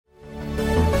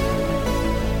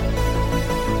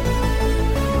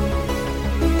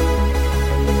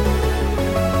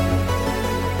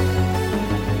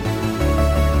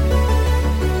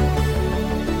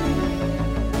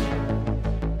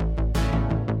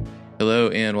Hello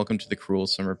and welcome to the Cruel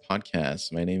Summer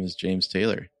Podcast. My name is James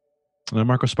Taylor. And I'm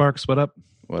Marco Sparks. What up?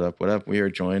 What up? What up? We are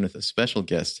joined with a special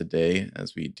guest today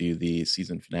as we do the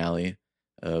season finale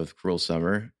of Cruel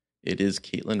Summer. It is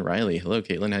Caitlin Riley. Hello,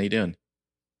 Caitlin. How you doing?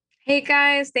 Hey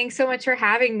guys, thanks so much for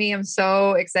having me. I'm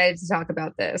so excited to talk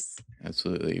about this.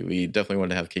 Absolutely. We definitely wanted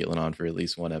to have Caitlin on for at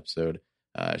least one episode.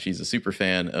 She's a super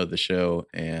fan of the show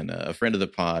and a friend of the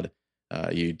pod.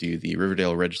 You do the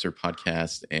Riverdale Register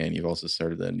podcast, and you've also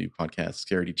started a new podcast,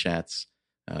 Scaredy Chats,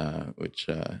 which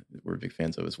we're big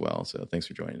fans of as well. So thanks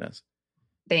for joining us.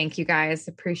 Thank you guys.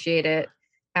 Appreciate it.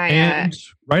 And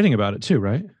writing about it too,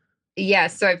 right?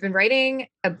 Yes. So I've been writing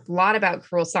a lot about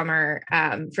Cruel Summer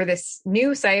for this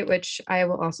new site, which I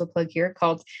will also plug here,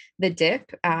 called The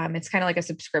Dip. It's kind of like a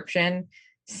subscription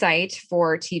site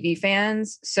for TV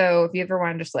fans. So if you ever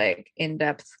want just like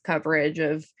in-depth coverage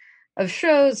of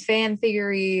shows, fan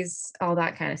theories, all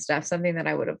that kind of stuff, something that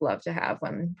I would have loved to have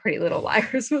when Pretty Little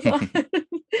Liars was on.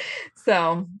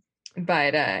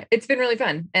 But it's been really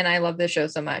fun. And I love this show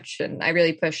so much. And I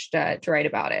really pushed to write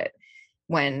about it.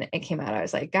 When it came out, I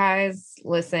was like, guys,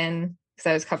 listen, because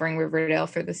I was covering Riverdale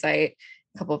for the site,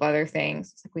 a couple of other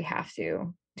things. It's like, we have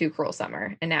to do Cruel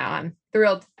Summer. And now I'm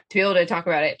thrilled to be able to talk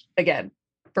about it again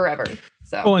forever.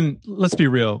 So, oh, and let's be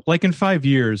real, like in 5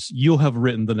 years, you'll have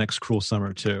written the next Cruel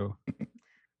Summer too.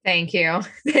 Thank you.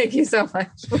 Thank you so much.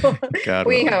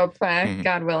 We hope,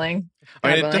 God willing.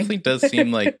 It definitely does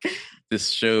seem like this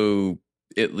show,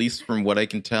 at least from what I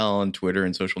can tell on Twitter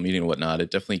and social media and whatnot,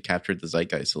 it definitely captured the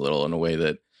zeitgeist a little in a way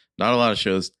that not a lot of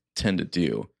shows tend to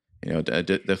do. You know, it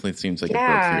definitely seems like it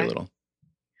broke through a little.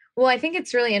 Well, I think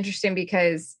it's really interesting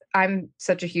because I'm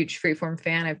such a huge Freeform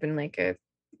fan. I've been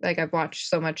I've watched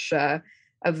so much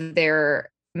of their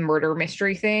murder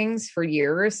mystery things for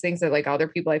years, things that like other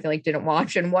people I feel like didn't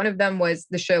watch. And one of them was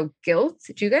the show Guilt.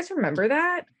 Do you guys remember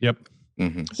that? Yep.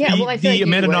 Mm-hmm. Yeah. Well, I feel the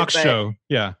Amanda Knox show.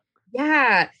 Yeah.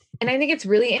 Yeah. And I think it's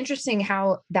really interesting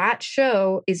how that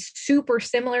show is super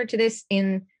similar to this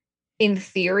in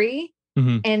theory.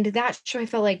 Mm-hmm. And that show I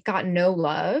felt like got no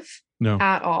love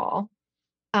at all.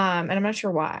 And I'm not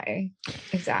sure why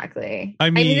exactly. I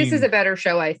mean, this is a better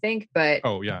show, I think, but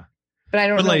oh yeah. But I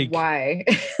don't know why.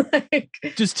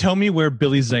 Just tell me where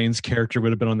Billy Zane's character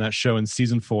would have been on that show in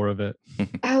season 4 of it.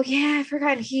 Oh yeah, I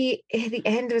forgot. At the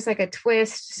end was like a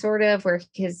twist, sort of, where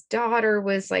his daughter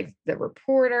was like the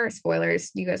reporter.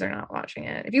 Spoilers, you guys are not watching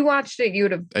it. If you watched it, you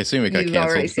would have. I assume it got canceled.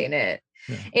 Already seen it.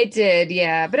 Yeah. It did,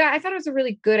 yeah. But I thought it was a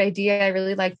really good idea. I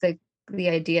really liked the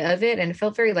idea of it, and it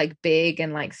felt very like big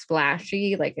and like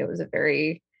splashy. Like it was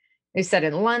set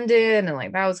in London, and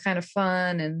like that was kind of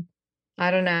fun. And I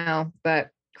don't know, but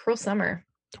Cruel Summer.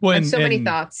 Well, I have so many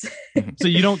thoughts. So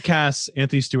you don't cast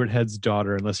Anthony Stewart Head's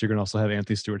daughter unless you're going to also have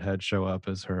Anthony Stewart Head show up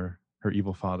as her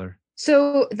evil father.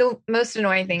 So the most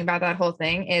annoying thing about that whole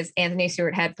thing is Anthony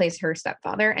Stewart Head plays her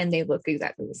stepfather, and they look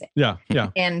exactly the same. Yeah, yeah.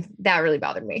 And that really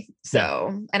bothered me.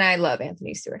 So, and I love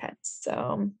Anthony Stewart Head.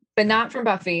 So, but not from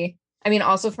Buffy. I mean,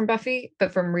 also from Buffy,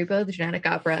 but from Reba, the Genetic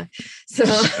Opera. So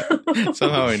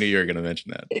somehow I knew you were going to mention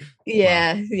that.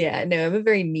 Yeah, wow. Yeah. No, I'm a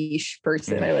very niche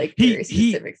person. I like very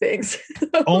specific things.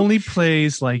 Only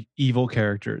plays like evil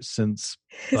characters since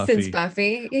Buffy. Since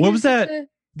Buffy. What was that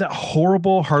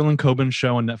horrible Harlan Coben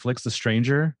show on Netflix, The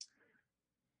Stranger?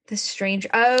 The Stranger.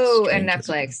 Oh, and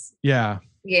Netflix. Yeah.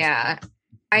 Yeah.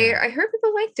 I heard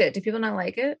people liked it. Do people not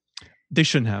like it? They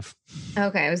shouldn't have.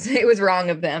 Okay, it was wrong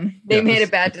of them. They made a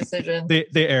bad decision. They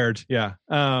erred. Yeah.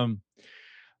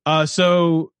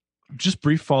 So just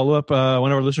brief follow up.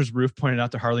 One of our listeners, Ruth, pointed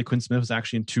out that Harley Quinn Smith was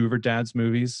actually in 2 of her dad's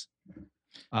movies.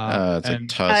 It's like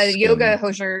Tusk, Yoga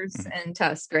Hosers and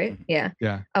Tusk, right? Yeah.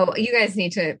 Yeah. Oh, you guys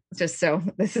need to just so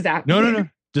this is out. No. I'm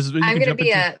going to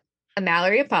be a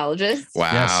Mallory apologist.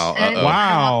 Wow. Yes.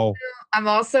 Wow. I'm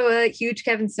also a huge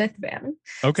Kevin Smith fan.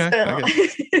 Okay.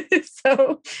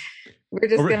 So we're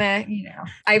just gonna,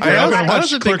 I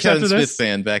was a big Kevin Smith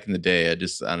fan back in the day. I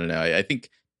don't know. I think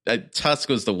Tusk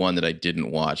was the one that I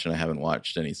didn't watch, and I haven't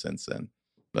watched any since then.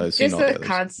 But I've seen all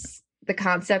the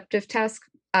concept of Tusk.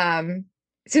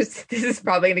 This is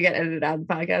probably going to get edited out of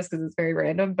the podcast because it's very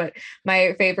random. But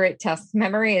my favorite Tusk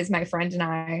memory is my friend and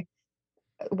I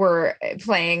were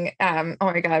playing. Oh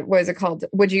my god, what is it called?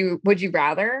 Would you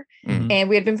rather? Mm-hmm. And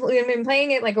we had been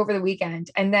playing it like over the weekend,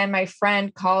 and then my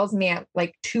friend calls me at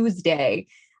like Tuesday,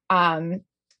 in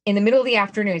the middle of the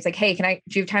afternoon. He's like, "Hey, do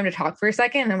you have time to talk for a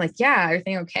second?" And I'm like, "Yeah,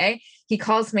 everything okay?" He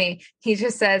calls me. He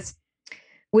just says,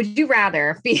 "Would you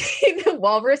rather be the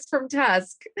walrus from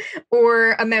Tusk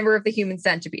or a member of the Human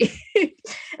Centipede?" And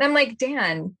I'm like,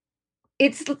 "Dan,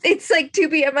 it's like 2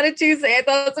 p.m. on a Tuesday. I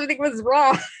thought something was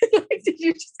wrong." Like, did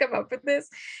you just come up with this?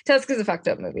 Tusk is a fucked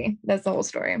up movie. That's the whole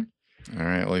story. All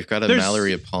right. Well, we've got a There's-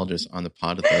 Mallory apologist on the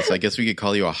pod with us. I guess we could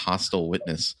call you a hostile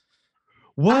witness.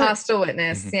 What? A hostile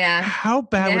witness. Mhm. Yeah. How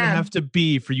bad would it Yeah. have to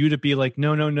be for you to be like,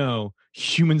 no,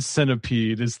 human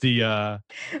centipede is the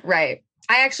Right.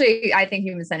 I think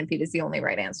Human Centipede is the only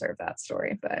right answer of that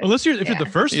story. But unless you're yeah. the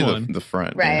first You're one. the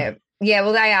front. right. Yeah.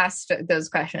 Well, I asked those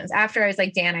questions after I was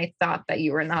like, Dan, I thought that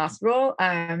you were in the hospital.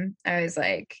 I was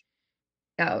like,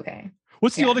 oh, okay.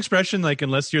 What's the Yeah. old expression? Like,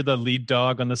 unless you're the lead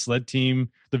dog on the sled team,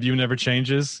 the view never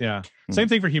changes. Yeah. Same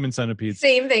thing for human centipedes.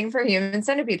 Same thing for Human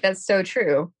Centipede. That's so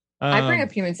true. I bring Um,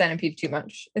 up Human Centipede too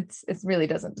much. It really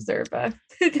doesn't deserve it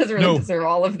doesn't really No. deserve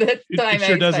all of the it time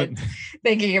sure I doesn't. spent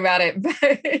thinking about it,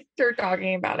 but or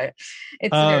talking about it.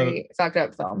 It's a very fucked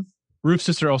up film. Ruth's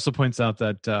sister also points out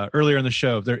that earlier in the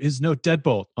show, there is no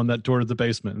deadbolt on that door to the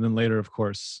basement. And then later, of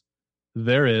course,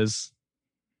 there is.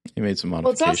 He made some Well,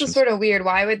 it's modifications. also sort of weird.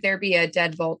 Why would there be a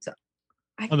deadbolt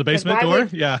On the basement door?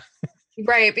 Yeah.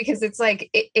 Right, because it's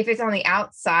like if it's on the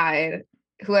outside,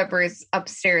 whoever is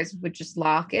upstairs would just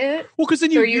lock it. Well, because then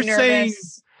So are you're saying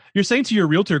nervous? you're saying to your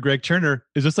realtor, Greg Turner,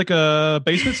 is this like a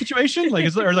basement situation? Like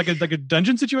is or like a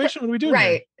dungeon situation? What are we doing?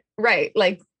 Right, right.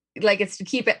 Like it's to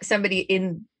keep somebody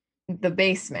in the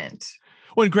basement.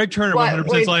 When Greg Turner What-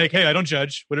 100% is like, hey, I don't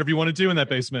judge. Whatever you want to do in that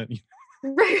basement.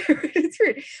 Right, it's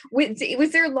weird.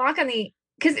 Was there a lock on the?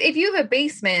 Because if you have a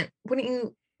basement, would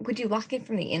you lock it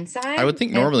from the inside? I would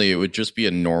think normally it would just be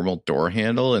a normal door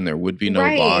handle and there would be no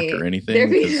lock or anything.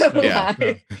 There'd be 'cause- no yeah. lock.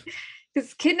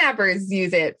 Because kidnappers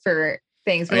use it for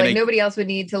things, but I mean, like nobody else would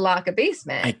need to lock a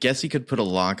basement. I guess you could put a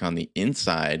lock on the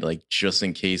inside, like just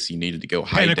in case you needed to go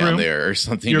hide Panic down room. there or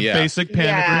something. Your yeah. basic panic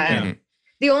Yeah. room. Yeah.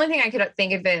 The only thing I could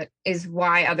think of it is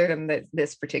why, other than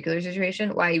this particular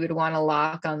situation, why you would want to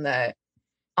lock on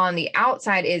the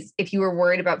outside is if you were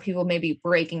worried about people maybe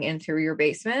breaking into your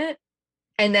basement,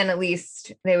 and then at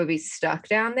least they would be stuck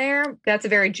down there. That's a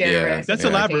very generous. That's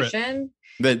elaborate. interpretation.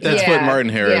 That's what Yeah, Martin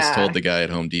Harris yeah. told the guy at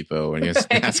Home Depot when he was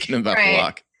Right, asking him about the right.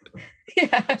 lock.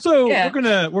 Yeah. So Yeah.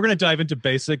 we're gonna dive into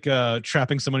basic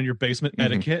trapping someone in your basement Mhm.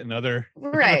 etiquette and other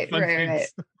Right, fun right.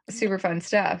 things. Super fun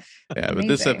stuff. Yeah, but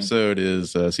this Amazing. episode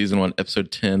is season 1,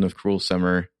 episode 10 of Cruel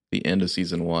Summer, the end of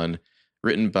season 1,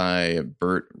 written by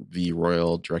Burt V.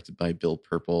 Royal, directed by Bill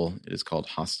Purple. It is called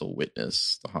Hostile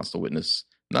Witness. The hostile witness,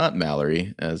 not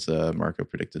Mallory, as Marco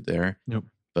predicted there, Nope.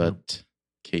 but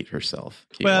Kate herself.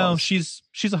 Kate Well, Wallace.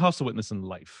 she's a hostile witness in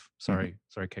life. Sorry,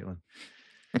 Caitlin.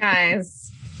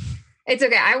 Guys, it's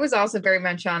okay. I was also very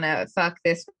much on a fuck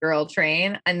this girl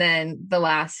train. And then the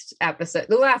last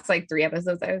like 3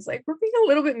 episodes, I was like, we're being a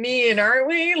little bit mean, aren't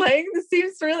we? Like, this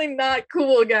seems really not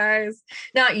cool, guys.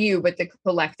 Not you, but the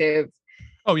collective.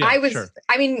 Oh yeah,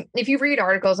 I mean, if you read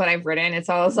articles that I've written, it's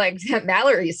always like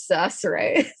Mallory's sus,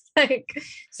 right? Like,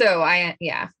 so I'm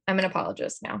an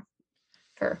apologist now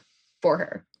for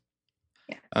her.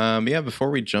 Before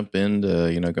we jump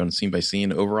into, going scene by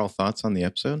scene, overall thoughts on the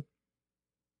episode?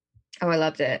 Oh, I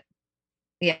loved it.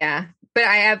 Yeah. But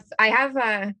I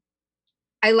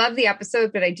love the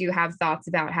episode, but I do have thoughts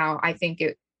about how I think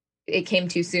it came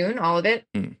too soon. All of it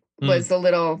was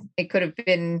it could have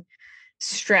been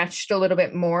stretched a little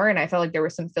bit more. And I felt like there were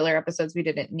some filler episodes we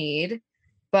didn't need,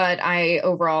 but I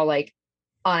overall, like,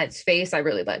 on its face, I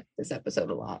really liked this episode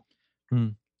a lot.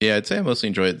 Yeah, I'd say I mostly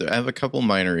enjoyed it. I have a couple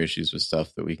minor issues with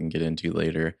stuff that we can get into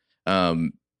later.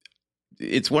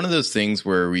 It's one of those things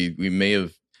where we may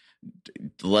have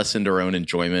lessened our own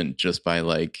enjoyment just by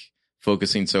like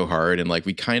focusing so hard, and like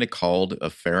we kind of called a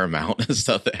fair amount of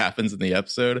stuff that happens in the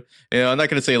episode. I'm not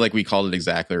going to say like we called it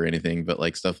exactly or anything, but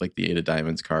like stuff like the 8 of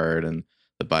Diamonds card and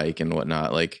the bike and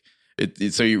whatnot. Like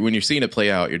when you're seeing it play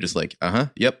out, you're just like,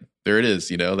 yep, there it is.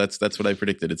 That's what I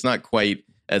predicted. It's not quite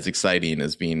as exciting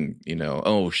as being,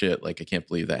 oh shit, like I can't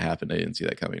believe that happened. I didn't see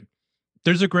that coming.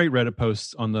 There's a great Reddit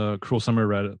post on the Cruel Summer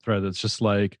Reddit thread that's just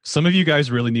like, some of you guys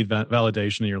really need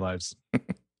validation in your lives.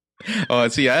 Oh,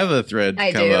 see, I have a thread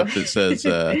I come do. up that says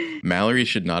Mallory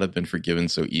should not have been forgiven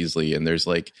so easily, and there's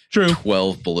like True.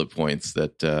 12 bullet points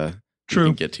that we True.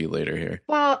 can get to later here.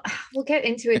 Well, we'll get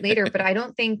into it later, but I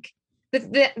don't think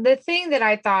the thing that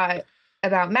I thought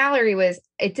about Mallory was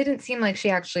it didn't seem like she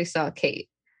actually saw Kate.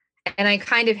 And I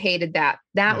kind of hated that.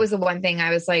 That was the one thing I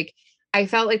was like, I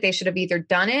felt like they should have either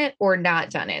done it or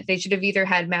not done it. They should have either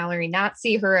had Mallory not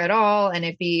see her at all and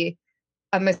it be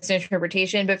a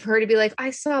misinterpretation, but for her to be like,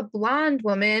 I saw a blonde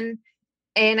woman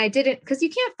and I didn't, because you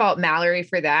can't fault Mallory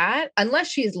for that unless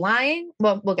she's lying.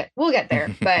 Well, we'll get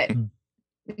there. But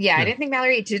yeah, I didn't think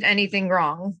Mallory did anything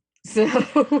wrong. So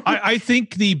I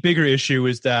think the bigger issue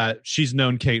is that she's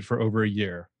known Kate for over a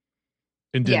year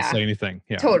and didn't say anything.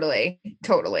 Yeah. Totally.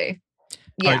 All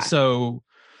Yeah. right, so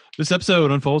This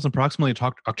episode unfolds approximately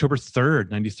October 3rd,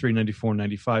 93, 94,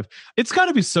 95. It's got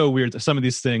to be so weird that some of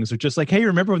these things are just like, hey,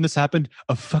 remember when this happened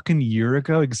a fucking year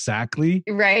ago? Exactly.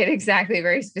 Right, exactly.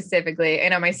 Very specifically. I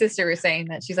know my sister was saying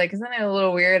that. She's like, isn't it a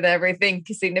little weird that everything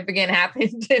significant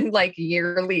happened in like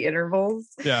yearly intervals?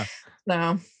 Yeah.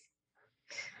 No.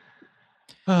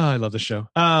 Oh, I love the show.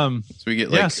 So we get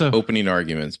like opening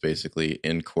arguments basically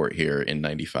in court here in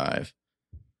 95.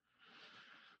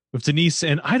 With Denise,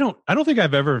 and I don't think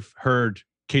I've ever heard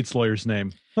Kate's lawyer's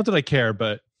name. Not that I care,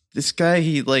 but this guy,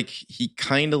 he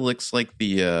kind of looks like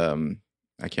the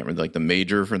I can't remember, like the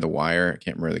major from The Wire. I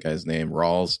can't remember the guy's name,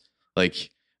 Rawls,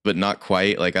 like, but not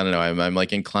quite. Like, I don't know. I'm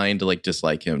like inclined to like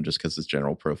dislike him just because his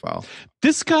general profile.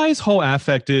 This guy's whole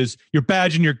affect is your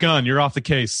badge and your gun. You're off the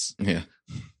case. Yeah.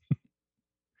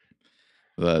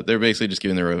 But they're basically just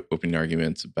giving their opening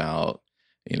arguments about,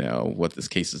 you know, what this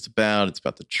case is about. It's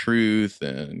about the truth.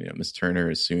 And, you know, Miss Turner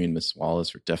is suing Miss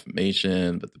Wallace for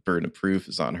defamation, but the burden of proof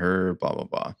is on her, blah, blah,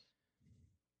 blah.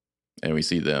 And we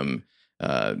see them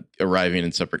arriving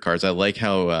in separate cars. I like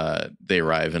how they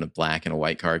arrive in a black and a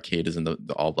white car. Kate is in the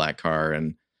all black car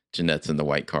and Jeanette's in the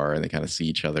white car, and they kind of see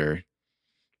each other.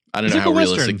 I don't know how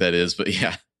realistic that is, but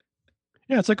yeah.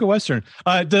 Yeah, it's like a Western.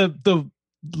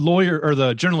 The lawyer or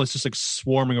the journalist just like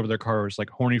swarming over their cars, like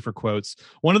horny for quotes.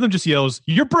 One of them just yells,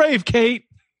 "You're brave, Kate."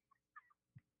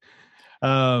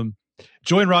 Joy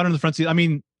and Rod in the front seat. I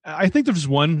mean, I think there's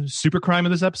one super crime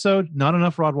in this episode. Not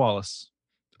enough Rod Wallace.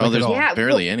 Like, there's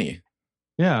barely any.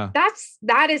 Yeah,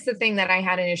 that is the thing that I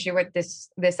had an issue with this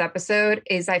episode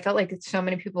is I felt like so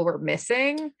many people were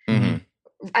missing. Mm-hmm.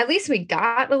 At least we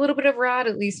got a little bit of Rod.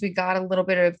 At least we got a little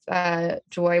bit of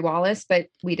Joy Wallace, but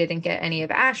we didn't get any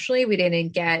of Ashley. We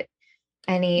didn't get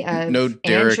any of no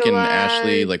Derek Angela. And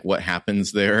Ashley. Like what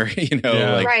happens there? You know,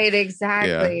 Yeah. Like, right?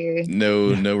 Exactly. Yeah.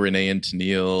 No Renee and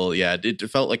Tennille. Yeah, it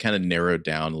felt like kind of narrowed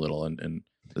down a little in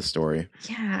the story.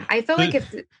 Yeah, I felt like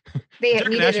if they had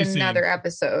needed another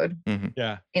episode,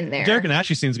 yeah, in there, Derek and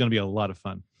Ashley scene is going to be a lot of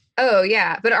fun. Oh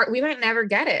yeah, but we might never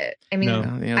get it. I mean,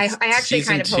 No. I actually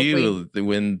kind of hope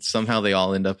when somehow they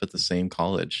all end up at the same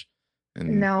college.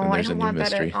 And I don't want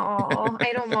that at all.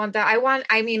 I don't want that.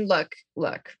 I mean, look.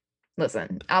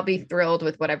 Listen, I'll be thrilled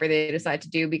with whatever they decide to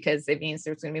do because it means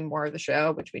there's going to be more of the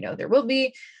show, which we know there will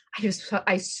be.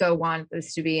 I so want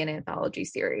this to be an anthology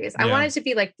series. Yeah. I want it to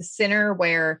be like The Sinner,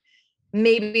 where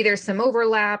maybe there's some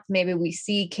overlap. Maybe we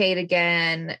see Kate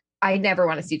again. I never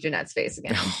want to see Jeanette's face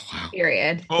again. Oh, wow.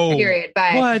 Period.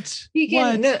 But what?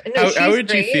 How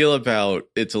would you feel about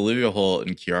it's Olivia Holt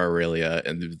and Chiara Aurelia,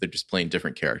 and they're just playing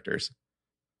different characters?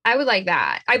 I would like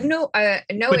that. I've no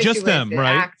issue just them, with the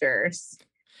right? actors.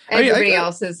 Everybody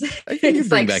else is. I think you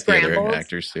bring like back scrambled. the other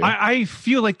actors too. I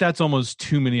feel like that's almost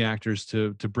too many actors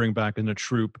to bring back in a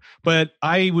troupe. But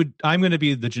I'm going to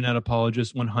be the Jeanette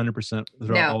apologist 100%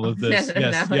 throughout all of this.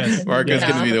 Yes. Marco's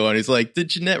going to be the one who's like, did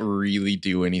Jeanette really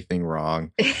do anything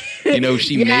wrong? You know,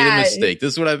 she made a mistake.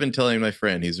 This is what I've been telling my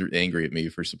friend. He's angry at me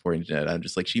for supporting Jeanette. I'm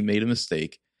just like, she made a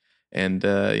mistake, and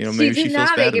maybe she feels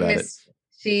bad about it.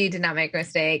 She did not make a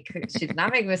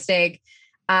mistake.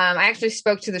 I actually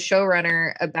spoke to the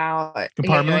showrunner about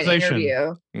compartmentalization. An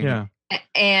interview. Yeah.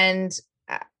 And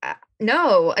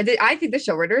no, I think the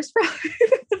showrunner is probably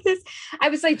this. I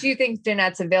was like, do you think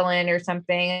Jeanette's a villain or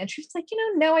something? And she was like,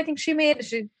 no, I think she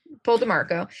pulled to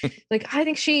Marco. Like, I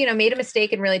think she, made a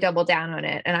mistake and really doubled down on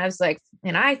it. And I was like,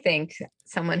 and I think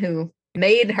someone who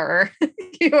made her,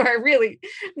 you are really,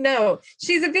 no,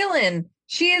 she's a villain.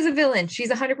 She is a villain. She's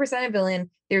 100% a villain.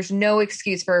 There's no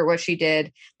excuse for what she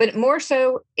did, but more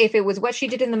so if it was what she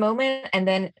did in the moment. And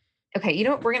then, okay,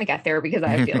 we're going to get there because I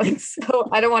have feelings. So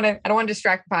I don't want to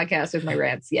distract the podcast with my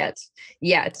rants yet.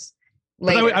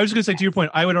 Later. I was going to say, to your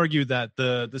point, I would argue that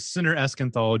the Sinner-esque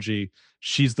anthology,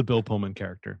 she's the Bill Pullman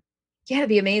character. Yeah, it'd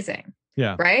be amazing.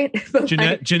 Yeah. Right?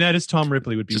 Jeanette as Tom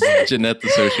Ripley would be. Jeanette the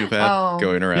sociopath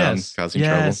going around causing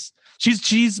trouble.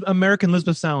 She's American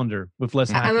Lisbeth Salander with less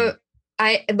hacking.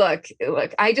 I don't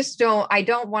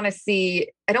want to see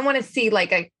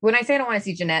when I say I don't want to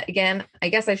see Jeanette again, I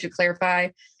guess I should clarify.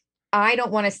 I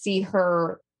don't want to see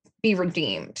her be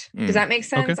redeemed. Does that make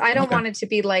sense? Okay. I don't want it to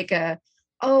be like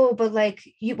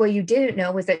what you didn't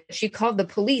know was that she called the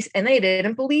police and they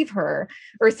didn't believe her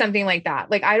or something like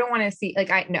that. Like, I don't want to see,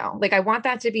 I want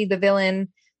that to be the villain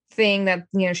thing that,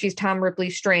 she's Tom Ripley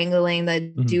strangling the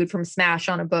dude from Smash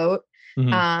on a boat.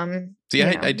 See,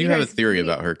 I do have a theory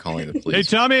about her calling the police.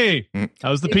 Hey, Tommy,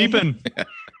 how's the peeping?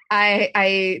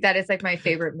 I that is like my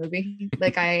favorite movie.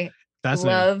 Like, I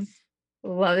love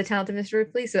The Talented Mr.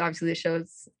 Ripley. So obviously the show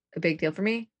is a big deal for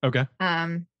me. Okay.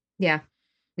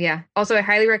 Yeah. Also, I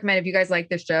highly recommend, if you guys like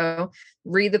this show,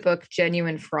 read the book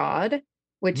Genuine Fraud.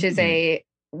 which is a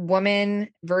woman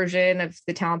version of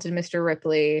The Talented Mr.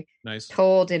 Ripley, Nice.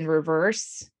 told in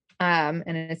reverse. And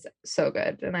it's so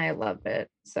good, and I love it.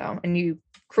 So, and you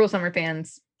Cruel Summer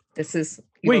fans, this is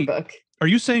your book. Are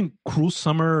you saying Cruel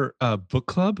Summer book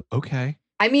club? Okay.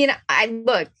 I mean,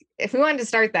 look, if we wanted to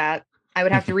start that, I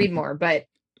would have to read more, but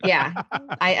yeah,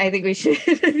 I think we should.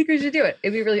 I think we should do it.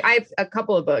 It'd be really. I have a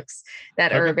couple of books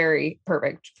that are very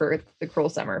perfect for the Cruel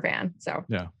Summer fan. So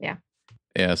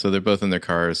yeah. So they're both in their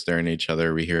cars staring at each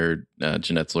other. We hear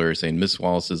Jeanette's lawyer saying, "Miss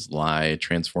Wallace's lie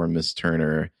transformed Miss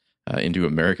Turner into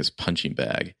America's punching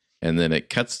bag," and then it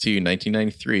cuts to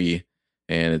 1993,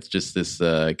 and it's just this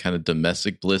kind of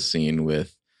domestic bliss scene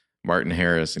with Martin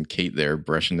Harris and Kate there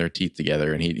brushing their teeth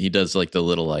together, and he does like the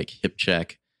little like hip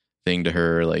check thing to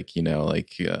her, like, you know,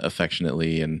 like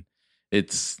affectionately, and it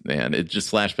just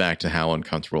flashed back to how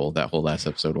uncomfortable that whole last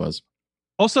episode was.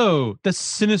 Also, the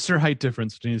sinister height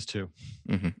difference between these two.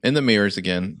 Mm-hmm. In the mirrors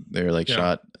again, they're like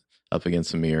shot up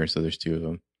against the mirror, so there's two of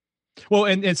them. Well,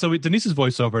 and so Denise's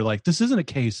voiceover, like, this isn't a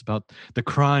case about the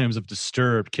crimes of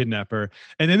disturbed kidnapper.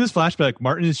 And in this flashback,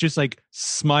 Martin is just like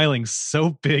smiling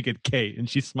so big at Kate, and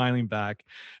she's smiling back.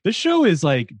 This show is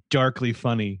like darkly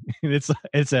funny. It's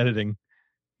editing.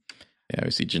 Yeah,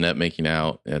 we see Jeanette making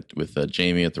out with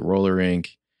Jamie at the roller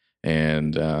rink,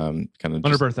 and kind of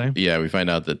on her birthday. Yeah, we find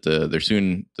out that they're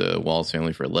suing the Wallace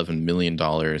family for $11 million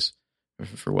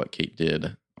for what Kate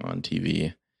did on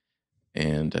TV.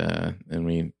 And then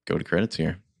we go to credits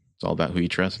here. It's all about who you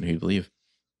trust and who you believe.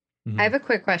 Mm-hmm. I have a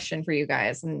quick question for you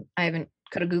guys, and I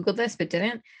could have Googled this, but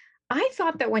didn't. I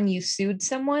thought that when you sued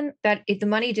someone, that the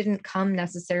money didn't come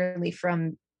necessarily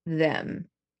from them.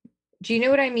 Do you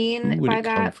know what I mean who would by it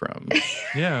that? Come from?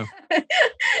 Yeah.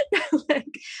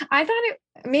 Like, I thought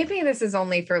maybe this is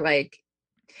only for like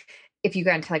if you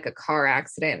got into like a car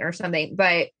accident or something,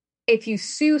 but if you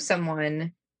sue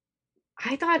someone,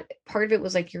 I thought part of it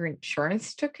was like your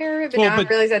insurance took care of it, but now I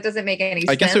realize that doesn't make any sense.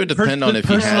 I guess it would depend on if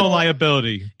you had personal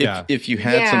liability. If you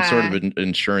had some sort of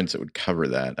insurance, it would cover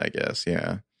that, I guess.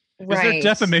 Yeah. Is there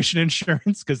defamation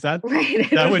insurance? Because that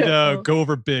would go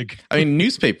over big. I mean,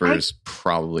 newspapers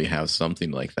probably have something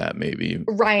like that, maybe.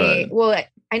 Right. Well,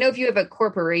 I know if you have a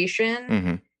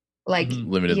corporation, like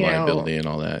limited liability and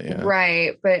all that. Yeah.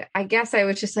 Right. But I guess I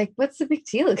was just like, what's the big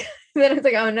deal? Then I was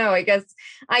like, oh no, I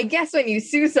guess when you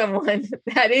sue someone,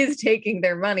 that is taking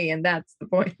their money, and that's the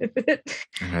point of it.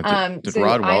 Did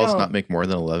Rod Wallace not make more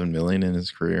than $11 million in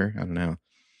his career? I don't know.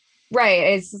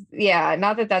 Right. It's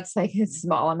not that that's like a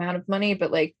small amount of money, but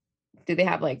like, do they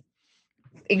have like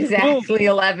exactly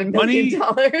 $11 million?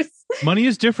 Money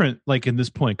is different, like in this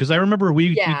point, because I remember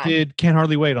we did Can't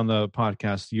Hardly Wait on the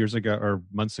podcast years ago or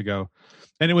months ago,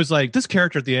 and it was like this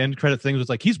character at the end credit thing was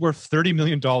like he's worth $30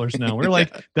 million now. We're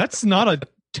like, that's not a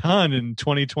ton in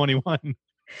 2021.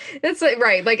 That's like,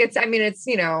 right. Like it's it's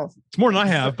more than I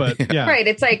have, but yeah. Right.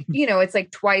 It's like, it's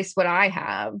like twice what I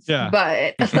have. Yeah.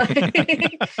 But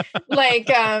like,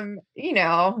 I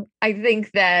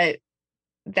think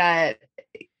that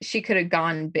she could have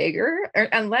gone bigger, or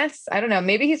unless, I don't know,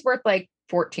 maybe he's worth like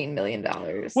 $14 million.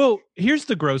 Well, here's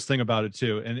the gross thing about it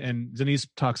too. And Denise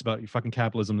talks about fucking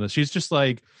capitalism. She's just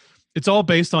like, it's all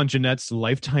based on Jeanette's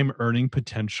lifetime earning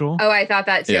potential. Oh, I thought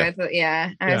that too.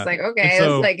 Yeah. I was like, okay, I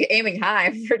was like aiming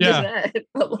high for Jeanette.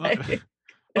 But like,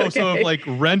 so if like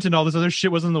rent and all this other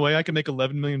shit wasn't in the way, I could make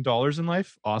 $11 million in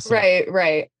life. Awesome.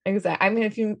 Right. Exactly. I mean,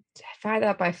 if you divide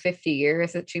that by 50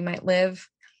 years that she might live,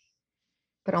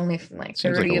 but only from like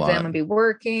 30 of them would be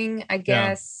working, I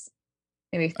guess.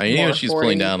 Maybe I know she's 40.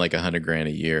 Pulling down like $100,000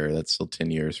 a year. That's still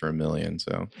 10 years for $1 million.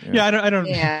 So I don't.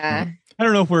 Yeah. I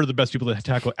don't know if we're the best people to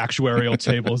tackle actuarial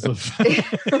tables of.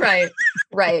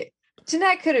 Right.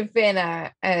 Jeanette could have been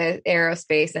a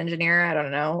aerospace engineer. I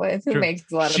don't know. Who makes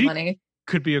a lot of money.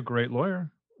 Could be a great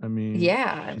lawyer. I mean,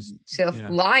 she's a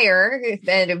liar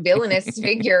and a villainous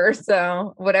figure.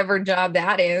 So whatever job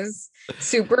that is,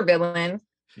 super villain.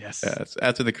 Yes.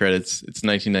 After the credits, it's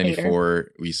 1994.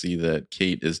 Later. We see that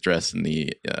Kate is dressed in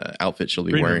the outfit she'll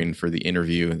be wearing for the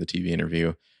interview, the TV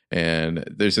interview. And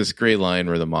there's this great line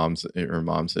where her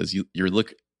mom says, "Your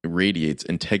look radiates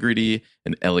integrity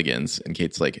and elegance." And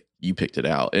Kate's like, "You picked it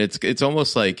out." And it's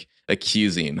almost like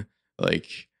accusing,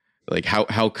 like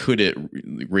how could it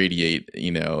radiate,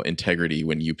 integrity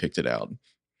when you picked it out?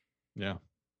 Yeah.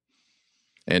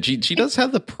 And she does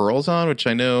have the pearls on, which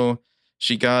I know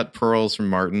she got pearls from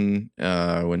Martin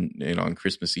when on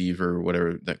Christmas Eve or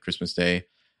whatever, that Christmas Day.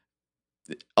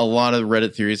 A lot of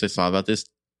Reddit theories I saw about this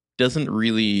doesn't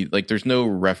really, like, there's no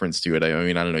reference to it. I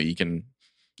mean, I don't know. You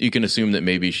can assume that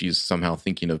maybe she's somehow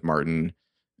thinking of Martin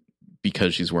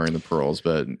because she's wearing the pearls,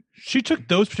 but she took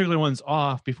those particular ones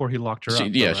off before he locked her up.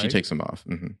 Yeah, though, she right? takes them off.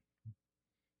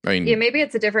 I mean, Yeah, maybe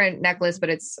it's a different necklace, but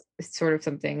it's sort of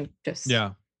something just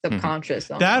subconscious.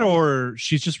 That, or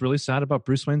she's just really sad about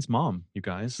Bruce Wayne's mom. You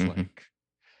guys, like,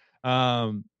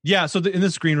 yeah. So in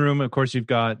this green room, of course, you've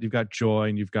got Joy,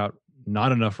 and you've got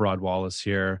not enough Rod Wallace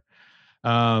here.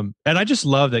 And I just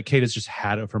love that Kate has just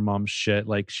had it with her mom's shit.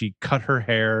 Like, she cut her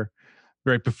hair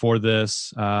right before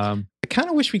this. I kind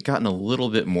of wish we'd gotten a little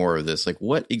bit more of this. Like,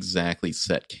 what exactly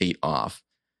set Kate off?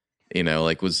 You know,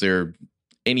 like, was there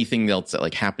anything else that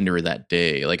like happened to her that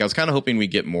day? Like, I was kind of hoping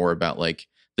we'd get more about like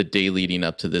the day leading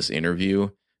up to this interview,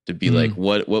 to be like,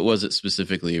 what was it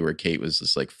specifically where Kate was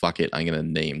just like, fuck it, I'm gonna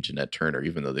name Jeanette Turner,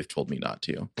 even though they've told me not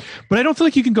to. But I don't feel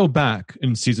like you can go back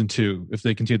in season 2 if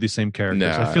they continue these same characters.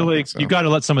 No, I feel like you got to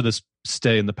let some of this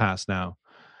stay in the past now.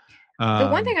 The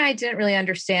one thing I didn't really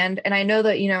understand, and I know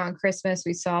that, you know, on Christmas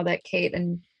we saw that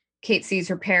Kate sees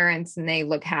her parents and they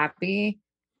look happy,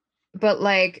 but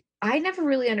like, I never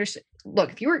really understood.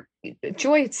 Look, if you were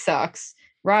Joy, it sucks.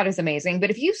 Rod is amazing. But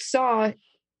if you saw,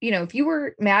 you know, if you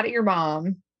were mad at your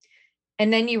mom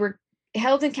and then you were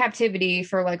held in captivity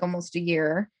for like almost a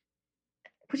year,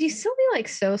 would you still be like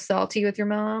so salty with your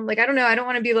mom? Like, I don't know. I don't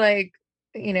want to be like,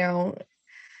 you know,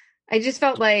 I just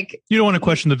felt like you don't want to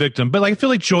question the victim, but like, I feel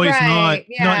like Joy is not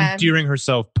yeah. endearing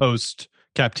herself post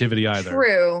captivity either.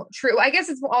 True. I guess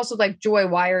it's also like, Joy,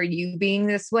 why are you being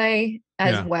this way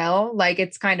as well? Like,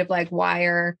 it's kind of like,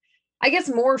 I guess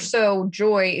more so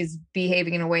Joy is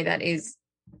behaving in a way that is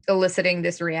eliciting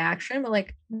this reaction, but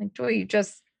like Joy,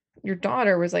 your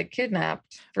daughter was like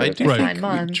kidnapped for 9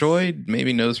 months. Joy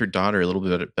maybe knows her daughter a little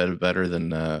bit better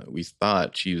than we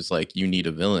thought. She was like, you need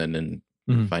a villain, and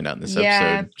find out in this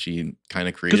episode she kind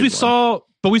of created we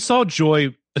saw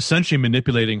Joy essentially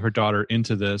manipulating her daughter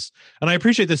into this. And I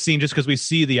appreciate this scene just because we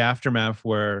see the aftermath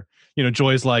where, you know,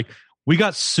 Joy's like, we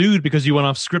got sued because you went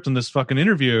off script in this fucking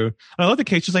interview. And I love that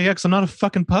Kate's just like, yeah, because I'm not a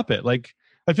fucking puppet. Like,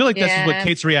 I feel like this is what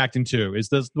Kate's reacting to, is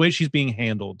the way she's being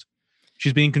handled.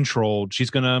 She's being controlled. She's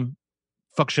going to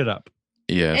fuck shit up.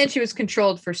 Yeah. And she was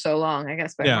controlled for so long, I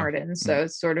guess, by Martin. So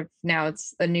it's sort of, now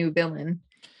it's a new villain.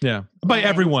 Yeah. By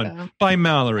everyone. By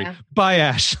Mallory. By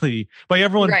Ashley. By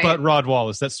everyone but Rod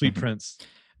Wallace, that sweet prince.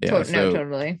 Yeah,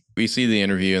 totally. We see the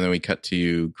interview, and then we cut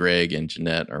to Greg and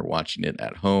Jeanette are watching it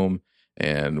at home.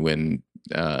 And when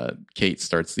Kate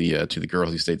starts the to the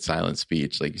girl who stayed silent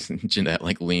speech, like Jeanette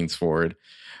like leans forward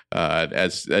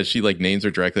as she like names her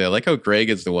directly. I like how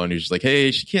Greg is the one who's just like, hey,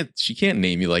 she can't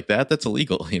name you like that. That's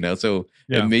illegal, you know? So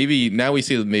and maybe now we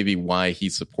see maybe why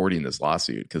he's supporting this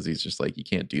lawsuit, because he's just like, you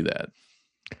can't do that.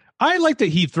 I like that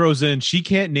he throws in, she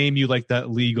can't name you like that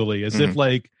legally, as if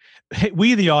like, hey,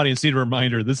 we the audience need a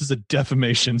reminder, this is a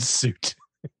defamation suit.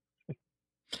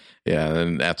 Yeah, and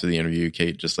then after the interview,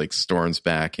 Kate just like storms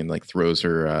back and like throws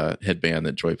her headband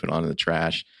that Joy put on in the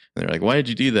trash. And they're like, why did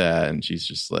you do that? And she's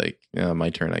just like, yeah,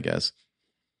 my turn, I guess.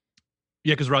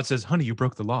 Yeah, because Rod says, honey, you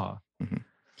broke the law. And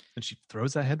she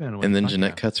throws that headband away. And then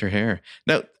Jeanette cuts her hair.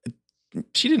 Now,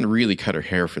 she didn't really cut her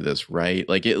hair for this, right?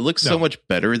 Like, it looks so much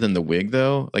better than the wig,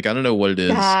 though. Like, I don't know what it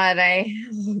is. God, I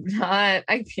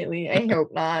hope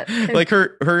not. Like,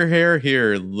 her hair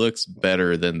here looks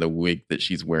better than the wig that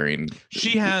she's wearing.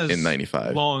 She has in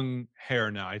 95 long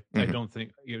hair now. I don't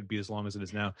think it would be as long as it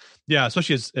is now. Yeah,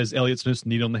 especially as Elliott Smith's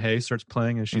Needle in the Hay starts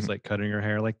playing and she's like cutting her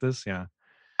hair like this. Yeah.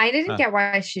 I didn't get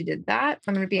why she did that.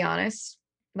 I'm going to be honest.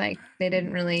 Like, they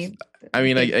didn't really give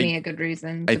me a good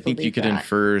reason. I think you could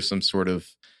infer some sort of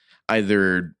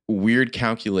either weird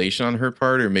calculation on her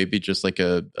part, or maybe just like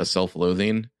a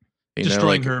self-loathing,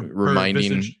 destroying her,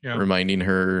 reminding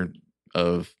her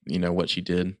of, you know, what she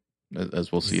did,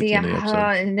 as we'll see at the end of the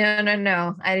episode.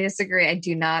 No. I disagree. I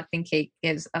do not think Kate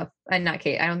gives up. Not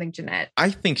Kate. I don't think Jeanette. I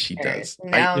think she does.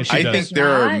 No, I think there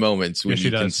are moments when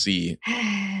you can see.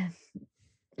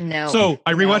 No. So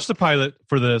I rewatched the pilot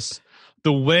for this.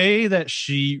 The way that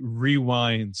she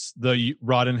rewinds the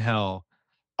Rod in Hell,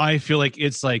 I feel like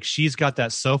it's like she's got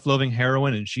that self-loathing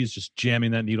heroin and she's just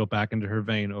jamming that needle back into her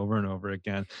vein over and over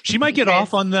again. She might get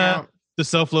off on the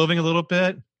self-loathing a little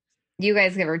bit. You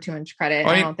guys give her too much credit.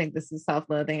 I don't think this is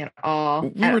self-loathing at all.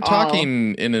 We were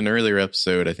talking in an earlier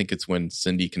episode, I think it's when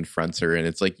Cindy confronts her, and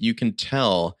it's like you can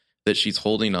tell that she's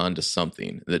holding on to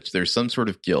something, that there's some sort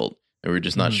of guilt. And we're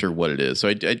just not sure what it is. So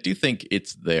I do think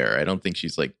it's there. I don't think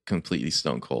she's like completely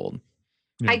stone cold.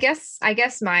 Yeah. I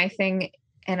guess my thing,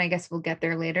 and I guess we'll get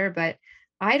there later, but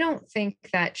I don't think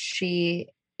that she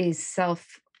is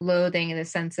self-loathing in the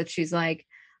sense that she's like,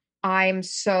 I'm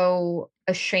so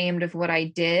ashamed of what I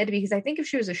did. Because I think if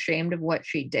she was ashamed of what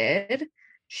she did,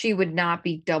 she would not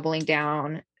be doubling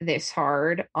down this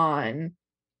hard on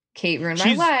Kate ruined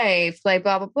my life, like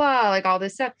blah blah blah, like all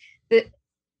this stuff. That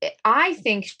I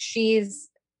think she's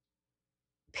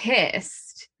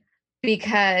pissed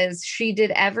because she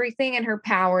did everything in her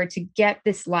power to get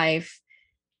this life.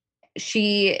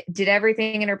 She did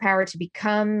everything in her power to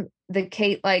become the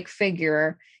Kate-like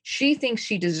figure. She thinks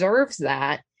she deserves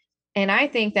that. And I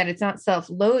think that it's not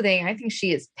self-loathing. I think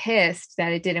she is pissed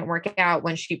that it didn't work out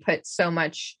when she put so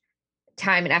much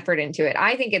time and effort into it.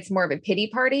 I think it's more of a pity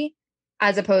party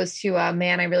as opposed to,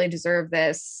 man, I really deserve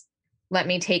this. Let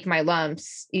me take my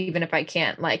lumps, even if I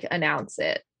can't like announce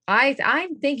it. I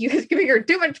think you're giving her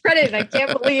too much credit, and I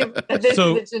can't believe that this is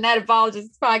a Jeanette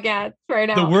apologist podcast right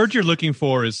now. The word you're looking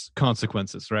for is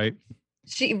consequences, right?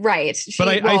 But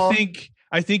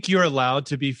I think you're allowed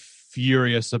to be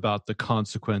furious about the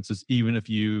consequences, even if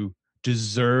you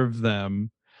deserve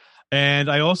them.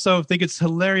 And I also think it's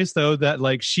hilarious, though, that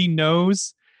like she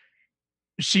knows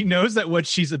that what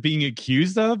she's being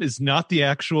accused of is not the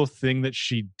actual thing that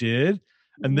she did.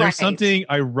 And there's something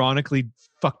ironically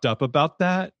fucked up about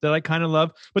that I kind of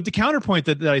love. But the counterpoint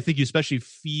that I think you especially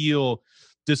feel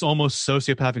this almost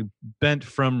sociopathic bent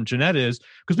from Jeanette is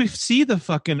because we see the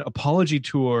fucking apology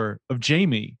tour of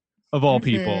Jamie of all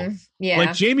people. Yeah.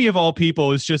 Like Jamie of all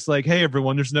people is just like, hey,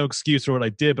 everyone, there's no excuse for what I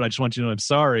did, but I just want you to know I'm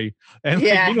sorry. And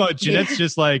like, you know what? Jeanette's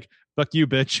just like, fuck you,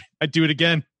 bitch. I'd do it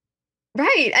again.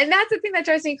 Right. And that's the thing that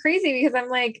drives me crazy because I'm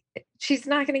like, she's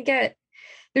not going to get,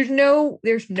 there's no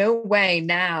way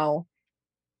now.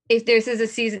 If this is a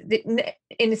season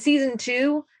in season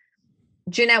 2,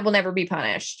 Jeanette will never be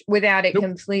punished without it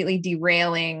completely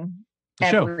derailing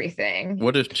everything.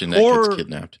 What if Jeanette gets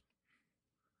kidnapped?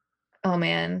 Oh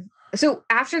man. So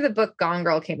after the book Gone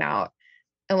Girl came out,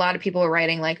 a lot of people were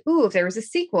writing like, ooh, if there was a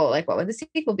sequel, like what would the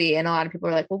sequel be? And a lot of people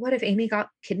were like, well, what if Amy got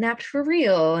kidnapped for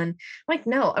real? And I'm like,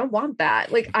 no, I don't want that.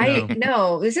 Like,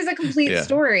 no, this is a complete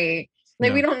story.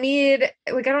 Like, we don't need,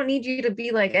 like, I don't need you to be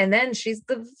like, and then she's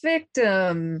the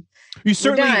victim. You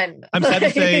certainly, I'm sad to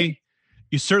say,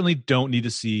 you certainly don't need to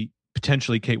see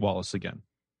potentially Kate Wallace again.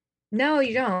 No,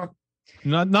 you don't.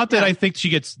 Not that I think she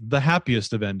gets the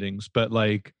happiest of endings, but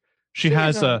like, she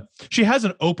has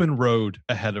an open road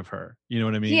ahead of her. You know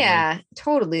what I mean? Yeah, like,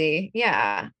 totally.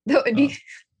 Yeah. Though it'd be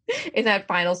in that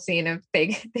final scene of they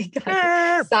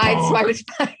got sideswiped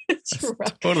by a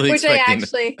truck, totally which I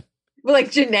actually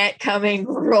like Jeanette coming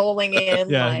rolling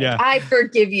in, I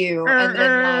forgive you, and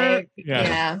then like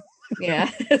yeah,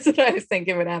 that's what I was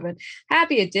thinking would happen.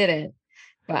 Happy it didn't,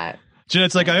 but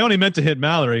Jeanette's like, I only meant to hit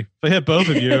Mallory. If I hit both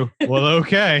of you, well,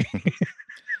 okay.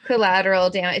 Collateral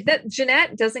damage. That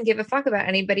Jeanette doesn't give a fuck about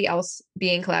anybody else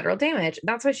being collateral damage.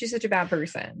 That's why she's such a bad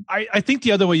person. I think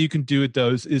the other way you can do it, though,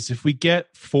 is if we get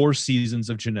 4 seasons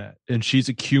of Jeanette and she's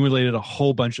accumulated a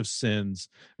whole bunch of sins,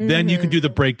 then you can do the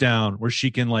breakdown where she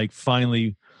can like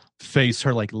finally face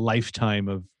her like lifetime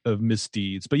of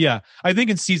misdeeds. But yeah, I think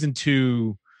in season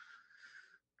 2,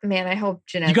 man, I hope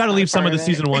Jeanette. You got to leave some of the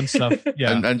season 1 stuff.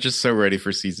 Yeah, I'm just so ready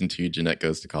for season 2. Jeanette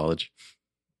goes to college.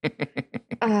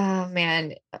 Oh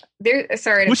man,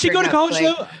 sorry. Would she go to college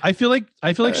though? I feel like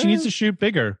she needs to shoot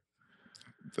bigger.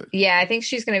 Yeah, I think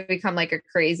she's going to become like a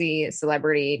crazy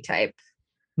celebrity type.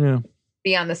 Yeah,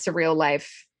 be on the surreal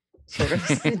life sort of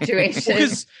situation.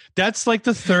 Because that's like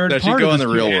the third part of in the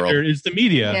real world is the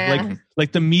media. Yeah.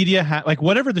 Like the media, like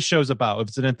whatever the show's about, if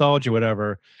it's an anthology, or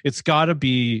whatever, it's got to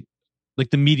be like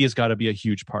the media's got to be a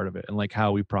huge part of it, and like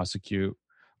how we prosecute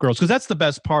girls, because that's the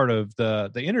best part of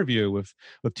the interview with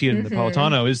Tia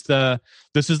Napolitano is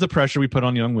this is the pressure we put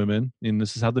on young women, and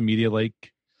this is how the media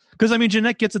because I mean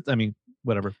Jeanette gets it. I mean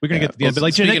whatever, we're gonna get to the end, but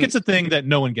like Jeanette gets a thing that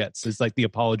no one gets is like the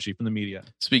apology from the media.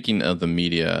 Speaking of the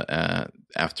media,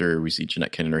 after we see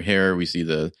Jeanette cutting her hair, we see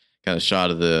the kind of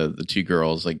shot of the 2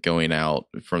 girls like going out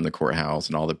from the courthouse,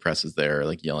 and all the press is there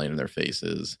like yelling in their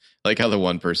faces, like how the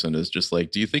one person is just like,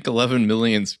 do you think 11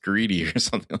 million's greedy or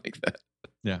something like that?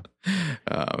 Yeah.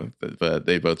 But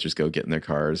they both just go get in their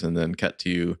cars, and then cut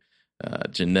to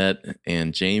Jeanette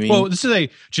and Jamie. Well,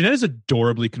 Jeanette is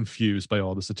adorably confused by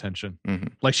all this attention.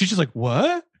 Like she's just like,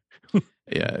 what?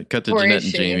 Yeah. Cut to Jeanette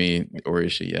and Jamie, or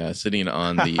is she? Yeah. Sitting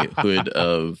on the hood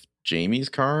of Jamie's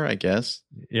car, I guess.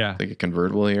 Yeah. Like a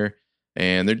convertible here.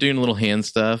 And they're doing little hand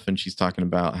stuff, and she's talking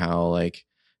about how like,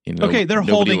 you know, they're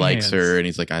nobody holding likes hands. her, and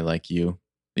he's like, I like you.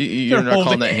 You're not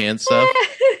calling that hand stuff?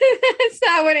 That's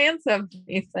not what hand stuff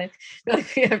means. I feel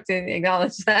like we have to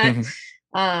acknowledge that.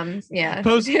 Yeah.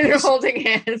 They're holding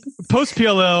hands. Post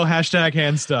PLO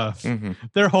 #hand stuff.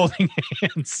 They're holding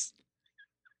hands.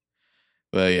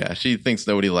 But yeah, she thinks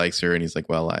nobody likes her, and he's like,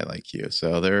 well, I like you.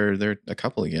 So they're a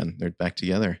couple again. They're back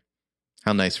together.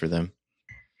 How nice for them.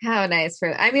 How nice for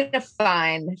them. I mean,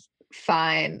 fine.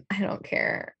 fine. I don't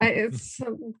care. It's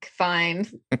fine.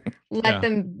 Yeah.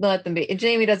 Let them be.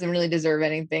 Jamie doesn't really deserve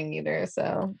anything either.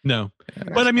 So No,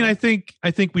 but I mean, I think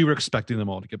we were expecting them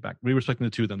all to get back. We were expecting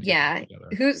the two of them to get back together.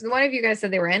 Who's one of you guys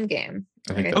said they were Endgame?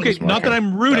 Okay, not that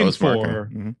I'm rooting for,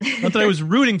 Mm-hmm. not that I was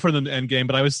rooting for them to Endgame,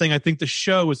 but I was saying I think the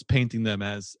show was painting them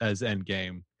as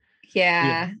Endgame.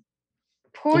 Yeah.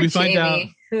 Poor So we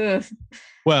Jamie. find out.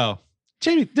 Well,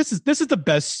 Jamie, this is the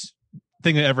best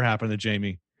thing that ever happened to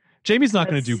Jamie. Jamie's not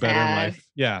going to do better in life.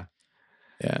 Yeah.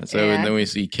 Yeah. So and then we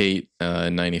see Kate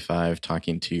in 95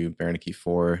 talking to Berenice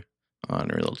 4 on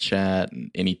her little chat, and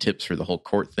any tips for the whole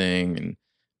court thing. And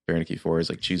Berenice 4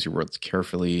 is like, choose your words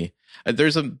carefully.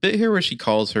 There's a bit here where she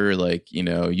calls her like,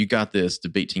 you got this,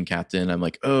 debate team captain. I'm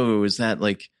like, oh, is that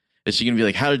like, is she going to be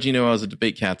like, how did you know I was a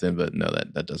debate captain? But no,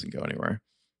 that doesn't go anywhere.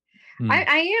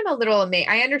 I am a little amazed.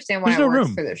 I understand why it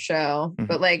works for the show,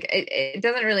 but like it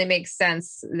doesn't really make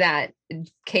sense that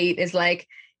Kate is like,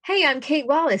 hey, I'm Kate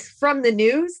Wallace from the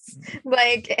news.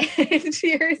 Like, here's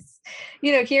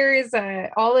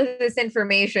all of this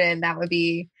information that would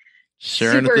be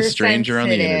sharing with a stranger on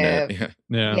the internet.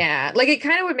 Yeah. Like it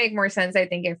kind of would make more sense, I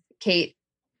think, if Kate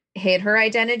hid her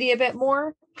identity a bit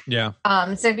more. Yeah.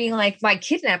 So being like, my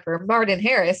kidnapper, Martin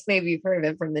Harris, maybe you've heard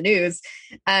of him from the news.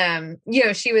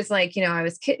 She was like, I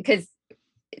was because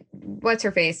what's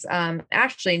her face?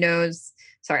 Ashley knows.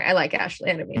 Sorry, I like Ashley.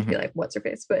 I don't mean to be like, what's her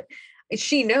face, but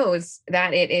she knows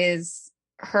that it is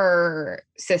her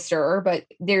sister, but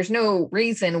there's no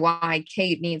reason why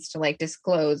Kate needs to like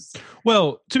disclose.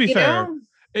 Well, to be fair,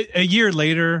 a year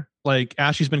later, like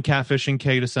Ashley's been catfishing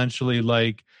Kate essentially.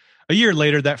 Like a year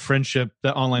later, that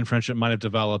online friendship might have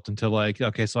developed into like,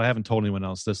 okay, so I haven't told anyone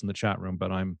else this in the chat room,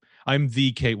 but I'm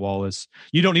the Kate Wallace.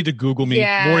 You don't need to Google me.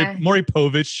 Yeah. Maury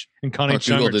Povich and Connie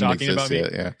Chung are talking about me.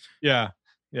 Yeah.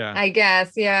 I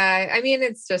guess. Yeah. I mean,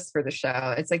 it's just for the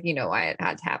show. It's like, why it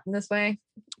had to happen this way.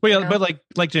 Well, yeah, but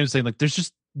like James was saying, like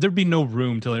there'd be no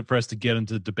room for us to get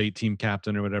into the debate team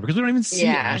captain or whatever, because we don't even see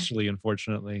Ashley,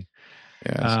 unfortunately.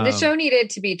 Yeah. The show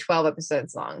needed to be 12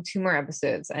 episodes long, 2 more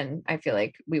episodes. And I feel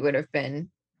like we would have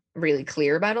been really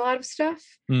clear about a lot of stuff.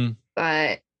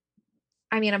 But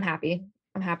I mean, I'm happy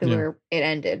where it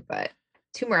ended, but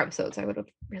 2 more episodes I would have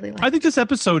really liked. I think this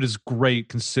episode is great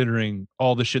considering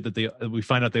all the shit that we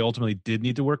find out they ultimately did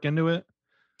need to work into it.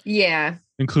 Yeah.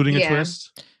 Including a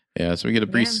twist. Yeah, so we get a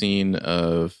brief scene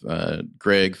of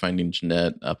Greg finding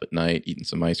Jeanette up at night eating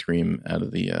some ice cream out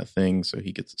of the thing, so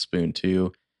he gets a spoon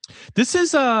too. This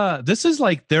is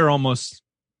like they're almost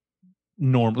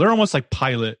normal. They're almost like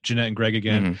Pilot, Jeanette and Greg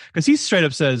again, because he straight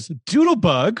up says,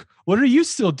 "Doodlebug, what are you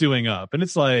still doing up?" And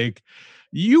it's like,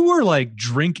 you were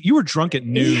drunk at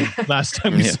noon last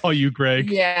time we saw you, Greg.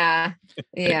 Yeah.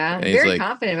 Very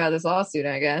confident about this lawsuit,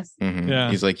 I guess. Yeah.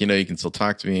 He's like, you can still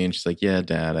talk to me. And she's like, yeah,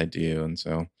 Dad, I do. And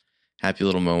so happy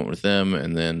little moment with them.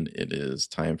 And then it is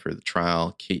time for the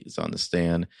trial. Kate is on the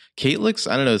stand. Kate looks,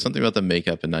 I don't know, something about the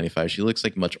makeup in 95. She looks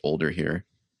like much older here.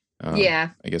 I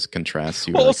guess contrasts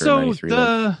to also her 93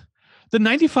 the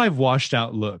 95 washed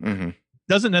out look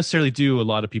doesn't necessarily do a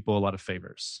lot of people a lot of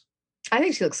favors. I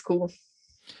think she looks cool.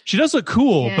 She does look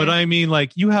cool, but I mean,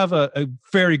 like, you have a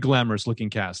very glamorous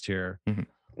looking cast here.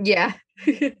 Yeah.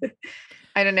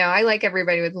 I don't know. I like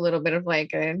everybody with a little bit of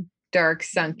like a dark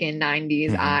sunken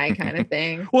 90s eye kind of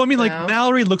thing. Well, I mean, like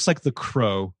Mallory looks like the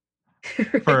Crow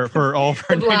for all of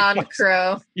her blonde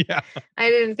Crow. Yeah. I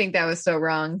didn't think that was so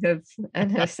wrong of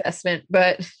an assessment,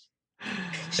 but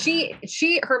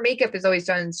her makeup is always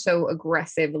done so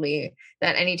aggressively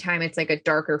that anytime it's like a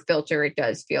darker filter, it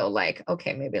does feel like,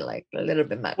 okay, maybe like a little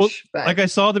bit much. Well, but like I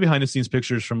saw the behind the scenes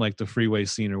pictures from like the freeway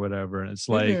scene or whatever, and it's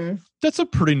like that's a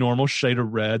pretty normal shade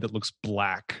of red that looks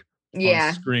black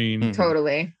on screen.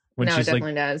 Totally. When no, she's it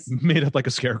definitely like does. Made up like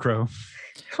a scarecrow.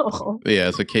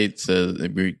 Yeah, so Kate says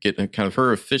we get kind of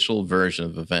her official version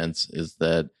of events is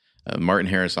that Martin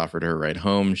Harris offered her a ride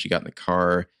home. She got in the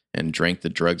car and drank the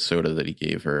drug soda that he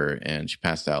gave her, and she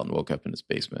passed out and woke up in his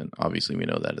basement. Obviously, we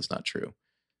know that is not true.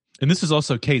 And this is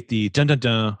also Kate, the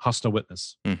dun-dun-dun hostile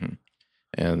witness.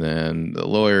 And then the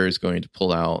lawyer is going to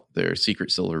pull out their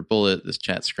secret silver bullet, this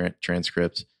chat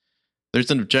transcript.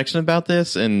 There's an objection about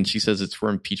this, and she says it's for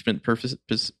impeachment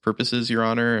purposes, Your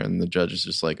Honor. And the judge is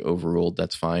just like, overruled,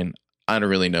 that's fine. I don't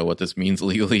really know what this means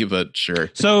legally, but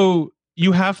sure. So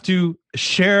you have to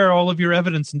share all of your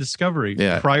evidence and discovery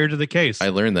prior to the case. I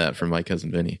learned that from my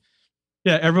cousin Vinny.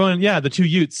 Yeah, everyone, the 2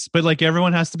 Utes, but like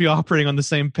everyone has to be operating on the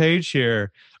same page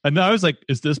here. And I was like,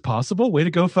 is this possible? Way to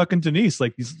go, fucking Denise.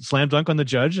 Like, slam dunk on the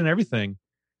judge and everything.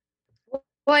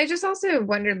 Well, I just also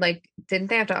wondered, like, didn't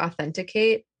they have to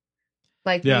authenticate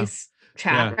like these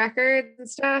chat records and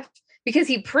stuff? Because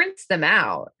he prints them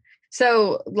out.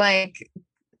 So like,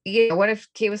 yeah, what if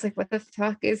Kate was like, what the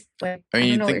fuck is like, I mean, I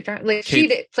you don't know what think you're trying, like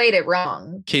Kate, played it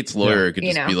wrong. Kate's lawyer could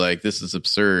You just be know. like, this is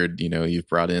absurd. You know, you've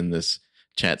brought in this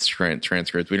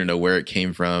transcript. We don't know where it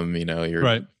came from. You know, you're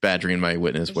Right. badgering my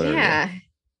witness, whatever. Yeah.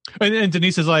 And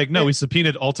Denise is like, no, we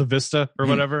subpoenaed Alta Vista or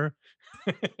whatever,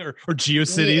 or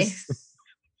GeoCities.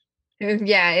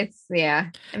 Yeah,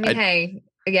 I mean, hey,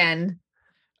 again,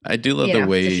 I do love you the know, it's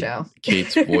a way show.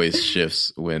 Kate's voice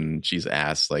shifts when she's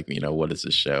asked, like, you know, what is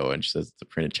this show? And she says it's a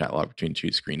printed chat log between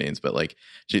two screen names. But like,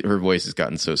 her voice has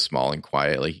gotten so small and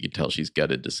quiet, like you can tell she's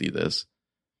gutted to see this.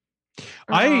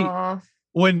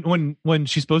 When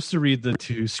she's supposed to read the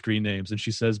two screen names and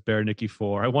she says Berenice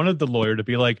 4, I wanted the lawyer to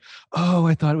be like, oh,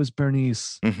 I thought it was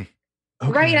Bernice. Mhm.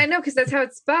 Okay. Right, I know, because that's how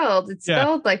it's spelled. It's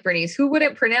spelled like Bernice. Who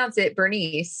wouldn't pronounce it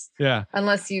Bernice? Yeah.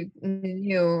 Unless you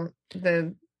knew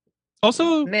the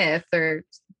Also myth or...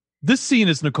 This scene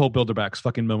is Nicole Bilderback's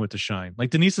fucking moment to shine. Like,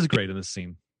 Denise is great in this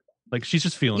scene. Like, she's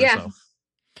just feeling herself.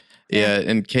 Yeah,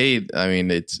 and Kate, I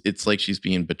mean, it's like she's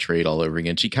being betrayed all over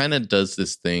again. She kind of does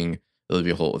this thing,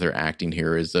 Olivia Holt, with her acting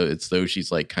here, as though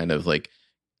she's like kind of like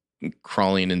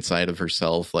crawling inside of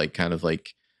herself, like kind of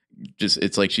like just,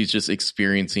 it's like she's just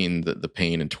experiencing the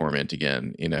pain and torment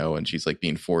again, you know, and she's like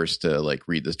being forced to like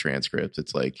read this transcript.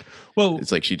 It's like, well,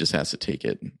 it's like she just has to take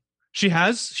it. She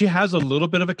has a little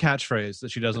bit of a catchphrase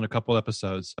that she does in a couple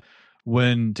episodes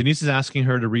when Denise is asking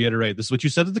her to reiterate, this is what you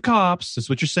said to the cops, this is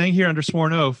what you're saying here under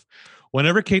sworn oath.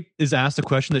 Whenever Kate is asked a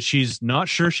question that she's not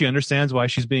sure she understands why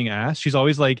she's being asked, she's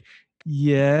always like,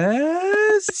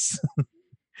 yes.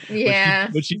 Yeah.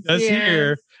 What she does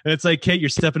here. And it's like, Kate, you're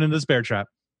stepping into this bear trap.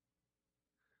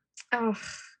 Oh,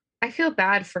 I feel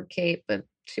bad for Kate, but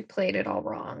she played it all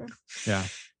wrong. Yeah.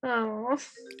 Oh.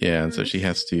 Yeah, and so she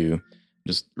has to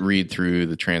just read through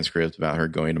the transcript about her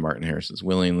going to Martin Harris's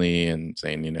willingly and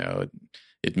saying, you know,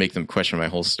 it'd make them question my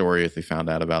whole story if they found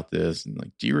out about this. And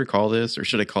like, do you recall this? Or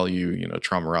should I call you, you know,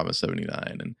 Traumarama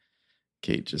 79? And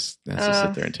Kate just has to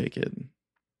sit there and take it.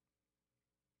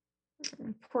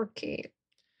 Poor Kate.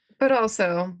 But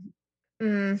also,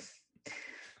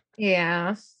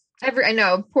 yeah. I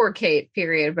know, poor Kate,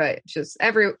 period. But just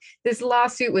this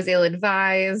lawsuit was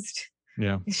ill-advised.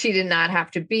 Yeah. She did not have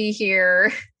to be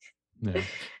here. Yeah.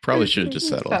 Probably should have just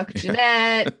settled. Fuck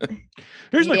Jeanette.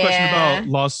 Here's my question about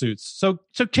lawsuits. So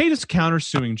Kate is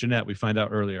countersuing Jeanette, we find out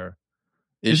earlier.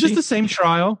 Is this the same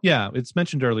trial? Yeah, it's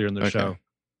mentioned earlier in the show.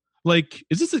 Like,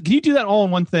 is this can you do that all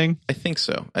in one thing? I think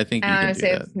so. I think you can do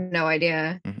that. No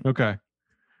idea. Mm-hmm. Okay.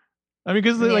 I mean,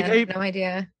 because like, hey, no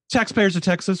idea. Taxpayers of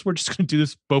Texas, we're just going to do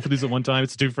this, both of these at one time.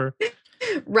 It's a twofer.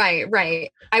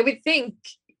 Right. I would think,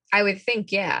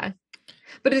 yeah.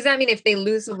 But does that mean if they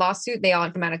lose the lawsuit, they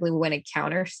automatically win a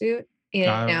countersuit? You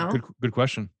know? Good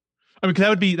question. I mean, 'cause that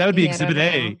would be Exhibit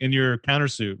A in your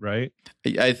countersuit, right?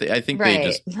 I think they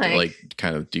just like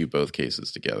kind of do both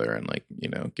cases together and like, you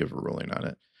know, give a ruling on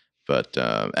it. But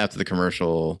after the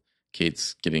commercial,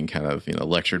 Kate's getting kind of, you know,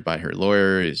 lectured by her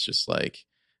lawyer. It's just like,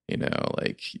 you know,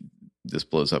 like, this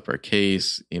blows up our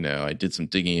case. You know, I did some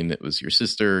digging. It was your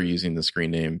sister using the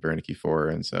screen name Berenice 4.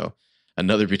 And so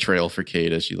another betrayal for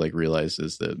Kate as she like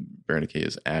realizes that Berenice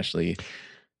is Ashley.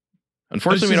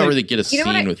 Unfortunately, we don't really get a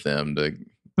scene with them.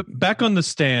 Back on the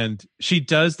stand, she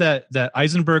does that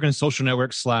Eisenberg and Social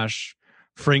Network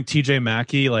 / Frank TJ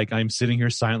Mackey, like, I'm sitting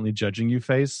here silently judging you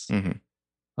face. Mm-hmm.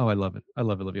 Oh, I love it. I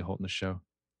love Olivia Holt in the show.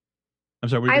 I'm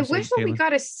sorry. I wish that we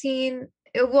got a scene.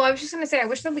 Well, I was just going to say, I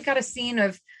wish that we got a scene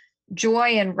of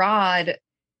Joy and Rod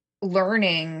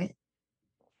learning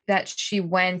that she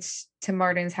went to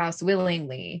Martin's house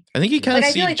willingly. I think you kind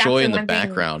of see Joy in the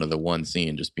background of the one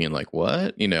scene, just being like,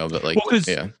 "What?" You know, but like, but like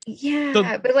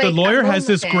the lawyer has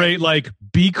this great like,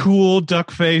 "Be cool,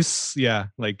 duck face." Yeah,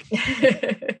 like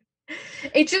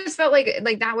it just felt like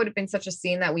that would have been such a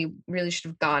scene that we really should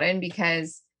have gotten,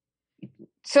 because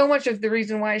so much of the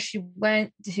reason why she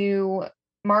went to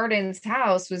Martin's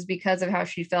house was because of how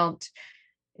she felt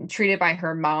treated by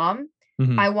her mom.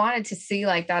 Mm-hmm. I wanted to see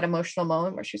like that emotional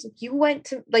moment where she's like, you went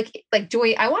to like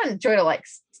Joy. I wanted Joy to like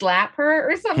slap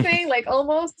her or something, like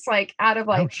almost like out of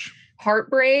like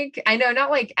heartbreak. I know, not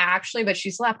like actually, but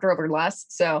she slapped her over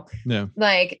lust. So yeah,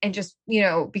 like, and just, you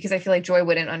know, because I feel like Joy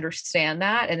wouldn't understand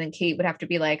that. And then Kate would have to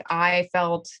be like, I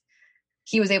felt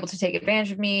he was able to take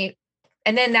advantage of me.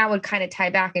 And then that would kind of tie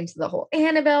back into the whole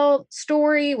Annabelle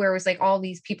story where it was like all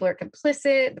these people are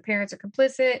complicit. The parents are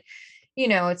complicit. You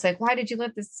know, it's like, why did you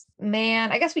let this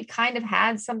man? I guess we kind of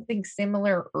had something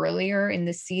similar earlier in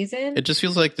the season. It just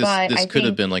feels like this could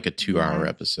have been like a 2-hour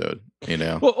episode, you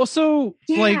know? Well, also,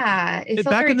 like back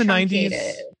in the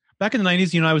 90s. back in the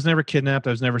 90s, I was never kidnapped.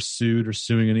 I was never sued or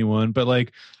suing anyone. But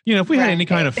like, if we had any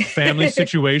kind of family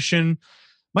situation,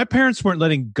 my parents weren't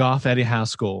letting Goth Eddie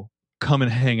Haskell come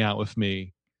and hang out with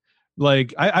me.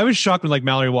 Like, I was shocked when like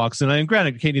Mallory walks in. And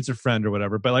granted, Kate needs a friend or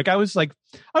whatever. But like, I would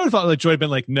have thought like Joy had been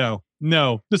like, no,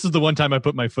 this is the one time I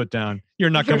put my foot down.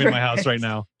 You're not coming to my house right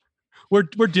now. We're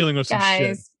dealing with some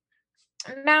shit.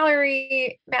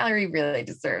 Mallory really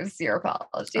deserves your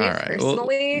apology. All right,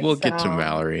 personally, we'll get to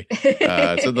Mallory.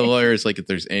 So the lawyer is like, if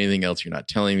there's anything else you're not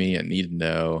telling me, I need to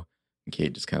know. And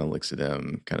Kate just kind of looks at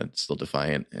him, kind of still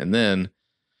defiant. And then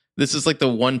this is like the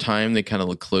one time they kind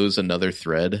of close another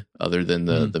thread other than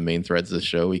the main threads of the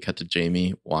show. We cut to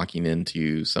Jamie walking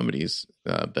into somebody's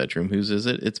bedroom. Whose is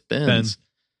it? It's Ben's.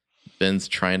 Ben's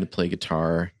trying to play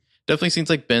guitar. Definitely seems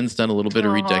like Ben's done a little bit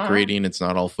of redecorating. It's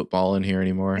not all football in here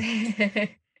anymore.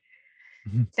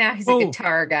 Now he's a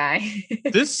guitar guy.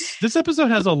 This episode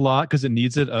has a lot because it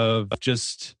needs it of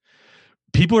just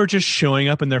people are just showing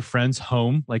up in their friend's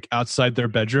home, like outside their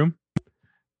bedroom.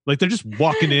 Like they're just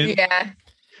walking in. Yeah.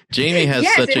 Jamie has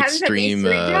such extreme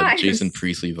Jason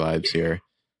Priestley vibes here.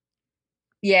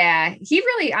 Yeah. He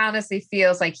really honestly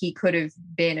feels like he could have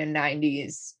been a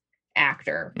 90s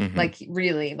actor. Like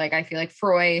really, like I feel like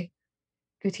Froy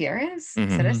Gutierrez,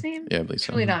 is that his name? Yeah, I believe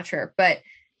so. Really not sure, but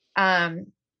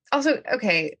also,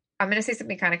 okay, I'm gonna say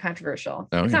something kind of controversial.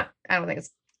 It's not, I don't think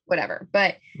it's whatever,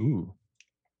 but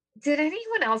did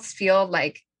anyone else feel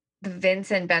like the Vince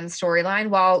and Ben storyline,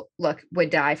 while look, would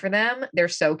die for them, they're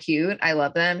so cute, I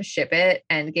love them, ship it,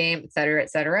 Endgame,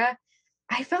 etc.,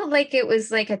 I felt like it was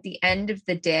like at the end of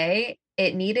the day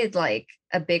it needed like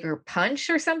a bigger punch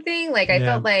or something. Like I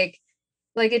felt like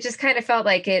it just kind of felt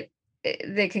like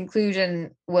the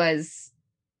conclusion was,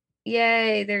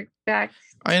 yay, they're back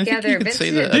I together. think you could say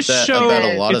that about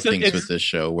a lot of things with this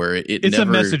show, where it's never,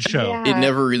 a message show. Yeah. It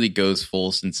never really goes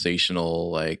full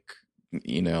sensational, like,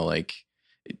 like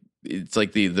it's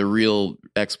like the real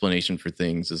explanation for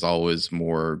things is always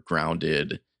more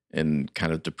grounded and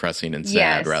kind of depressing and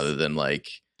sad rather than like,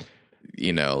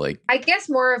 like. I guess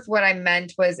more of what I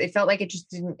meant was it felt like it just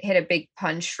didn't hit a big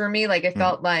punch for me. Like it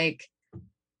felt like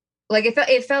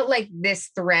it felt like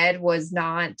this thread was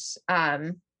not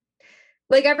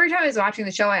like every time I was watching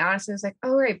the show, I honestly was like,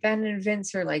 oh right, Ben and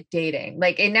Vince are like dating.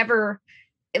 Like it never,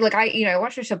 like I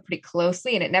watched the show pretty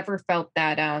closely and it never felt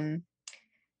that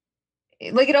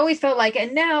like it always felt like,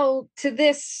 and now to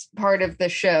this part of the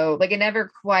show, like it never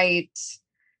quite,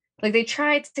 like they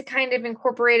tried to kind of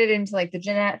incorporate it into like the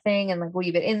Jeanette thing and like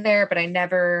weave it in there, but it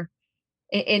never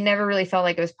really felt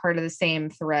like it was part of the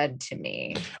same thread to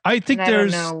me. I think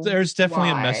there's definitely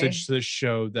a message to this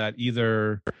show that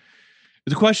either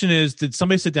the question is, did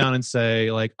somebody sit down and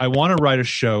say like, I want to write a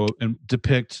show and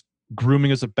depict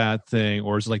grooming as a bad thing?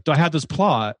 Or is it like, do I have this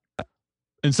plot?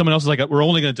 And someone else is like, we're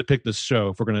only going to depict this show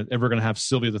if we're going to have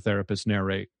Sylvia the therapist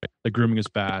narrate that grooming is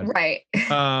bad. Right.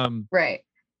 Right.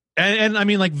 And I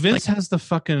mean, like Vince has the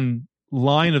fucking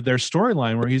line of their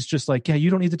storyline where he's just like, yeah, you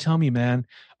don't need to tell me, man.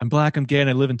 I'm black, I'm gay, and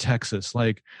I live in Texas.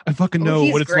 Like, I fucking know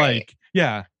what it's like.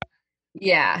 Yeah.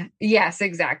 Yeah. Yes,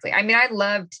 exactly. I mean,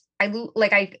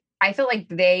 I feel like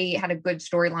they had a good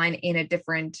storyline in a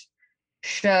different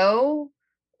show.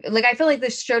 Like, I feel like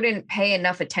this show didn't pay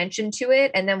enough attention to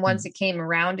it. And then once it came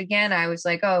around again, I was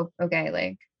like, oh, okay.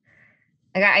 Like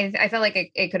I felt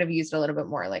like it could have used a little bit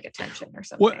more like attention or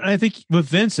something. Well, I think with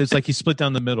Vince, it's like he's split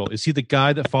down the middle. Is he the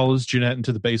guy that follows Jeanette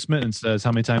into the basement and says,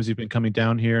 how many times you've been coming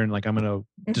down here? And like, I'm going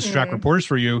to distract reporters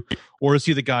for you. Or is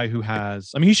he the guy who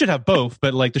has, I mean, he should have both,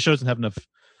 but like the show doesn't have enough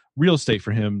real estate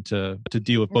for him to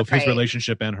deal with both his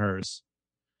relationship and hers.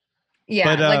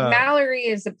 Yeah. But, like Mallory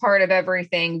is a part of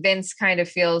everything. Vince kind of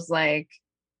feels like,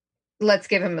 let's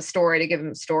give him a story to give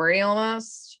him a story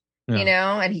almost,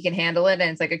 and he can handle it.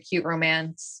 And it's like a cute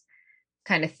romance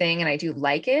kind of thing. And I do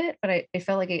like it, but I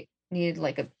felt like it needed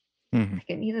like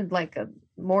a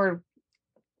more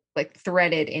like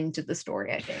threaded into the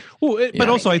story, I think. Well, but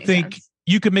also I think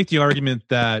you could make the argument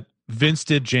that Vince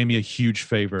did Jamie a huge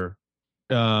favor.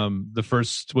 The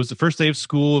first day of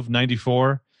school of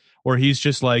 94, where he's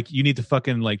just like, you need to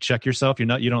fucking like check yourself. You're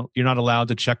not allowed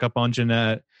to check up on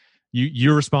Jeanette.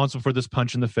 You're responsible for this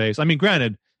punch in the face. I mean,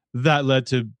 granted, that led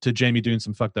to Jamie doing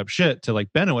some fucked up shit to like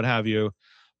Ben and what have you.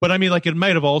 But I mean, like it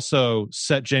might have also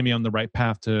set Jamie on the right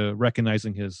path to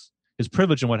recognizing his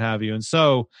privilege and what have you. And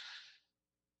so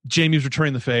Jamie's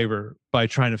returning the favor by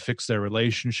trying to fix their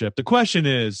relationship. The question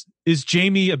is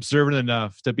Jamie observant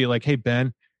enough to be like, hey,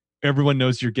 Ben, everyone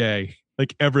knows you're gay,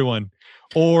 like everyone?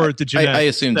 Or did Jeanette? I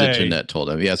assume that Jeanette told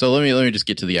him. Yeah. So let me just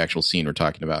get to the actual scene we're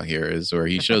talking about here, is where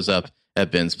he shows up at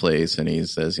Ben's place and he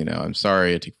says, I'm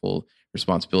sorry, I take full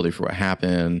responsibility for what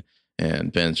happened.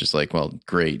 And Ben's just like, well,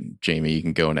 great, Jamie, you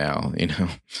can go now, you know.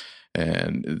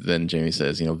 And then Jamie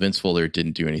says, you know, Vince Fuller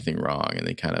didn't do anything wrong. And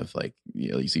they kind of like,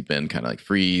 you know, you see Ben kind of like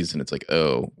freeze, and it's like,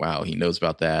 oh, wow, he knows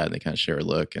about that. And they kind of share a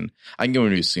look. And I'm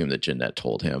going to assume that Jeanette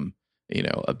told him, you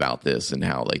know, about this and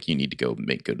how like you need to go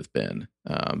make good with Ben.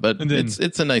 But then,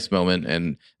 it's a nice moment,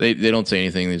 and they don't say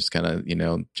anything. They just kind of, you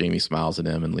know, Jamie smiles at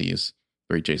him and leaves.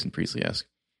 Very Jason Priestley-esque.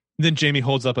 Then Jamie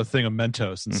holds up a thing of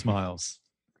Mentos and smiles.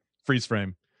 Freeze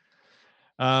frame.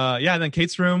 Yeah, and then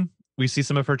Kate's room, we see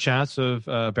some of her chats of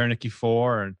Berenice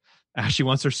 4, and Ashley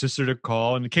wants her sister to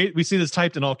call. And Kate, we see this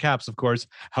typed in all caps, of course.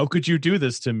 How could you do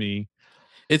this to me?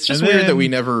 It's just weird that we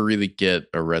never really get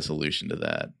a resolution to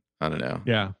that. I don't know.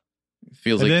 Yeah. It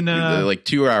feels like like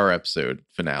 2-hour episode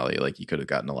finale. Like you could have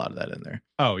gotten a lot of that in there.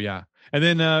 Oh, yeah. And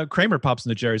then Kramer pops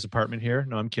into Jerry's apartment here.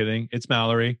 No, I'm kidding. It's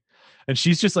Mallory. And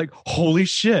she's just like, holy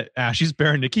shit, Ashley's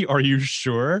Berenice. Are you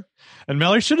sure? And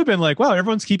Mallory should have been like, wow,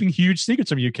 everyone's keeping huge secrets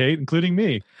from you, Kate, including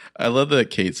me. I love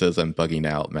that Kate says, I'm bugging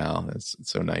out, Mal. It's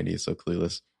so 90s, so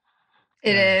clueless.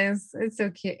 It is. It's so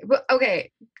cute. But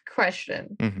okay,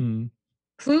 question. Mm-hmm.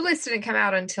 Clueless didn't come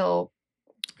out until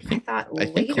I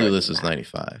think Clueless is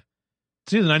 95.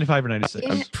 It's either 95 or 96.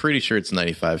 Yeah. I'm pretty sure it's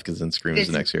 95 because then Scream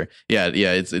is next year. Yeah,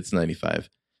 it's 95.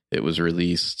 It was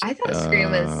released. I thought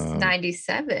Scream was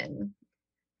 97.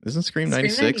 Isn't Scream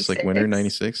 96? Like winter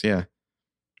 96? Yeah.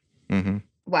 Mm-hmm.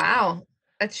 Wow.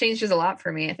 That changes a lot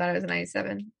for me. I thought it was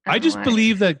 97. I just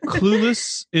believe that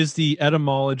Clueless is the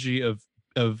etymology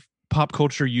of pop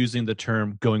culture using the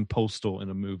term going postal in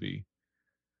a movie.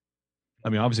 I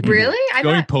mean, obviously, really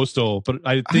going postal, but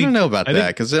I don't know about that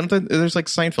because there's like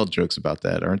Seinfeld jokes about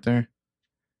that, aren't there?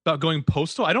 About going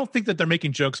postal? I don't think that they're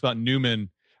making jokes about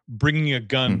Newman bringing a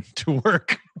gun to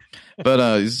work.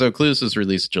 But so Clueless was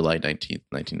released July 19th,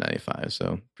 1995.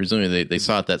 So presumably they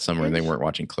saw it that summer and they weren't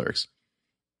watching Clerks.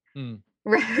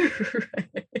 Right.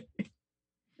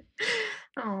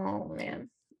 Oh man,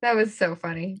 that was so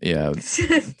funny. Yeah.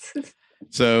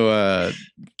 So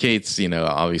Kate's, you know,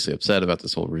 obviously upset about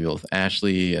this whole reveal with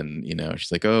Ashley, and you know,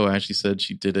 she's like, oh, Ashley said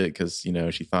she did it because, you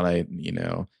know, she thought I, you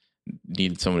know,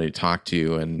 needed somebody to talk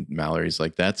to. And Mallory's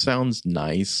like, that sounds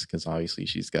nice, because obviously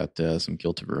she's got some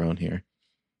guilt of her own here.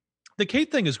 The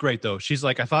Kate thing is great though. She's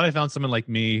like, I thought I found someone like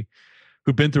me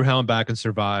who'd been through hell and back and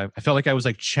survived. I felt like I was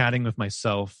like chatting with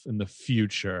myself in the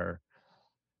future.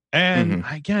 And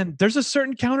again, there's a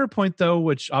certain counterpoint though,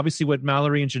 which obviously what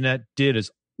Mallory and Jeanette did is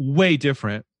way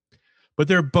different. But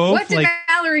they're both what did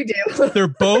Mallory do? They're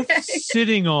both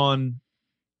sitting on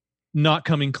not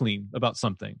coming clean about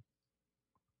something.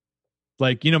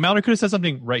 Like, you know, Mallory could have said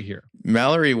something right here.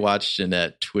 Mallory watched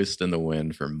Jeanette twist in the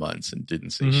wind for months and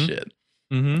didn't say shit.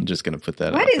 I'm just going to put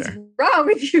that out there. What is wrong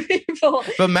with you people?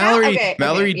 But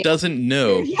Mallory doesn't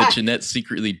know that Jeanette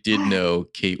secretly did know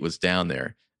Kate was down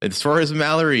there. As far as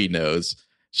Mallory knows,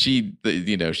 she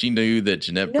knew that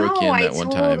Jeanette broke in that one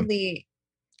time.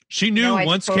 She knew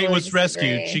once Kate was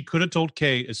rescued, she could have told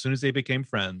Kate as soon as they became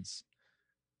friends.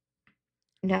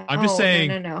 No, I'm just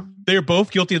saying they're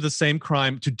both guilty of the same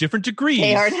crime to different degrees.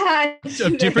 They are not.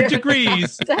 Of different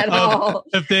degrees at all.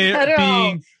 If they're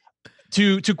being,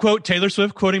 to quote Taylor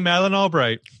Swift quoting Madeleine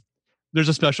Albright, there's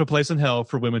a special place in hell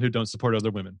for women who don't support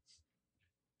other women.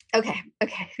 Okay,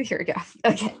 here we go.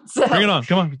 Okay, so bring it on.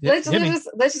 Come on. Let's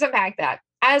just unpack that.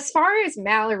 As far as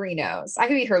Mallory knows, I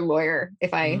could be her lawyer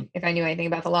if I knew anything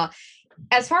about the law.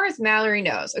 As far as Mallory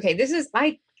knows, okay, this is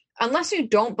unless you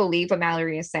don't believe what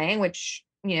Mallory is saying, which,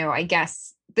 you know, I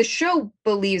guess the show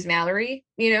believes Mallory,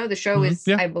 you know, the show is,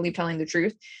 I believe, telling the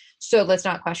truth. So let's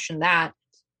not question that.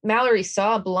 Mallory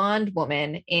saw a blonde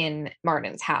woman in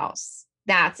Martin's house.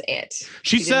 That's it.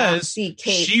 She says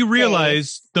she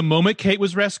realized the moment Kate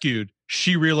was rescued,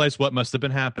 she realized what must have been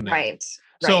happening. Right.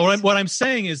 So what I'm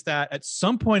saying is that at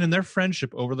some point in their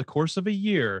friendship over the course of a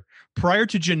year, prior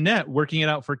to Jeanette working it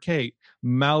out for Kate,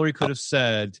 Mallory could have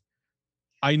said,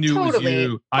 I knew it was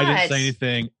you. I didn't say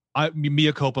anything.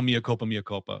 Mea culpa, mea culpa, mea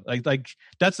culpa. Like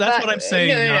that's what I'm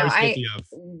saying.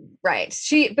 Right.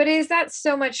 But is that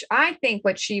so much? I think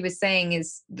what she was saying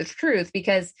is the truth,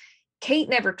 because Kate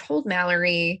never told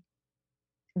Mallory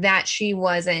that she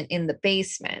wasn't in the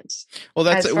basement. Well,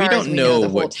 we don't know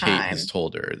what Kate has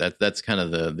told her. That's kind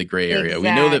of the gray area. Exactly.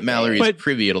 We know that Mallory is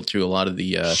privy to a lot of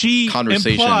the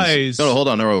conversations. No, hold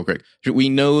on, real quick. We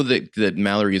know that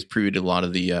Mallory is privy to a lot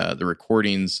of the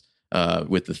recordings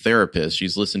with the therapist.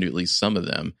 She's listened to at least some of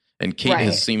them, and Kate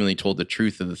has seemingly told the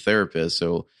truth of the therapist.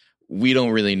 So we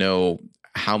don't really know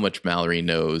how much Mallory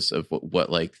knows of what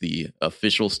like the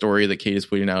official story that Kate is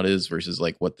putting out is versus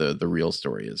like what the real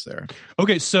story is there.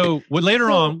 Okay, so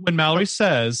later on when Mallory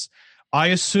says, I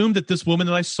assumed that this woman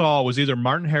that I saw was either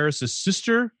Martin Harris's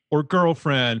sister or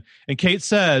girlfriend, and Kate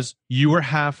says, you were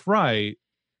half right,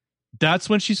 that's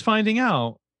when she's finding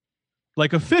out,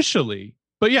 like officially.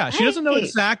 But yeah, she doesn't know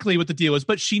exactly what the deal is,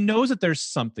 but she knows that there's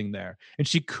something there, and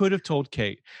she could have told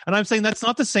Kate. And I'm saying that's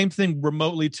not the same thing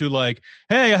remotely to like,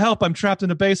 hey, help, I'm trapped in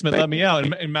a basement, let me out,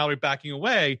 and Mallory backing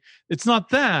away. It's not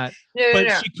that,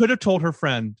 but she could have told her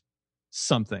friend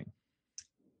something.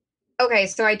 Okay,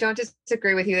 so I don't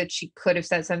disagree with you that she could have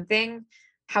said something.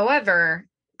 However,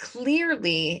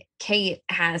 clearly Kate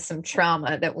has some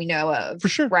trauma that we know of. For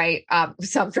sure. Right?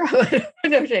 Some trauma.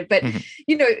 No shit. But,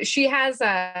 you know, she has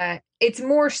it's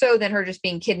more so than her just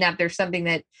being kidnapped. There's something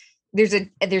that there's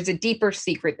a deeper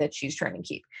secret that she's trying to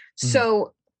keep.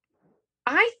 So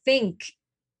I think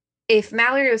if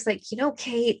Mallory was like, you know,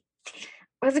 Kate,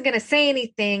 I wasn't going to say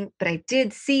anything, but I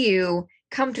did see you.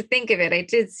 Come to think of it, I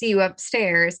did see you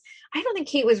upstairs. I don't think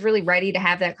Kate was really ready to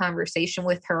have that conversation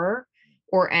with her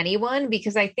or anyone,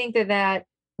 because I think that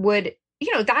would,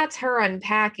 you know, that's her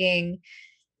unpacking.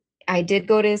 I did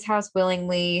go to his house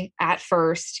willingly at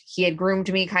first. He had groomed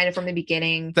me kind of from the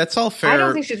beginning. That's all fair. I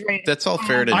don't think she's ready. That's all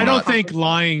fair. I don't think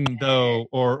lying though,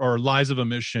 or lies of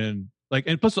omission. Like,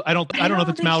 and plus, I don't know if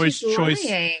it's Mallory's choice.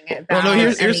 Well, no.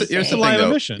 Here's the thing,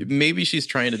 though. Maybe she's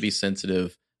trying to be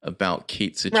sensitive about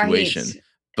Kate's situation,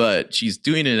 but she's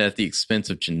doing it at the expense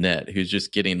of Jeanette, who's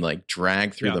just getting like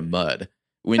dragged through the mud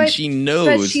when she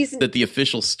knows that the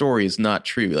official story is not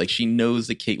true. Like, she knows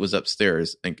that Kate was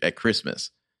upstairs at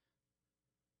Christmas.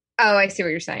 Oh, I see what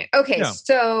you're saying. Okay,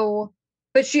 so,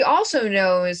 but she also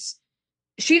knows,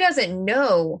 she doesn't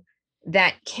know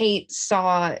that Kate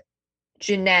saw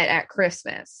Jeanette at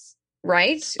Christmas.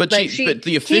 Right, but like but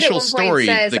the official story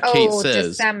says, that Kate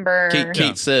says, December.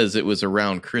 Kate says it was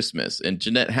around Christmas, and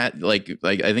Jeanette had like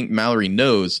I think Mallory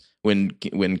knows when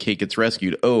Kate gets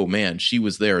rescued. Oh man, she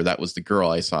was there. That was the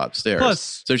girl I saw upstairs.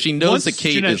 Plus, so she knows that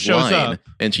Kate is lying,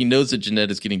 and she knows that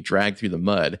Jeanette is getting dragged through the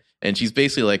mud, and she's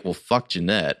basically like, "Well, fuck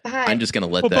Jeanette. I'm just going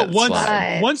to let that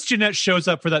slide." Once Jeanette shows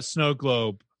up for that snow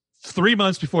globe 3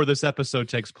 months before this episode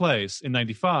takes place in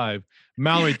 '95,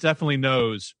 Mallory definitely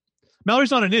knows.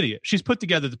 Mallory's not an idiot. She's put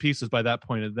together the pieces by that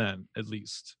point, and then at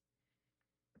least.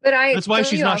 But that's why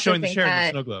she's not showing the share in the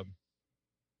snow globe.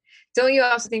 Don't you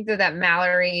also think that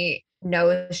Mallory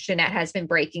knows Jeanette has been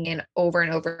breaking in over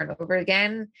and over and over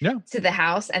again to the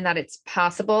house, and that it's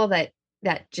possible that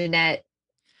Jeanette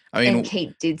and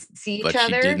Kate did see each other?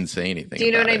 But she didn't say anything. Do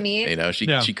you know what I mean? You know,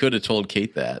 she could have told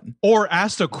Kate that, or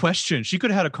asked a question. She could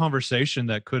have had a conversation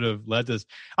that could have led to this.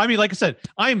 I mean, like I said,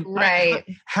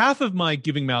 half of my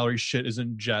giving Mallory shit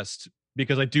isn't just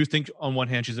because I do think on one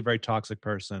hand she's a very toxic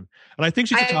person, and I think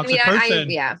she's a toxic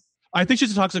person. I think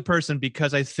she's a toxic person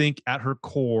because I think at her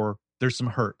core there's some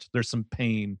hurt, there's some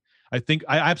pain. I think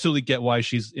I absolutely get why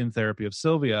she's in therapy of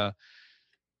Sylvia.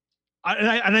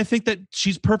 I think that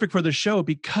she's perfect for the show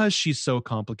because she's so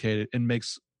complicated and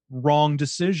makes wrong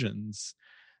decisions.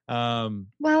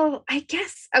 Well, I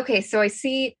guess, okay, so I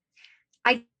see,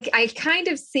 I kind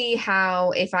of see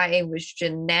how if I was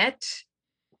Jeanette,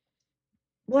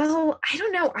 well, I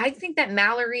don't know. I think that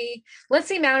Mallory, let's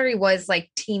say Mallory was like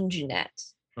Team Jeanette.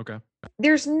 Okay.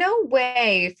 There's no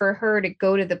way for her to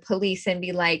go to the police and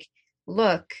be like,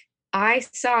 look, I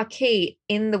saw Kate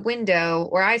in the window,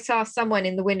 or I saw someone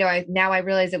in the window. Now I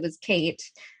realize it was Kate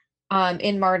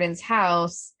in Martin's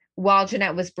house while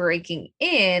Jeanette was breaking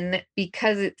in,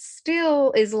 because it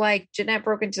still is like Jeanette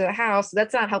broke into the house. So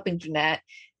that's not helping Jeanette,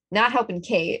 not helping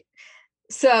Kate.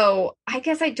 So I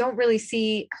guess I don't really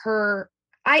see her.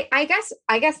 I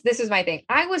guess this is my thing.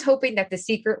 I was hoping that the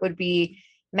secret would be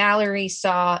Mallory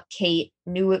saw Kate,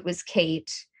 knew it was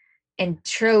Kate, and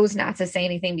chose not to say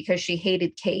anything because she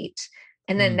hated Kate.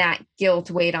 And then that guilt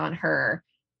weighed on her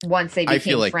once they became I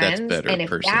feel like friends. That's better, and if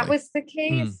personally. that was the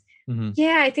case,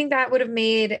 I think that would have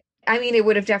made, it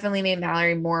would have definitely made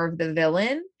Mallory more of the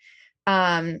villain.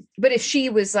 But if she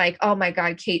was like, oh my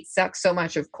God, Kate sucks so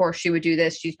much, of course she would do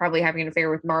this. She's probably having an affair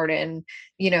with Martin,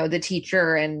 the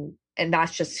teacher, and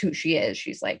that's just who she is.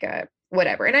 She's like a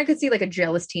whatever. And I could see like a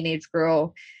jealous teenage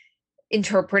girl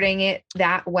interpreting it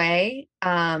that way,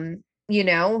 and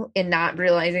not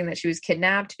realizing that she was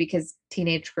kidnapped, because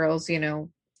teenage girls,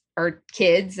 are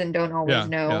kids and don't always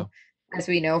know, as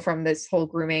we know from this whole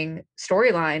grooming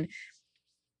storyline.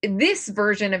 This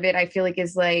version of it, I feel like,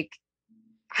 is like,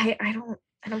 I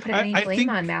don't put any blame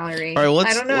on Mallory. All right,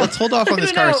 let's hold off on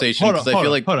this conversation, because I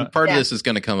feel like part of Yeah. this is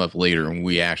going to come up later when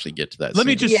we actually get to that. Let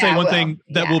me just say one thing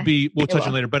that we'll It touch on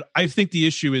will. later. But I think the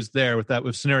issue is there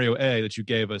with scenario A that you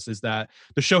gave us, is that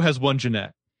the show has one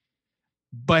Jeanette.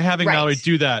 by having Right. Mallory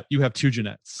do that, you have two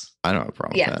Jeanettes. I don't have a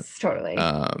problem with that. Yes, totally.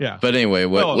 Yeah. But anyway,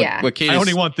 what Kate I is,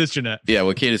 only want this Jeanette. yeah,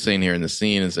 what Kate is saying here in the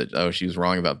scene is that, she was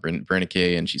wrong about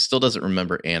Brennique, and she still doesn't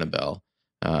remember Annabelle.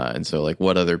 And so, like,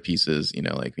 what other pieces,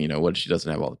 what she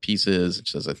doesn't have all the pieces. And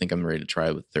she says, I think I'm ready to try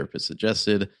what the therapist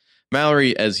suggested.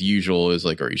 Mallory, as usual, is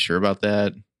like, are you sure about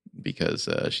that? Because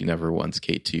she never wants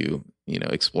Kate to,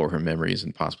 explore her memories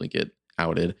and possibly get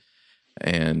outed.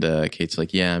 And Kate's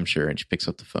like, yeah, I'm sure. And she picks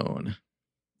up the phone.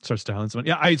 Starts dialing someone.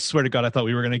 Yeah, I swear to God, I thought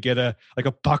we were going to get a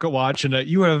pocket watch and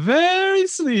you are very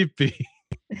sleepy.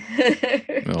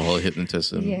 We'll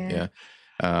hypnotize him. Yeah.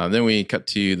 Then we cut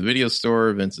to the video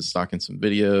store. Vince is stocking some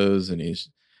videos and he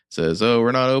says, oh,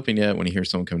 we're not open yet when he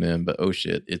hears someone coming in. But oh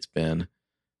shit, it's Ben.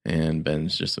 And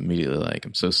Ben's just immediately like,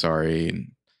 I'm so sorry.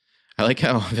 And I like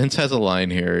how Vince has a line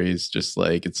here. He's just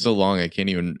like, it's so long, I can't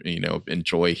even,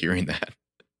 enjoy hearing that.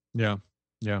 Yeah.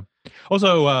 Yeah.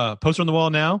 Also, poster on the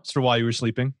wall now. It's for while you were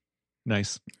sleeping.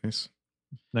 Nice.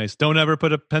 Don't ever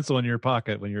put a pencil in your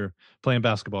pocket when you're playing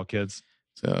basketball, kids.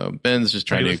 So Ben's just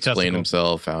trying to explain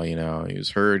himself, how, he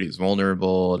was hurt, he's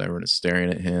vulnerable, and everyone is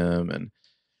staring at him.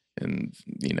 And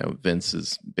Vince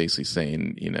is basically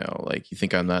saying, like, you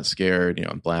think I'm not scared?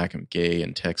 I'm black, I'm gay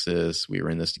in Texas. We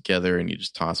were in this together and you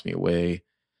just tossed me away.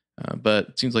 But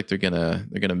it seems like they're gonna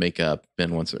make up.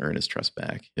 Ben wants to earn his trust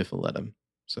back if he'll let him.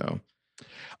 So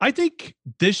I think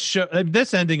this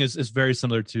ending is very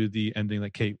similar to the ending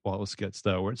that Kate Wallace gets,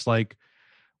 though, where it's like,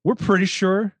 we're pretty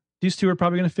sure these two are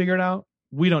probably going to figure it out.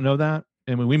 We don't know that.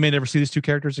 And we may never see these two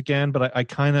characters again, but I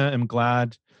kind of am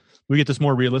glad we get this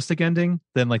more realistic ending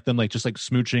than like them just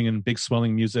smooching and big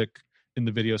swelling music in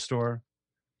the video store.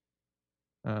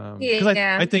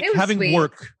 I think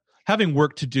having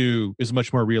work to do is a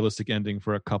much more realistic ending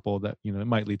for a couple that, it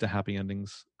might lead to happy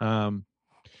endings.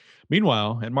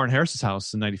 Meanwhile, at Martin Harris's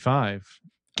house in 95,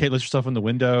 Kate lets herself in the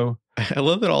window. I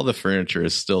love that all the furniture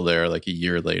is still there like a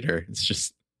year later. It's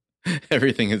just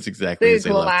everything is exactly as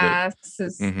they left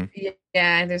it.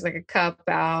 Yeah, there's like a cup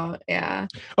out. Yeah.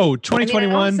 Oh,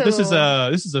 2021. This is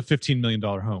a $15 million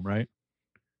home, right?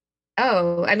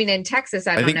 Oh, I mean, in Texas,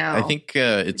 I don't know. I think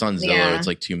it's on Zillow. Yeah. It's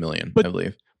like $2 million, I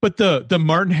believe. But the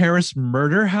Martin Harris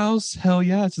murder house, hell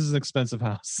yeah, this is an expensive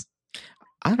house.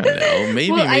 I don't know.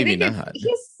 Maybe, well, maybe not.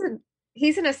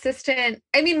 He's an assistant.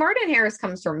 I mean, Martin Harris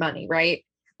comes from money, right?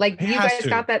 Like, you guys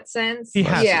got that sense? He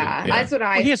has to. That's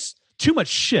what he has too much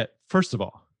shit, first of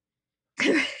all.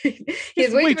 He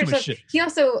has way too much shit. He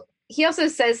also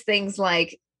says things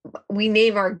like, we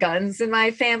name our guns in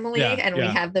my family and we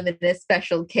have them in this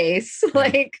special case.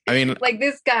 Like, I mean, like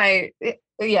this guy.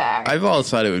 Yeah. I've always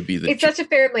thought it would be it's such a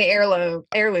family heirloom.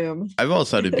 I've always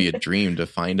thought it'd be a dream to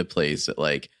find a place that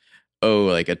like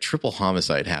a triple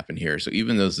homicide happened here. So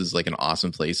even though this is like an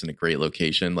awesome place and a great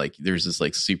location, like there's this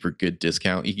like super good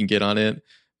discount you can get on it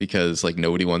because like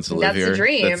nobody wants to live here. That's the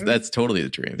dream. That's totally the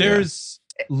dream. There's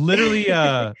literally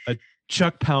a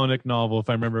Chuck Palahniuk novel, if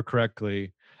I remember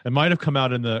correctly. It might have come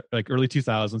out in the like early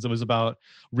 2000s. It was about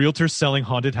realtors selling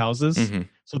haunted houses. Mm-hmm.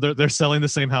 So they're selling the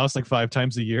same house like 5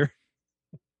 times a year.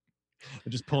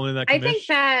 They're just pulling in that commission.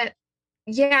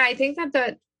 I think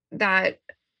that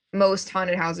most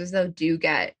haunted houses though do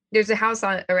get. There's a house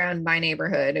around my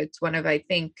neighborhood. It's one of, I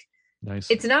think,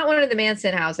 nice. It's not one of the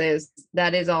Manson houses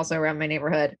that is also around my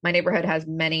neighborhood. My neighborhood has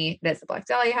many. It has the Black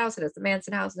Dahlia house. It has the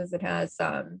Manson houses. It has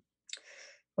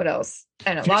what else?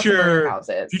 I don't know. Lots of murder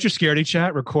houses. Future Scaredy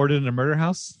Chat recorded in a murder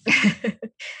house.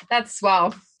 That's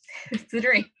it's a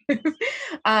dream.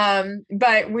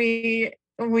 But we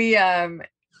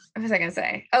what was I gonna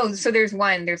say? Oh, so there's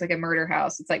like a murder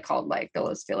house. It's like called like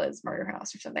Los Feliz Murder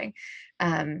House or something.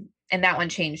 And that one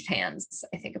changed hands,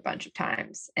 I think, a bunch of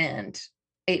times, and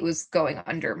it was going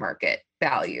under market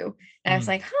value. And I was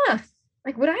like,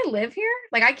 like, would I live here?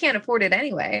 Like, I can't afford it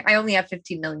anyway. I only have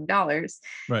 $15 million,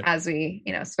 right, as we,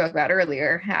 spoke about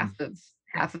earlier, half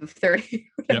of 30,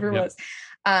 whatever it was.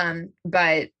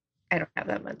 But I don't have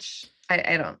that much.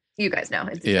 I don't. You guys know.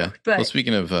 It's a joke, but, well,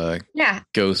 speaking of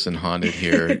ghosts and haunted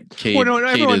here, Kate,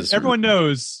 everyone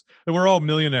knows that we're all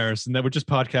millionaires and that we're just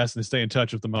podcasting to stay in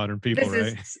touch with the modern people,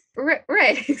 right?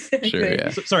 Right. Exactly. Sure. Yeah.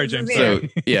 Sorry, James. So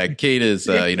Kate is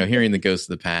hearing the ghosts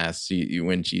of the past.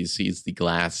 When she sees the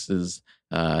glasses,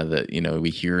 that we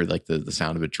hear like the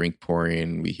sound of a drink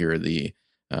pouring. We hear the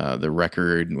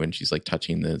record when she's like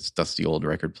touching this dusty old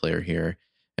record player here.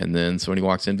 And then somebody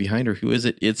walks in behind her. Who is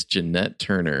it? It's Jeanette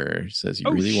Turner. She says, you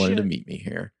really wanted to meet me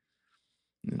here.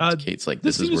 Kate's like,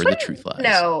 this is where the truth lies.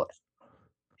 No.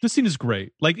 This scene is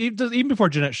great. Like, even before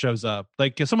Jeanette shows up,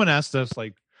 like, if someone asked us,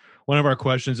 like, one of our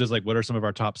questions is, like, what are some of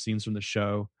our top scenes from the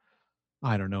show?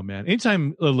 I don't know, man.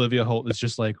 Anytime Olivia Holt is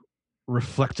just, like,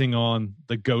 reflecting on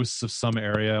the ghosts of some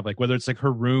area, like whether it's like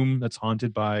her room that's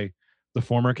haunted by the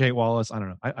former Kate Wallace. I don't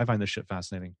know. I find this shit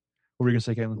fascinating. What were you gonna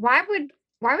say, Caitlin?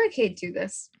 Why would Kate do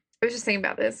this? I was just thinking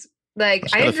about this. Like,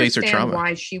 She's I gotta face her understand trauma.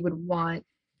 why she would want.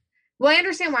 Well, I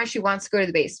understand why she wants to go to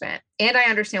the basement, and I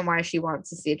understand why she wants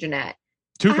to see Jeanette.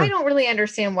 I don't really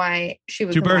understand why she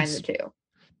would combine the two.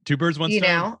 Two birds, one stone. You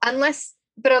know, unless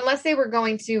they were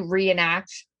going to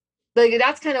reenact, like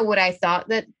that's kind of what I thought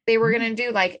that they were going to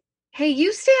do. Like, hey,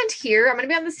 you stand here. I'm going to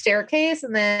be on the staircase,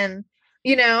 and then,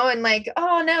 you know, and like,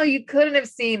 oh no, you couldn't have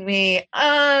seen me.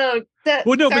 Oh, but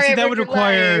see, that would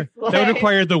require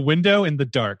the window in the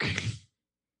dark.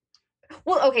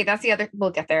 Well, okay, that's the other.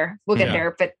 We'll get there. We'll get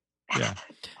there, but. Yeah.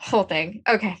 Whole thing.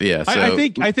 Okay. Yeah. So,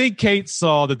 I think Kate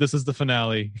saw that this is the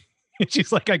finale.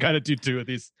 She's like, I got to do two of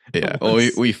these. Yeah. Well,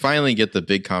 we finally get the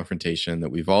big confrontation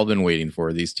that we've all been waiting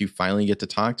for. These two finally get to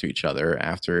talk to each other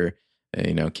after,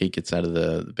 Kate gets out of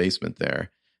the basement there,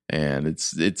 and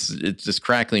it's just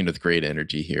crackling with great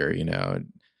energy here.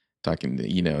 Talking,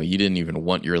 you didn't even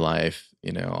want your life,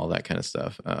 all that kind of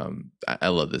stuff. I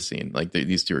love this scene. Like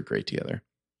these two are great together.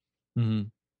 Mm-hmm.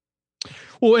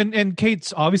 Well, and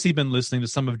Kate's obviously been listening to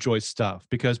some of Joy's stuff,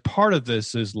 because part of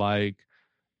this is like,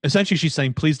 essentially she's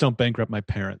saying, please don't bankrupt my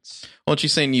parents. Well,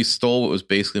 she's saying you stole what was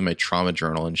basically my trauma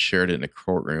journal and shared it in a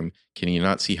courtroom. Can you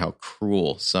not see how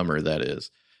cruel Summer that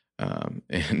is?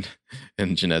 And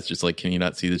Jeanette's just like, can you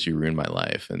not see that you ruined my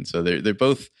life? And so they're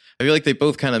both, I feel like they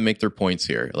both kind of make their points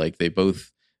here. Like they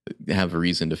both have a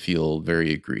reason to feel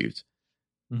very aggrieved.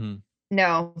 Mm-hmm.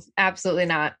 No, absolutely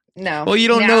not. No. Well, you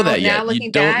don't know that yet.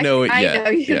 You don't know it yet. I know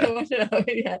you don't know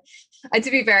it yet. To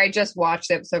be fair, I just watched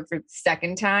the episode for the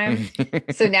second time.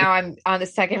 So now I'm on the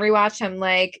second rewatch. I'm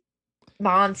like,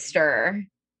 monster.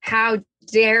 How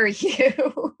dare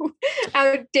you?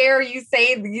 How dare you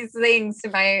say these things to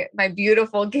my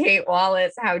beautiful Kate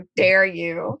Wallace? How dare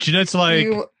you? Jeanette's like,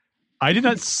 I did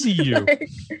not see you.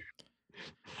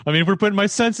 I mean, we're putting my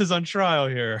senses on trial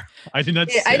here. I did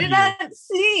not see I did not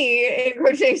see, in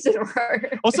quotation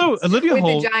marks. Also, Olivia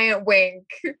Holt, with a giant wink.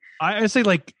 I say,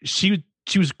 like, she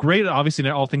was great, obviously,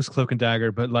 in all things Cloak and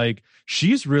Dagger, but, like,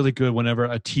 she's really good whenever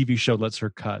a TV show lets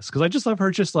her cuss. Because I just love her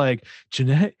just like,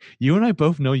 Jeanette, you and I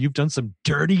both know you've done some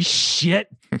dirty shit.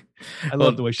 I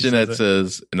love the way Jeanette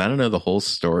says, and I don't know the whole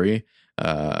story,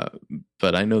 but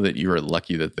I know that you are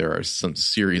lucky that there are some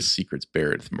serious secrets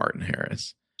buried with Martin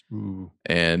Harris. Ooh.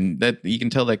 And that you can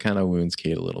tell that kind of wounds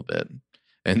Kate a little bit.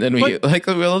 And then we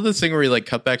love this thing where we like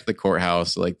cut back to the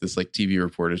courthouse, like this like TV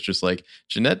report is just like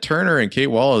Jeanette Turner and Kate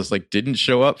Wallace like didn't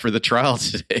show up for the trial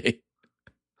today.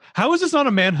 How is this not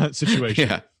a manhunt situation?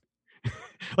 Yeah.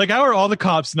 Like, how are all the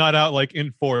cops not out like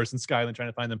in force in Skyland trying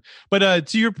to find them? But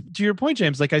to your point,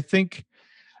 James, like I think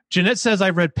Jeanette says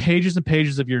I've read pages and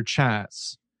pages of your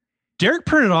chats. Derek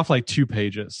printed off like 2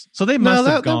 pages, so they must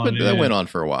have gone. That went on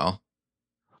for a while.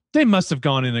 They must have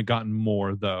gone in and gotten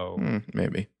more, though.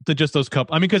 Maybe. Than just those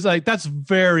couple. I mean, because like that's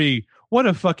what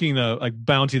a fucking like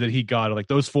bounty that he got. Like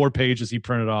those 4 pages he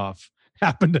printed off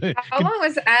happened to. How long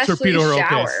was Ashley's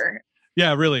shower?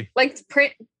 Yeah, really. Like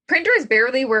printers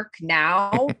barely work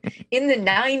now. In the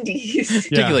 90s,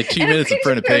 Take you like 2 minutes to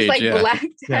print a page. Like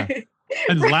yeah.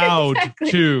 And right, loud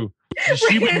exactly. Too.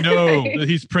 She would know that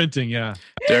he's printing. Yeah.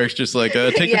 Derek's just like,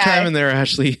 take your time in there,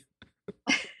 Ashley.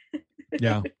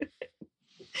 Yeah.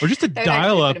 Or just to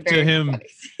dial up to him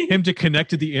to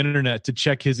connect to the internet to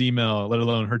check his email, let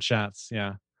alone her chats.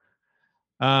 Yeah.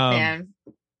 Man.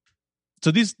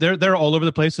 So they're all over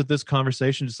the place with this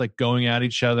conversation, just like going at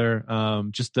each other.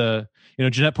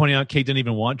 Jeanette pointing out Kate didn't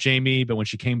even want Jamie, but when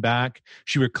she came back,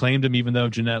 she reclaimed him even though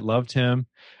Jeanette loved him.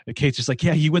 And Kate's just like,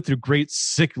 yeah, you went through great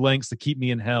sick lengths to keep me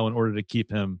in hell in order to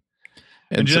keep him.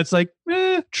 And Jeanette's like,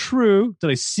 true. Did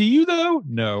I see you though?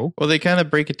 No. Well, they kind of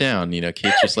break it down.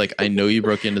 Kate's just like, I know you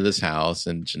broke into this house.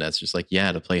 And Jeanette's just like,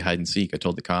 yeah, to play hide and seek. I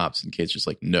told the cops. And Kate's just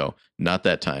like, no, not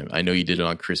that time. I know you did it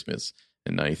on Christmas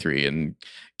in 93. And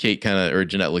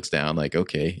Jeanette looks down like,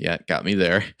 okay, yeah, got me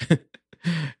there.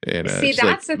 And see,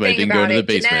 that's like, the thing I didn't about go to the it.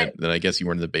 basement. Jeanette, then I guess you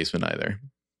weren't in the basement either.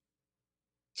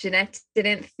 Jeanette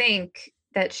didn't think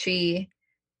that she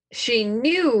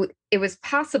knew it was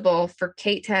possible for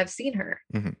Kate to have seen her.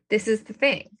 Mm-hmm. This is the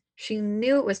thing. She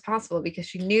knew it was possible because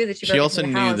she knew that she also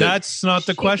knew that's not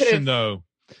the question though.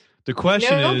 The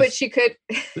question is, but she could.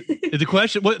 The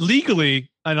question,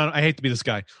 legally, I hate to be this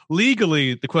guy.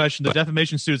 Legally, the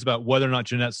defamation suit is about whether or not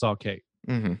Jeanette saw Kate.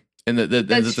 Mm-hmm. And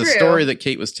the story that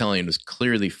Kate was telling was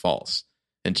clearly false,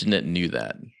 and Jeanette knew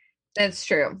that. That's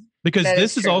true. Because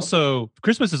this is also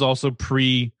Christmas is also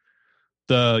pre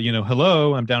the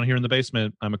hello, I'm down here in the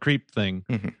basement, I'm a creep thing.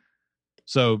 Mm-hmm.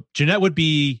 So Jeanette would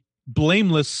be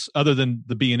blameless other than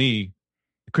the B&E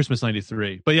Christmas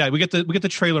 93. But yeah, we get the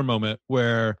trailer moment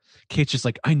where Kate's just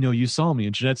like, I know you saw me,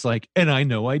 and Jeanette's like, and I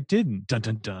know I didn't. Dun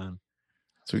dun dun.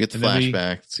 So we get the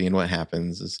flashback, seeing what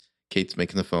happens as Kate's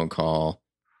making the phone call.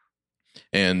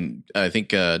 And I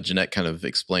think Jeanette kind of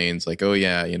explains like, oh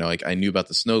yeah, like I knew about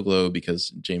the snow globe because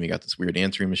Jamie got this weird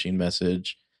answering machine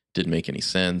message. Didn't make any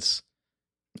sense.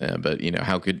 But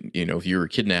how could, if you were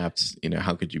kidnapped,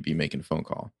 how could you be making a phone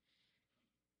call?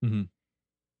 Mm-hmm.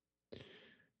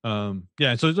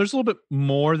 Yeah, so there's a little bit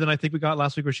more than I think we got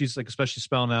last week, where she's like especially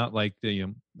spelling out like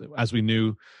as we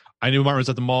knew, I knew Martin was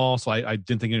at the mall, so I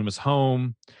didn't think anyone was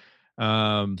home.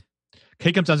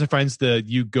 Kate comes down and finds the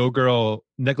 "You Go Girl"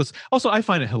 necklace. Also, I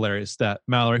find it hilarious that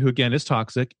Mallory, who again is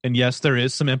toxic, and yes, there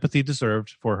is some empathy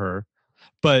deserved for her,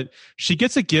 but she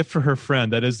gets a gift for her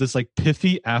friend that is this like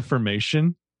pithy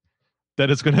affirmation that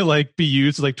is going to like be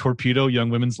used to like torpedo young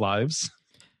women's lives.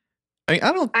 I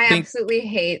absolutely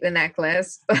hate the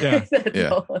necklace. Yeah. That's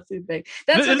the thing.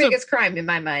 That's the biggest crime in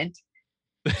my mind.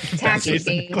 Tacky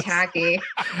being tacky.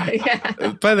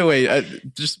 Yeah. By the way,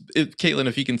 Caitlin,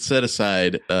 if you can set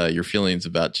aside your feelings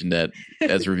about Jeanette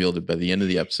as revealed by the end of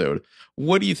the episode,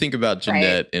 what do you think about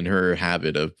Jeanette and her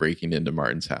habit of breaking into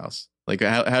Martin's house? Like,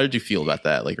 how did you feel about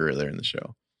that? Like earlier in the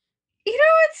show?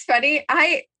 It's funny.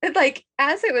 I like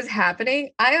as it was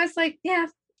happening, I was like, yeah.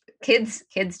 Kids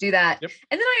do that. Yep.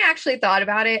 And then I actually thought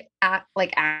about it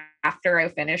after I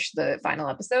finished the final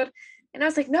episode. And I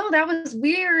was like, no, that was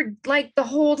weird. Like the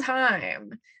whole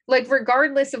time, like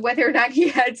regardless of whether or not he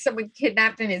had someone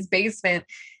kidnapped in his basement,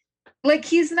 like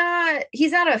he's not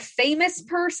a famous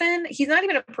person. He's not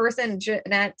even a person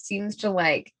Jeanette seems to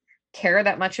like care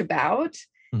that much about.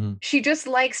 Mm-hmm. She just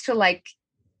likes to like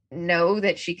know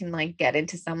that she can like get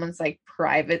into someone's like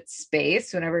private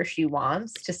space whenever she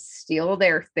wants to steal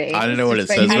their things. I don't know what it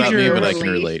says about me, but I can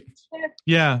relate.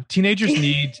 Yeah, teenagers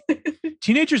need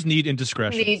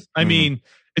indiscretions. I mean,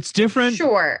 it's different,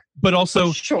 sure, but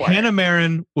also Hannah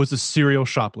Marin was a serial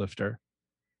shoplifter,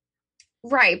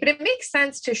 right? But it makes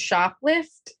sense to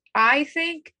shoplift. I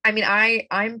think. I mean,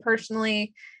 I'm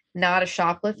personally not a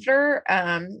shoplifter,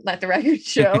 let the record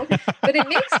show, but it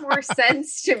makes more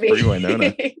sense to me.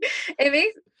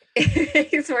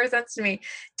 It makes more sense to me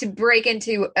to break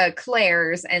into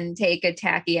Claire's and take a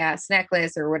tacky ass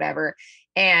necklace or whatever.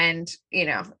 And,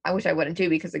 I wish I wouldn't do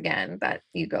because again, that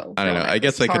you go. I don't know. I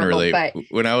guess I can relate. But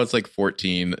when I was like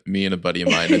 14, me and a buddy of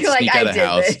mine would sneak out of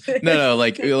house. No,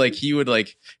 like he would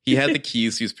he had the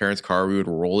keys to his parents' car. We would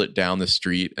roll it down the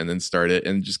street and then start it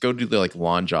and just go do the like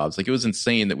lawn jobs. Like it was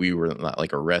insane that we were not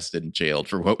like arrested and jailed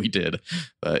for what we did.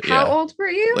 But how old were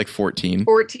you? Like 14.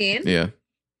 14? Yeah.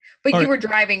 But you were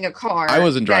driving a car. I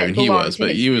wasn't driving. He was,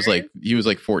 but he was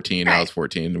like 14. Right. I was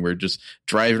 14. And we're just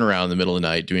driving around in the middle of the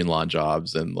night doing lawn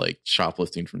jobs and like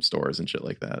shoplifting from stores and shit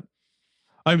like that.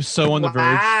 I'm so on the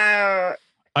verge.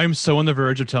 I'm so on the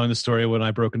verge of telling the story when I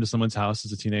broke into someone's house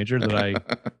as a teenager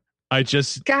that I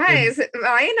just guys, am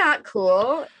I not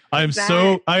cool? I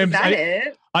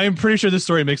am pretty sure this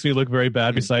story makes me look very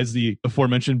bad. Besides the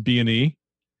aforementioned B&E.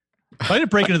 I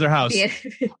didn't break into their house.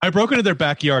 I broke into their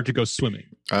backyard to go swimming.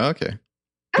 Oh, okay.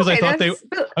 Because I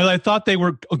thought they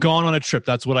were gone on a trip.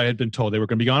 That's what I had been told. They were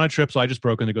going to be gone on a trip, so I just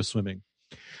broke in to go swimming.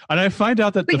 And I find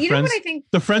out that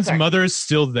the friend's mother is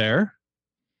still there.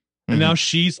 And now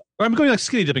I'm going like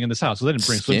skinny dipping in this house. So they didn't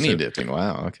bring skinny dipping.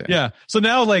 Wow. Okay. Yeah. So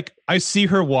now like I see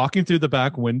her walking through the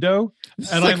back window.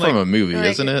 This and is like from a movie,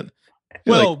 isn't it?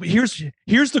 Well, here's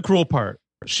the cruel part.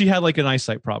 She had like an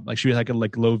eyesight problem. Like she had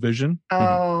like low vision.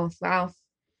 Oh, wow.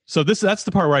 So that's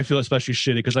the part where I feel especially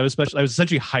shitty because I was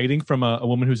essentially hiding from a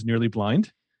woman who's nearly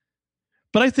blind.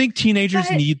 But I think teenagers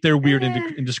need their weird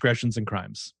indiscretions and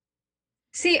crimes.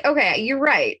 See, okay, you're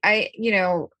right.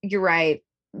 You're right.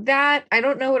 That I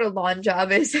don't know what a lawn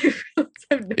job is. You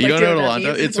don't know what a lawn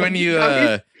job? It's when you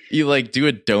like do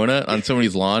a donut on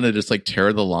somebody's lawn and just like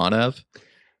tear the lawn up.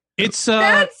 It's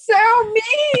that's so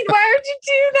mean. Why would you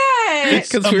do that? It's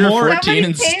because we were 14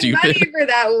 and stupid. Money for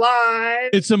that lawn.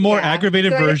 It's a more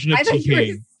aggravated version of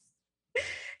T-Pain.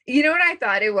 You know what I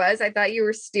thought it was? I thought you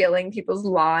were stealing people's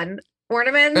lawn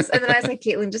ornaments, and then I was like,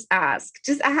 Caitlin, just ask.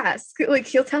 Like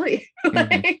he'll tell you.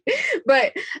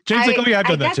 But James, like, oh yeah, I've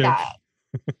done that too.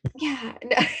 Yeah,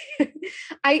 no.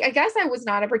 I guess I was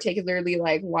not a particularly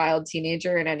like wild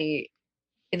teenager in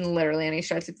literally any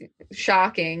stretch.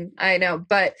 Shocking, I know,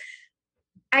 but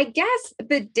I guess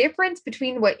the difference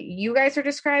between what you guys are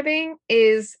describing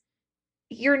is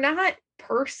you're not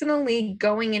personally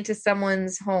going into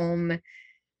someone's home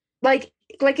like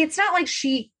it's not like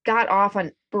she got off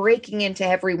on breaking into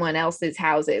everyone else's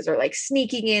houses or like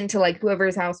sneaking into like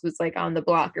whoever's house was like on the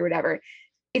block or whatever.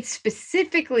 it's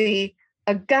specifically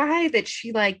a guy that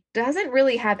she like doesn't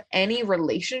really have any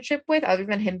relationship with other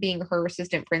than him being her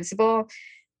assistant principal.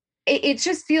 It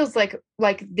just feels like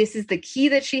this is the key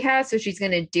that she has, so she's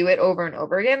going to do it over and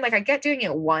over again. Like I get doing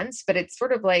it once, but it's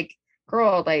sort of like,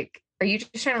 girl, like, are you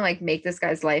just trying to like make this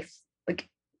guy's life like?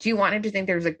 Do you want him to think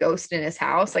there's a ghost in his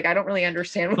house? Like, I don't really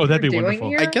understand what that'd you're be doing wonderful.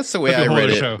 here. I guess the way I That'd be a read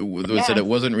whole it other was that it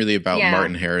wasn't really about Yeah.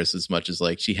 Martin Harris as much as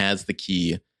like she has the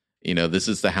key. You know, this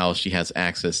is the house she has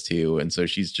access to, and so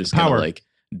she's just gonna Power. like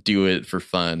do it for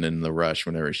fun in the rush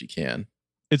whenever she can.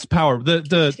 It's power. She's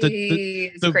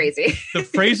crazy. The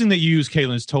phrasing that you use,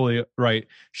 Caitlin, is totally right.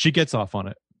 She gets off on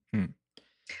it.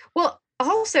 Well,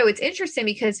 also it's interesting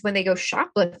because when they go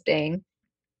shoplifting,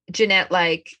 Jeanette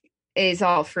like is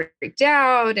all freaked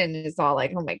out and is all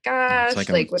like, "Oh my gosh!" It's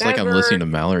like it's like I'm whatever. listening to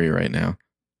Mallory right now.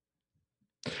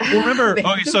 Well, remember, Man,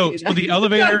 okay, don't do so that. the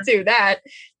elevator, Don't do that.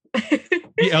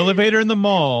 the elevator in the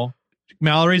mall.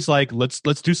 Mallory's like, let's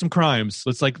do some crimes.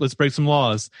 Let's break some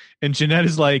laws. And Jeanette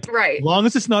is like, Right. as long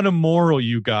as it's not immoral,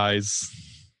 you guys.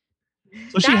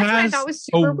 So she That's what I has thought was a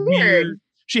super weird.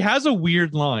 She has a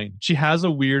weird line. She has a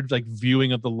weird like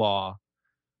viewing of the law.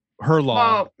 Her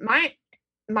law. Well,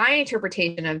 my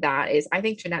interpretation of that is I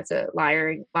think Jeanette's a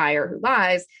liar who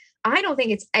lies. I don't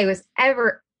think it was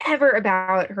ever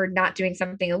about her not doing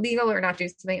something illegal or not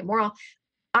doing something immoral.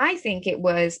 I think it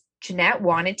was Jeanette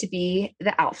wanted to be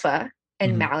the alpha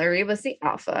and Mallory was the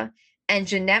alpha, and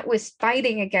Jeanette was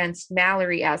fighting against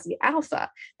Mallory as the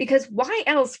alpha, because why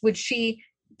else would she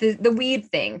the weed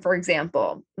thing, for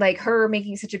example, like her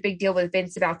making such a big deal with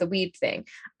Vince about the weed thing.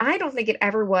 I don't think it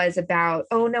ever was about,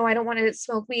 oh no, I don't want to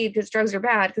smoke weed because drugs are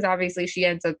bad, because obviously she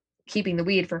ends up keeping the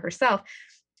weed for herself.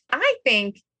 I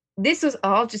think this was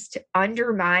all just to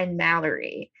undermine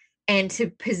Mallory and to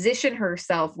position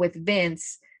herself with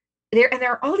Vince. There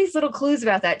are all these little clues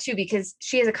about that too, because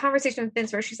she has a conversation with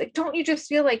Vince where she's like, don't you just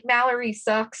feel like Mallory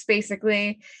sucks,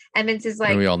 basically? And Vince is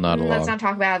like, we all nod let's along. not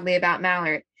talk badly about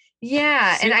Mallory.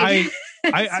 Yeah. See, and I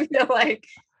I feel like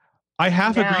I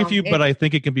half agree with you, but I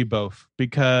think it can be both,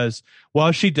 because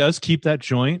while she does keep that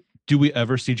joint, do we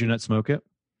ever see Jeanette smoke it?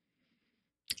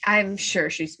 I'm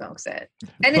sure she smokes it.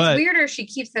 And But- it's weirder she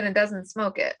keeps it and doesn't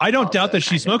smoke it. I don't also, doubt that she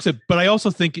kind of. smokes it, but I also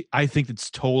think it's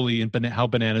totally in how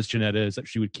bananas Jeanette is that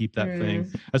she would keep that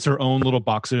thing. That's her own little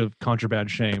box of contraband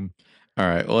shame. All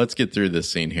right, well, let's get through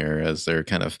this scene here as they're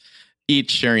kind of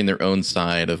each sharing their own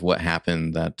side of what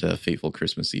happened that fateful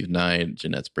Christmas Eve night.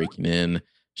 Jeanette's breaking in.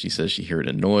 She says she heard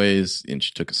a noise and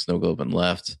she took a snow globe and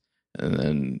left. And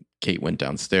then Kate went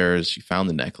downstairs. She found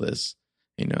the necklace,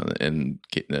 and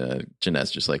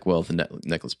Jeanette's just like, well, if the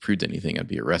necklace proved anything, I'd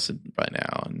be arrested by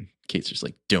now. And Kate's just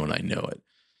like, don't I know it?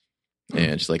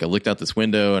 And she's like, I looked out this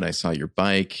window and I saw your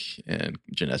bike. And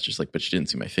Jeanette's just like, but you didn't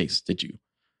see my face, did you?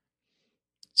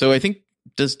 So I think,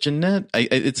 does Jeanette,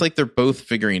 it's like they're both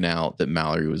figuring out that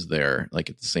Mallory was there, like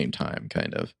at the same time,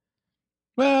 kind of.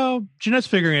 Well, Jeanette's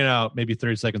figuring it out maybe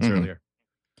 30 seconds earlier.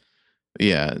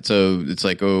 Yeah. So it's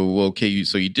like, oh, well, okay,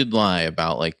 so you did lie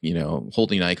about like,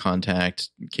 holding eye contact.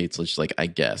 Kate's just like, I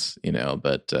guess,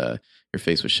 but your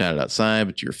face was shadowed outside,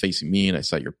 but you were facing me and I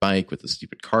saw your bike with the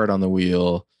stupid card on the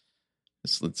wheel.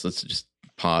 Let's just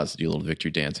pause, do a little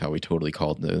victory dance, how we totally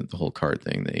called the whole card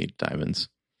thing, the 8 diamonds.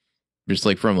 Just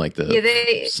like from like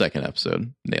the second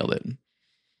episode, nailed it.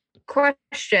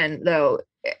 Question though,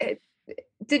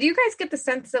 did you guys get the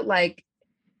sense that like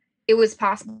it was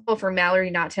possible for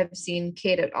Mallory not to have seen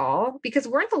Kate at all? Because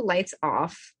weren't the lights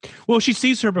off? Well, she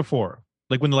sees her before,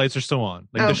 like when the lights are still on.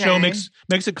 Like the show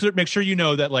makes sure you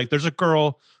know that like there's a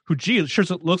girl who sure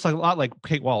looks like a lot like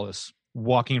Kate Wallace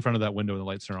walking in front of that window when the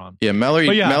lights are on. Yeah,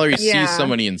 Mallory sees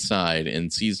somebody inside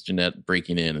and sees Jeanette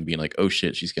breaking in and being like, oh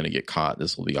shit, she's gonna get caught.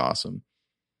 This will be awesome.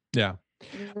 Yeah.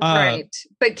 Right.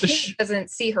 But Kate doesn't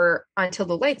see her until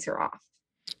the lights are off.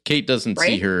 Kate doesn't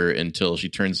see her until she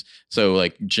turns. So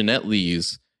like Jeanette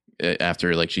leaves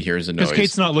after like she hears a noise. Because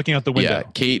Kate's not looking out the window. Yeah,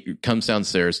 Kate comes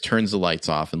downstairs, turns the lights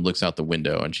off, and looks out the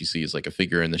window, and she sees like a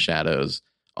figure in the shadows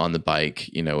on the bike,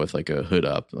 with like a hood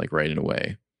up, like right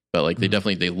away. But like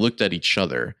they looked at each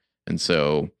other, and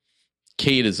so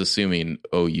Kate is assuming,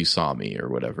 oh, you saw me or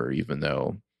whatever, even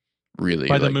though really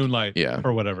by the moonlight, yeah,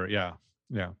 or whatever, yeah.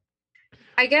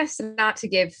 I guess not to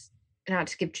give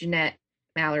Jeanette,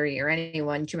 Mallory, or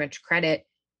anyone too much credit.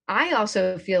 I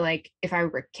also feel like if I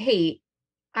were Kate,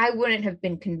 I wouldn't have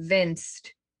been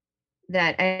convinced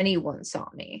that anyone saw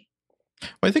me.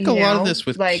 Well, I think a lot of this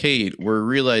with Kate, we're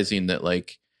realizing that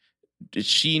like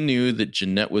she knew that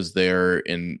Jeanette was there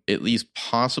and at least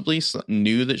possibly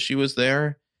knew that she was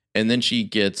there. And then she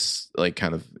gets like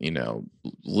kind of,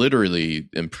 literally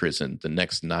imprisoned the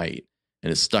next night.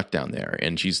 and is stuck down there.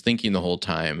 And she's thinking the whole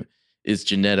time, is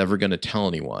Jeanette ever going to tell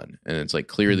anyone? And it's like,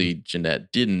 clearly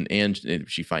Jeanette didn't. And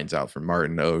she finds out from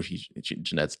Martin, oh,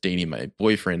 Jeanette's dating my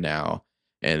boyfriend now.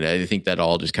 And I think that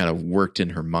all just kind of worked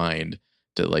in her mind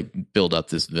to like build up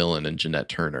this villain in Jeanette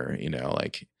Turner, you know,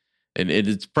 like, and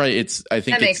it's probably, I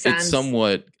think it's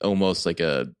somewhat almost like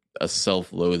a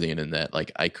self-loathing in that,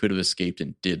 like, I could have escaped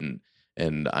and didn't.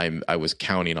 And I was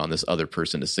counting on this other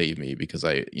person to save me because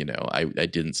I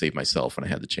didn't save myself when I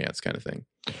had the chance, kind of thing.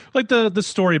 Like the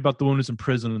story about the woman who's in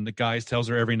prison and the guy tells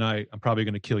her every night, I'm probably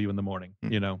going to kill you in the morning,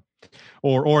 you know,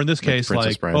 or in this case,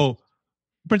 like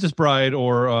Princess Bride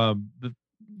or the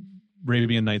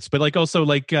Arabian Nights, but like also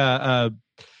like the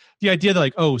idea that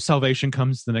like, oh, salvation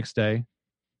comes the next day,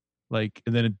 like,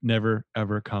 and then it never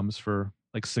ever comes for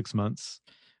like 6 months.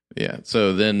 Yeah.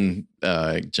 So then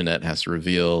Jeanette has to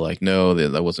reveal, like, no,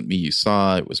 that wasn't me you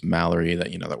saw. It was Mallory.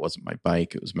 That, you know, that wasn't my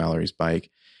bike. It was Mallory's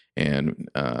bike. And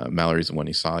Mallory's the one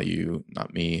who saw you,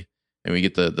 not me. And we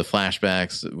get the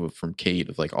flashbacks from Kate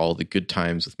of like all the good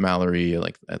times with Mallory,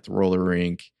 like at the roller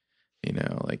rink, you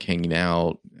know, like hanging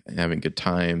out, having good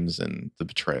times, and the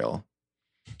betrayal.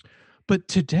 But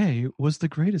today was the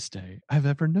greatest day I've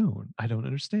ever known. I don't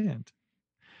understand.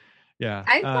 Yeah,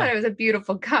 I thought it was a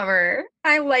beautiful cover.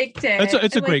 I liked it.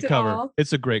 It's a great cover.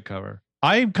 It's a great cover.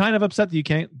 I'm kind of upset that you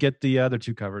can't get the other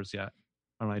two covers yet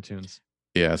on iTunes.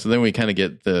 Yeah, so then we kind of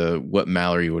get what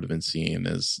Mallory would have been seeing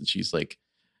as she's like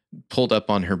pulled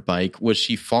up on her bike. Was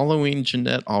she following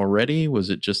Jeanette already? Was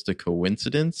it just a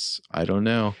coincidence? I don't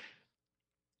know.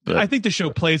 But I think the show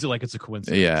plays it like it's a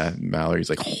coincidence. Yeah, Mallory's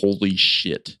like, holy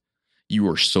shit, you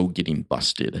are so getting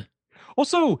busted.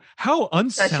 Also, how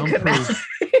unsoundproof.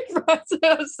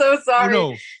 I'm so sorry.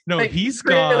 No, like, he's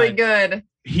really good.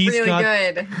 He's really got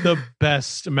good. The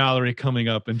best Mallory coming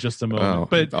up in just a moment.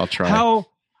 But I'll try.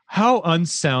 How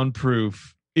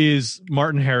unsoundproof is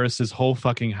Martin Harris's whole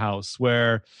fucking house,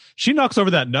 where she knocks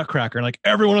over that nutcracker and like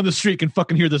everyone on the street can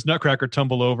fucking hear this nutcracker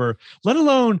tumble over, let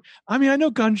alone, I mean, I know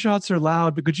gunshots are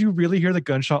loud, but could you really hear the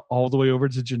gunshot all the way over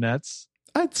to Jeanette's?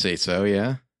 I'd say so,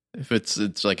 yeah. If it's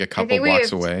like a couple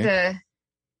blocks away.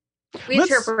 We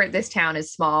interpret this town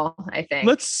as small, I think.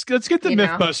 Let's get the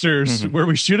Mythbusters where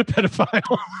we shoot a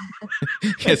pedophile.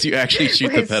 Yes, you actually shoot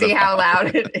the pedophile. See how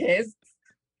loud it is.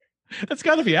 That's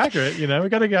got to be accurate, you know. We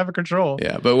got to have a control.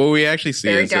 Yeah, but what we actually see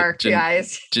very is dark,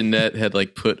 guys. Jeanette had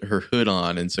like put her hood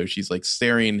on, and so she's like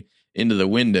staring into the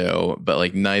window, but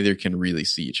like neither can really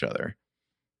see each other.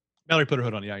 Mallory put her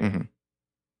hood on, yeah. Mm-hmm.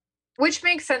 Which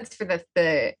makes sense for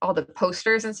the all the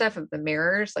posters and stuff of the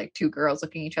mirrors, like two girls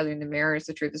looking each other in the mirrors.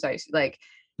 The truth is,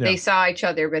 they saw each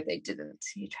other, but they didn't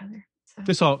see each other.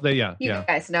 So You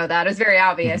guys know that. It was very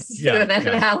obvious to that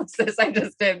analysis I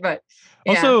just did. But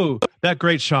also that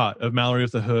great shot of Mallory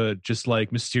with the hood, just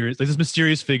like mysterious, like this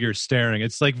mysterious figure staring.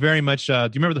 It's like very much. Do you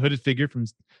remember the hooded figure from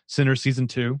Sinner season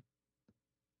 2?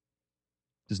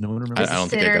 Does no one remember? I don't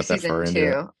think I got that far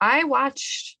into it. I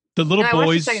watched. The little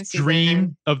boy's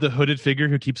dream of the hooded figure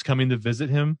who keeps coming to visit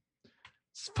him.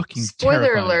 It's fucking spoiler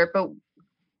terrifying. alert, but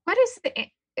what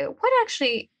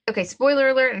actually, okay, spoiler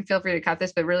alert, and feel free to cut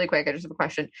this, but really quick, I just have a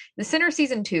question. The Sinner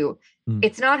season 2,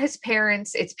 it's not his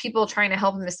parents, it's people trying to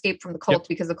help him escape from the cult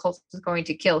because the cult is going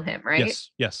to kill him, right?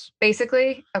 Yes.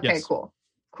 Basically? Okay, yes. Cool.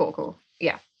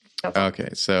 Yeah.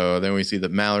 Okay, so then we see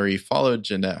that Mallory followed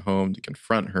Jeanette home to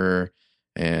confront her.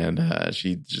 And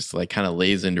she just like kind of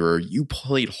lays into her, you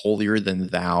played holier than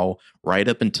thou right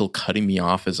up until cutting me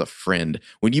off as a friend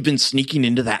when you've been sneaking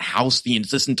into that house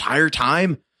this entire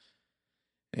time.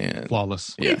 And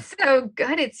flawless. Yeah. It's so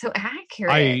good. It's so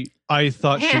accurate. I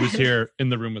thought she was here in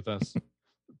the room with us.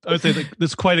 I would say like, this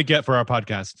is quite a get for our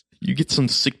podcast. You get some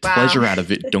sick pleasure out of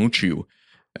it, don't you?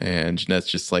 And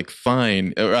Jeanette's just like,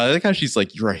 fine. I like how she's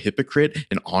like, you're a hypocrite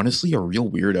and honestly a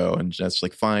real weirdo. And Jeanette's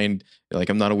like, fine. Like,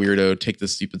 I'm not a weirdo. Take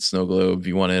this stupid snow globe if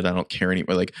you want it. I don't care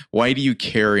anymore. Like, why do you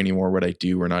care anymore what I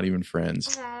do? We're not even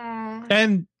friends.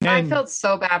 And I felt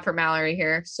so bad for Mallory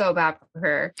here. So bad for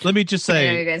her. Let me just say,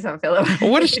 I know you guys don't feel it.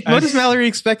 What is Mallory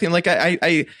expecting? Like,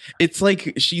 I it's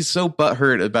like she's so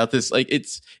butthurt about this. Like,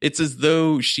 it's as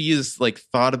though she is like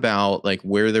thought about like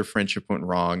where their friendship went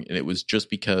wrong, and it was just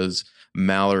because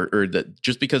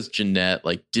just because Jeanette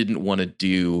like didn't want to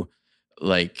do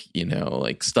like, you know,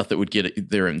 like stuff that would get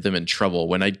them in trouble,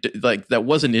 when that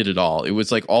wasn't it at all. It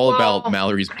was like all about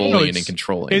Mallory's bullying and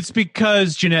controlling. It's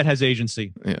because Jeanette has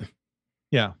agency.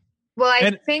 Yeah. Well,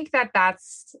 I think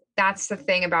that's the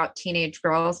thing about teenage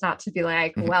girls, not to be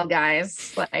like, well,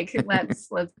 guys, like let's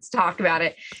talk about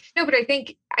it. No, but I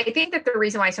think that the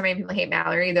reason why so many people hate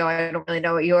Mallory, though I don't really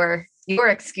know what your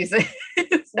excuse is.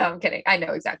 No, I'm kidding. I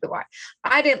know exactly why.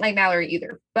 I didn't like Mallory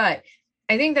either, but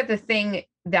I think that the thing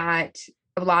that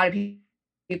a lot of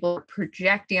people are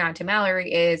projecting onto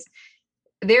Mallory is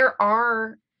there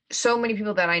are so many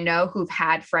people that I know who've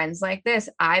had friends like this.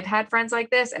 I've had friends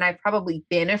like this, and I've probably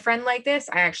been a friend like this.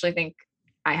 I actually think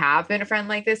I have been a friend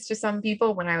like this to some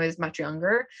people when I was much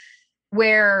younger,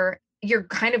 where you're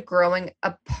kind of growing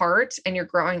apart and you're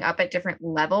growing up at different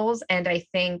levels. And I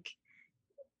think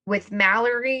with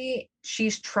Mallory,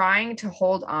 she's trying to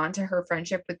hold on to her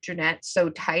friendship with Jeanette so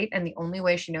tight. And the only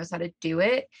way she knows how to do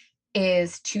it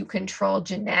is to control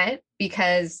Jeanette,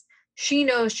 because she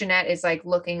knows Jeanette is like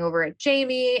looking over at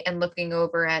Jamie and looking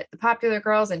over at the popular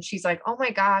girls. And she's like, oh my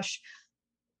gosh,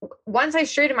 once I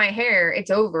straighten my hair,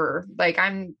 it's over. Like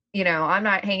I'm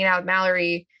not hanging out with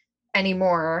Mallory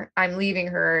anymore. I'm leaving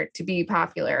her to be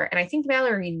popular. And I think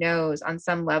Mallory knows on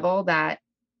some level that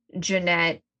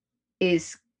Jeanette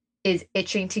is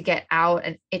itching to get out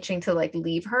and itching to like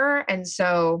leave her. And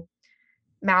so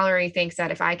Mallory thinks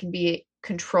that if I can be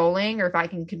controlling, or if I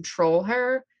can control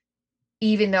her,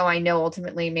 even though I know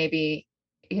ultimately maybe,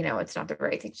 it's not the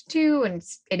right thing to do, and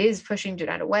it is pushing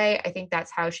Jeanette away, I think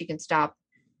that's how she can stop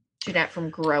Jeanette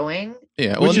from growing.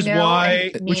 Yeah, which is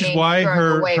why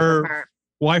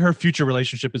her future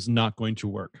relationship is not going to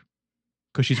work,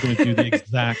 because she's going to do the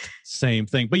exact same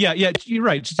thing. But yeah, you're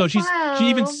right. So she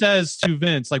even says to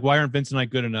Vince, like, why aren't Vince and I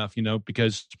good enough?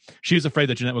 Because she was afraid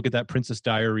that Jeanette would get that Princess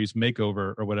Diaries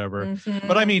makeover or whatever. Mm-hmm.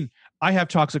 But I mean, I have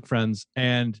toxic friends,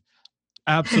 and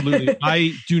absolutely,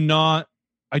 I do not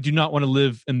want to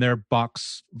live in their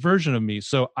box version of me.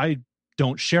 So I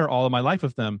don't share all of my life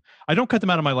with them. I don't cut them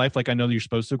out of my life like I know that you're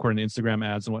supposed to, according to Instagram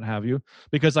ads and what have you,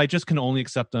 because I just can only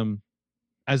accept them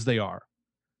as they are.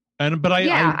 But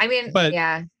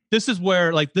this is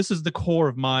where, like, this is the core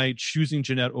of my choosing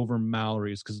Jeanette over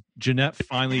Mallory's, because Jeanette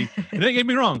finally, and don't get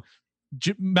me wrong,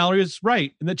 Mallory is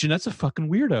right, and that Jeanette's a fucking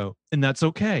weirdo, and that's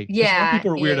okay. Yeah,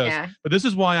 people are weirdos, but this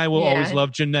is why I will always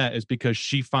love Jeanette, is because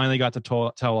she finally got to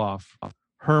tell off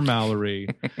her Mallory.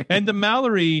 And the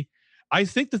Mallory, I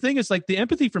think the thing is, like, the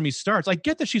empathy for me starts. I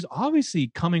get that she's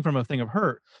obviously coming from a thing of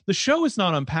hurt. The show is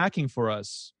not unpacking for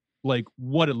us like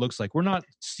what it looks like. We're not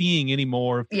seeing any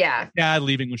more dad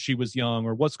leaving when she was young,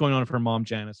 or what's going on with her mom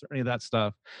Janice, or any of that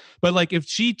stuff. But like, if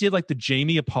she did like the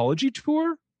Jamie apology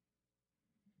tour,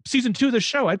 season 2 of the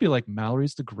show, I'd be like,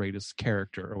 Mallory's the greatest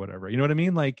character or whatever. You know what I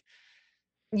mean? Like,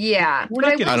 yeah, I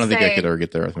don't think I could ever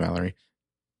get there with Mallory.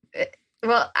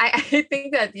 Well, I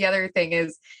think that the other thing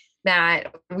is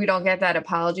that we don't get that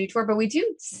apology tour, but we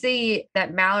do see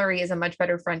that Mallory is a much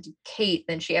better friend to Kate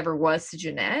than she ever was to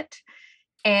Jeanette.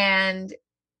 And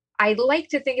I like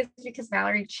to think it's because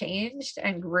Mallory changed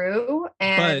and grew.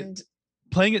 And but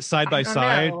playing it side by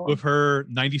side with her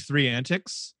 93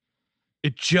 antics,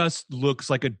 it just looks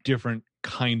like a different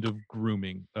kind of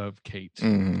grooming of Kate.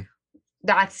 Mm-hmm.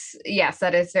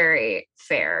 That is very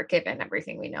fair given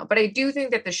everything we know. But I do think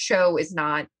that the show is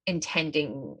not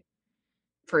intending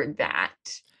for that.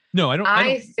 No, I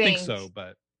don't think so.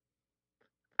 But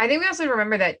I think we also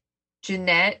remember that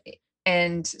Jeanette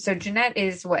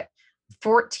is what,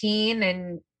 14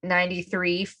 in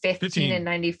 93, 15 in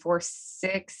 94,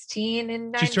 16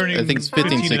 in 95? She's turning, I think it's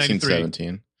 15, 16,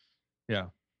 17. Yeah.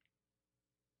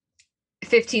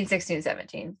 15, 16,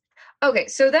 17. Okay,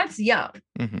 so that's young,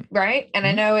 right? And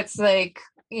I know it's like,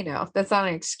 that's not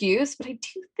an excuse, but I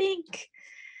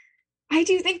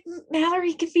do think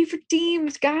Mallory could be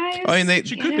redeemed, guys. I mean,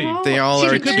 she could be. They all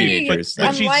are teenagers.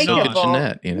 But she's not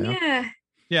Jeanette, Yeah.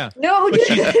 Yeah. No,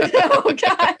 no,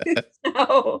 guys,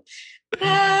 no.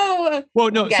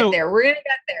 Well, no. We're gonna get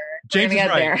there. James is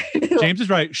right. James is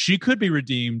right. She could be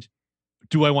redeemed.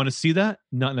 Do I want to see that?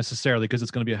 Not necessarily, because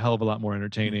it's going to be a hell of a lot more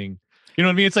entertaining. You know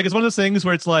what I mean? It's like, it's one of those things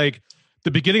where it's like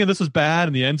the beginning of this was bad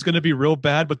and the end's going to be real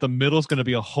bad, but the middle's going to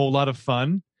be a whole lot of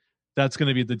fun. That's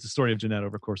going to be the story of Jeanette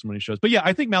over the course of many shows. But yeah,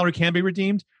 I think Mallory can be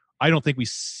redeemed. I don't think we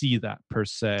see that per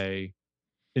se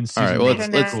in season. All right, well,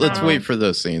 let's wait for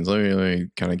those scenes. Let me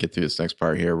kind of get through this next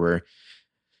part here where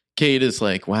Kate is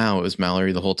like, wow, it was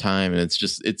Mallory the whole time, and it's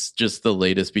just the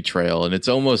latest betrayal, and it's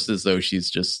almost as though she's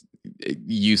just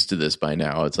used to this by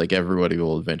now. It's like everybody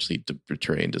will eventually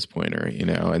betray and disappoint her,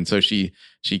 and so she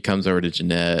comes over to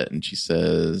Jeanette and she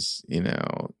says,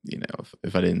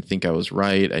 if I didn't think I was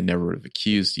right, I never would have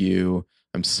accused you.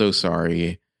 I'm so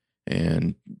sorry.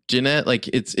 And Jeanette, like,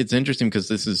 it's interesting because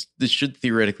this should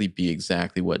theoretically be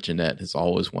exactly what Jeanette has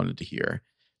always wanted to hear,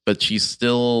 but she's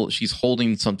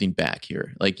holding something back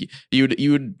here. Like,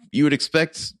 you would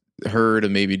expect her to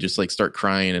maybe just like start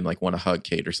crying and like want to hug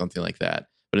Kate or something like that,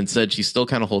 but instead she's still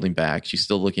kind of holding back. She's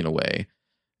still looking away,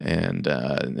 and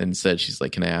instead she's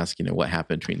like, "Can I ask, what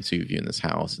happened between the two of you in this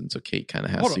house?" And so Kate kind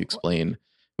of has to explain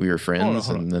we were friends,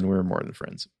 Hold on. and then we were more than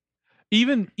friends.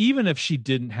 Even if she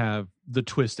didn't have the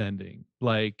twist ending,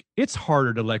 like it's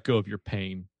harder to let go of your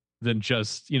pain than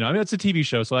just, you know, I mean, it's a TV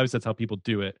show, so obviously that's how people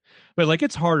do it. But like,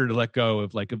 it's harder to let go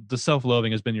of like if the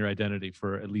self-loathing has been your identity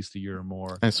for at least a year or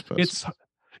more. I suppose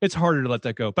It's harder to let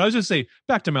that go. But I was just say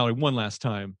back to Mallory one last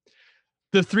time.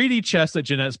 The 3D chess that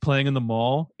Jeanette's playing in the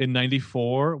mall in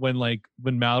 '94, when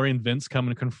Mallory and Vince come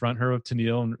and confront her with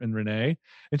Tennille and Renee,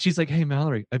 and she's like, "Hey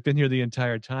Mallory, I've been here the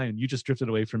entire time, and you just drifted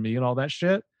away from me and all that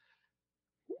shit."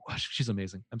 She's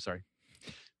amazing. I'm sorry.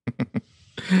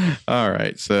 All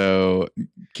right. So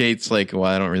Kate's like, well,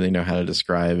 I don't really know how to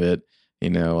describe it. You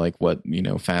know, like what, you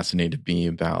know, fascinated me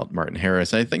about Martin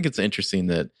Harris. I think it's interesting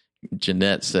that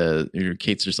Jeanette says, or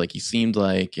Kate's just like, he seemed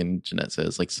like, and Jeanette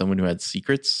says, like someone who had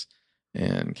secrets.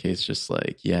 And Kate's just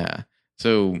like, yeah.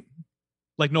 So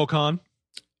like Noel Khan.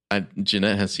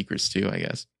 Jeanette has secrets too, I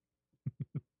guess.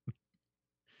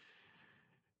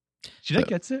 Jeanette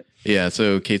gets it. Yeah,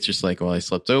 so Kate's just like, well, I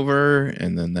slept over,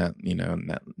 and then that, you know,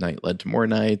 and that night led to more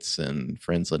nights, and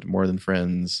friends led to more than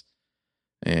friends,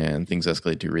 and things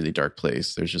escalate to a really dark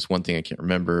place. There's just one thing I can't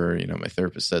remember. You know, my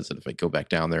therapist says that if I go back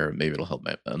down there, maybe it'll help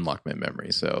unlock my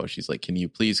memory. So she's like, can you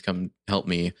please come help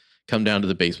me, come down to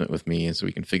the basement with me so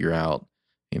we can figure out,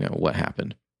 you know, what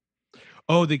happened.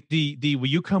 Oh, the will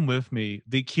you come with me?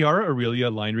 The Chiara Aurelia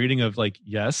line reading of like,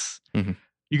 yes. Mm-hmm.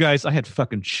 You guys, I had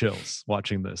fucking chills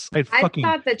watching this. I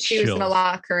thought that she was going to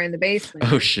lock her in the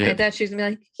basement. Oh, shit. I thought she was going to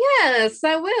be like, yes,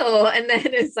 I will. And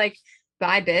then it's like,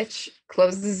 bye, bitch.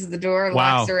 Closes the door,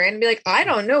 locks her in, and be like, I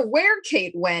don't know where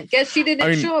Kate went. Guess she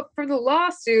didn't show up for the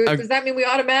lawsuit. Does that mean we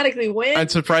automatically win? I'm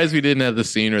surprised we didn't have the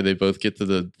scene where they both get to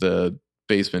the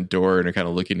basement door and are kind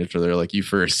of looking at each other like, you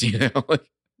first, you know? Like,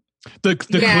 the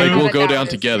clue, like, we'll go down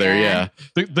together. Yeah.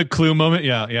 The clue moment.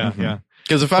 Yeah. Mm-hmm. Yeah.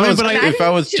 Because if I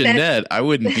was Jeanette, I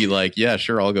wouldn't be like, yeah,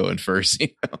 sure, I'll go in first. You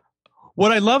know?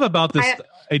 What I love about this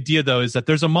idea, though, is that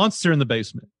there's a monster in the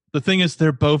basement. The thing is,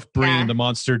 they're both bringing the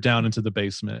monster down into the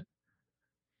basement.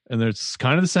 And it's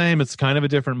kind of the same. It's kind of a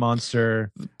different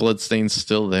monster. The bloodstain's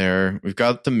still there. We've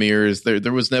got the mirrors.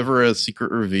 There was never a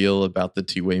secret reveal about the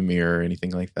two-way mirror or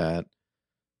anything like that.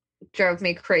 Drove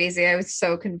me crazy. I was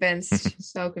so convinced that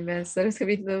it's going to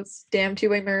be those damn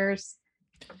two-way mirrors.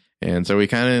 And so we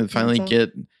kind of finally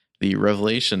get the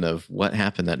revelation of what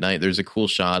happened that night. There's a cool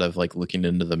shot of like looking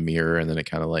into the mirror, and then it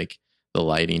kind of like the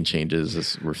lighting changes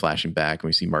as we're flashing back, and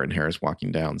we see Martin Harris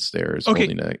walking downstairs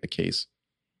holding a case.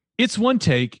 It's one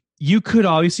take. You could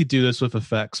obviously do this with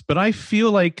effects, but I feel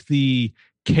like the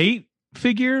Kate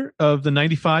figure of the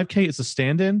 95 Kate is a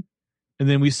stand-in, and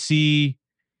then we see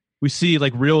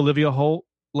like real Olivia Holt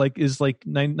like is like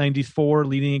 94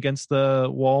 leaning against the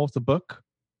wall of the book.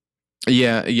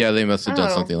 Yeah, they must have done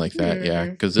something like that. Yeah,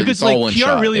 because it's all one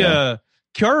shot.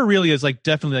 Chiara really is like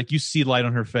definitely like you see light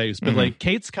on her face, but like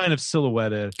Kate's kind of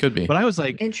silhouetted. Could be. But I was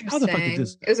like, how the fuck did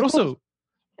this? Also,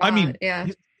 I mean,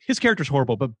 his character's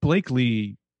horrible, but Blake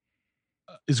Lee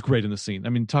is great in the scene. I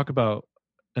mean, talk about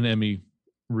an Emmy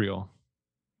reel.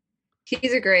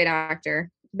 He's a great actor.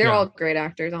 They're all great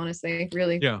actors, honestly.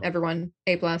 Really, everyone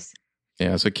A+.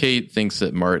 Yeah. So Kate thinks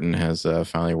that Martin has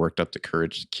finally worked up the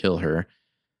courage to kill her.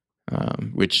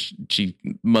 Which she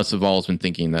must have always been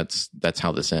thinking that's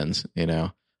how this ends, you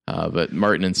know. But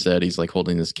Martin instead, he's like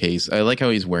holding this case. I like how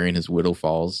he's wearing his Widow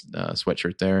Falls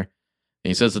sweatshirt there. And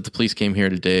he says that the police came here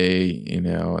today, you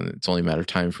know, and it's only a matter of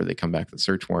time before they come back with the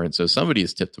search warrant. So somebody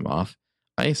has tipped him off.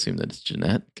 I assume that it's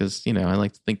Jeanette because, you know, I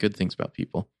like to think good things about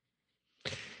people.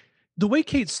 The way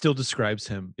Kate still describes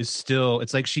him is still,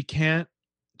 it's like she can't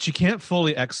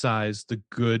fully excise the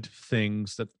good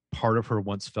things that part of her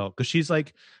once felt, because she's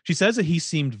like, she says that he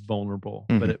seemed vulnerable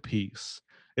but at peace.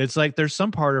 It's like there's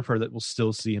some part of her that will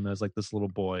still see him as like this little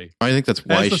boy. I think that's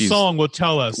why the song will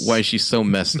tell us why she's so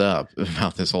messed up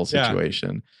about this whole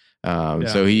situation.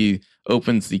 So he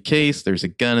opens the case. There's a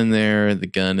gun in there. The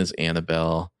gun is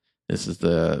Annabelle. This is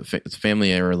it's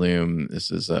family heirloom.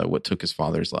 This is what took his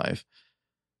father's life.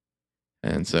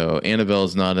 And so Annabelle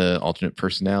is not an alternate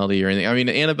personality or anything. I mean,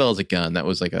 Annabelle is a gun. That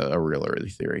was like a real early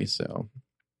theory. So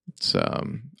it's I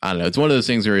don't know. It's one of those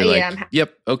things where you're like,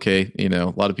 yep, okay. You know,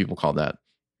 a lot of people call that.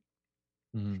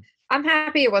 Mm-hmm. I'm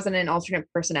happy it wasn't an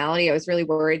alternate personality. I was really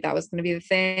worried that was going to be the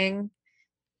thing.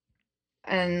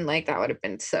 And like, that would have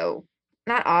been so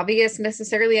not obvious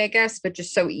necessarily, I guess, but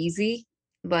just so easy.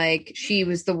 Like she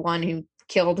was the one who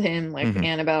killed him, like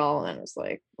Annabelle, and it was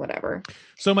like, whatever.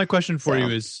 So my question for you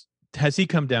is, has he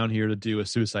come down here to do a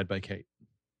Suicide by Kate?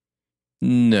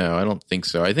 No, I don't think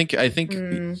so. I think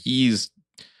he's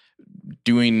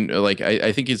doing like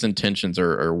I think his intentions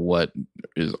are what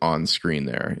is on screen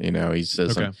there. You know, he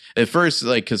says at first,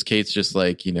 like, because Kate's just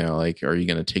like, you know, like, are you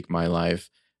going to take my life?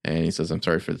 And he says, I'm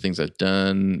sorry for the things I've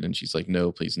done. And she's like,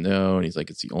 no, please, no. And he's like,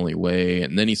 it's the only way.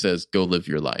 And then he says, go live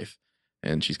your life.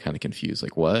 And she's kind of confused,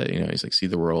 like, what? You know, he's like, see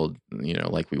the world, you know,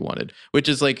 like we wanted, which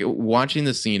is like watching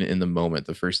the scene in the moment.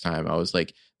 The first time I was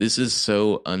like, this is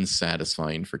so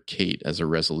unsatisfying for Kate as a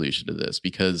resolution to this,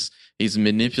 because he's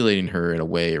manipulating her in a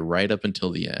way right up until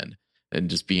the end and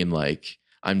just being like,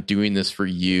 I'm doing this for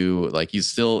you. Like, he's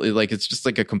still like, it's just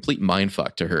like a complete mind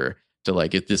fuck to her to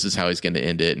like, if this is how he's going to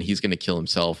end it and he's going to kill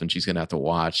himself and she's going to have to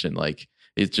watch. And like,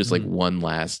 it's just like one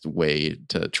last way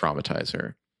to traumatize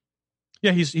her.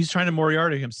 Yeah, he's trying to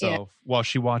Moriarty himself while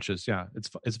she watches. Yeah,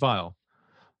 it's vile.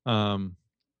 But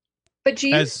do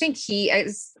you think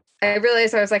I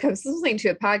realized I was listening to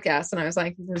a podcast and I was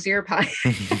like, it was your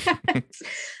podcast.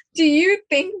 Do you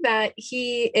think that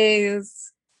he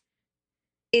is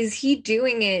he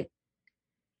doing it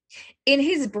in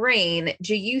his brain?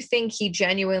 Do you think he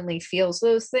genuinely feels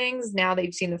those things now that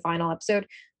you've seen the final episode?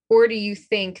 Or do you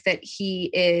think that he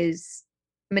is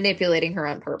manipulating her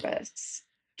on purpose?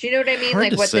 Do you know what I mean?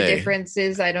 Hard like what say. the difference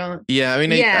is? I don't. Yeah, I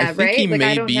mean, I think he like,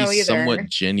 may be somewhat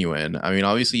genuine. I mean,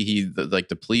 obviously,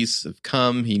 the police have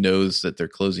come. He knows that they're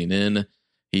closing in.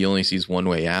 He only sees one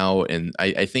way out, and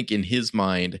I think in his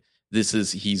mind, this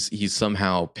is he's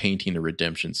somehow painting a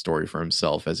redemption story for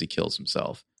himself as he kills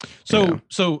himself.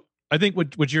 So I think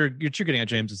what you're getting at,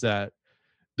 James, is that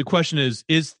the question is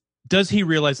does he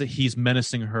realize that he's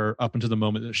menacing her up until the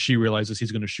moment that she realizes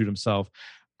he's going to shoot himself?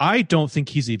 I don't think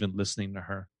he's even listening to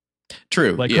her.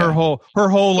 True. Like her whole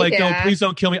like, no, please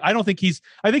don't kill me. I think he's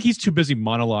too busy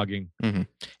monologuing. Mm-hmm.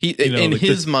 In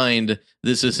his mind,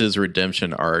 this is his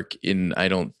redemption arc. I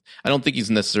don't think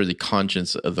he's necessarily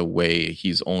conscious of the way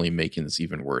he's only making this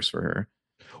even worse for her.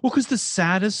 Well, because the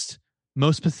saddest,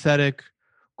 most pathetic,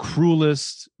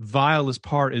 cruelest, vilest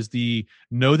part is the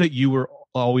know that you were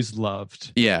always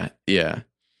loved. Yeah. I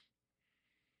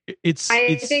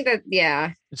think that,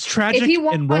 it's tragic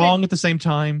and wrong at the same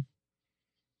time.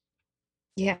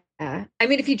 Yeah. I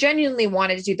mean, if he genuinely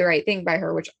wanted to do the right thing by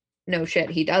her, which no shit,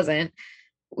 he doesn't,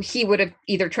 he would have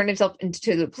either turned himself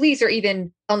into the police or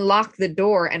even unlocked the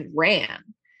door and ran.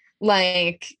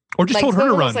 Like, or just told her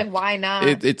to run. Like, why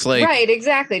not? It's like, right,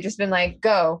 exactly. Just been like,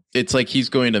 go. It's like he's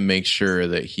going to make sure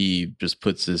that he just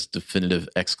puts this definitive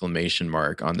exclamation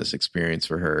mark on this experience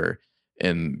for her,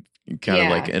 and kind of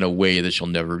like in a way that she'll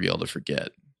never be able to forget.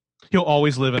 He'll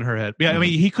always live in her head. Yeah, I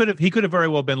mean, he could have very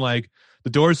well been like, the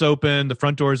door's open, the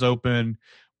front door's open.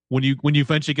 When you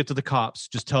eventually get to the cops,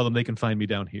 just tell them they can find me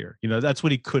down here. You know, that's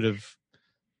what he could have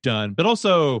done. But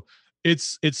also,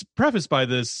 it's prefaced by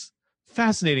this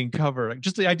fascinating cover, like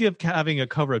just the idea of having a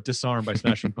cover of Disarm by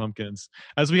Smashing Pumpkins,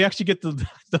 as we actually get the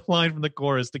line from the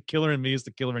chorus, the killer in me is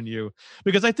the killer in you.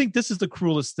 Because I think this is the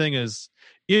cruelest thing, is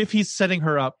if he's setting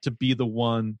her up to be the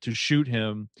one to shoot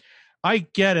him. I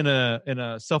get in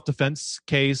a self-defense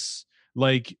case,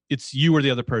 like it's you or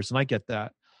the other person. I get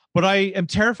that. But I am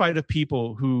terrified of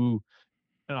people who,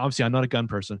 and obviously I'm not a gun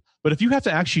person, but if you have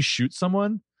to actually shoot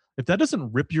someone, if that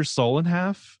doesn't rip your soul in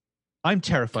half, I'm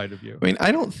terrified of you. I mean,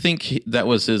 I don't think that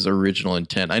was his original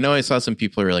intent. I know I saw some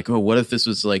people who are like, oh, what if this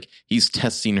was like, he's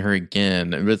testing her again?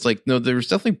 But it's like, no, there was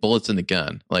definitely bullets in the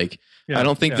gun. Like, I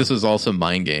don't think this was also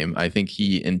mind game. I think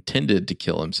he intended to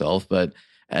kill himself, but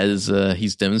as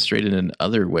he's demonstrated in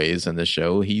other ways in the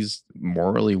show, he's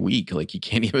morally weak. Like, he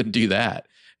can't even do that,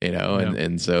 you know?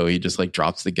 And so he just like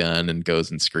drops the gun and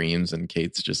goes and screams, and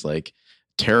Kate's just like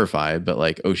terrified, but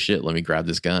like, oh shit, let me grab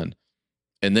this gun.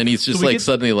 And then he's just like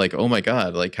suddenly like, oh my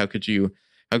God, like how could you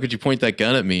point that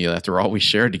gun at me after all we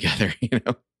shared together, you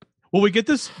know? Well, we get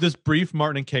this brief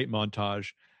Martin and Kate montage,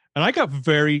 and I got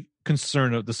very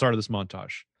concerned at the start of this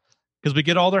montage, because we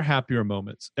get all their happier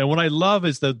moments. And what I love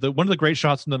is the one of the great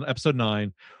shots in episode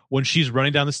 9, when she's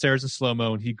running down the stairs in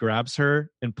slow-mo and he grabs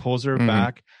her and pulls her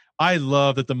back. I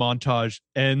love that the montage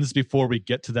ends before we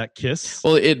get to that kiss.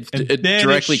 Well, it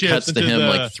directly cuts to him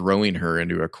like throwing her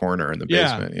into a corner in the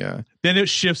basement. Yeah. Then it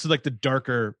shifts to like the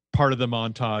darker part of the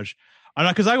montage.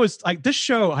 Because I was like, this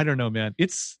show, I don't know, man.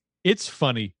 It's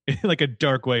funny in like a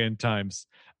dark way in times.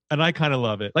 And I kind of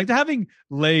love it. Like, having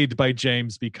Laid by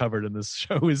James be covered in this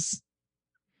show is...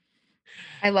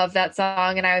 I love that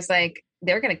song, and I was like,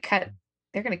 they're gonna cut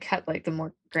like the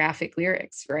more graphic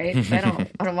lyrics, right? I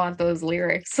don't want those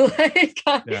lyrics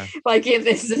like in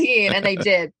this scene, and they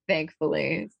did,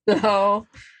 thankfully. So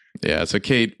so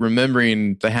Kate,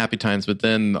 remembering the happy times, but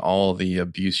then all the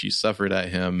abuse she suffered at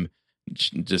him,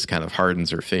 just kind of hardens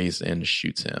her face and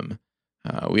shoots him.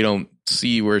 We don't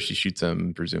see where she shoots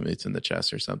him. Presumably it's in the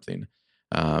chest or something.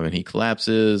 and he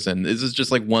collapses. And this is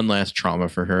just like one last trauma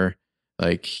for her.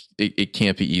 Like it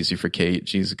can't be easy for Kate.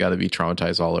 She's got to be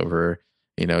traumatized all over,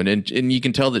 and you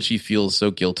can tell that she feels so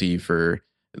guilty for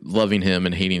loving him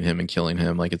and hating him and killing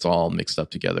him. Like it's all mixed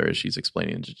up together as she's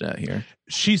explaining to Jeanette here.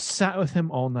 She sat with him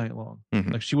all night long.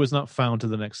 Mhm. Like she was not found to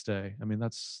the next day. I mean,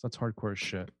 that's hardcore as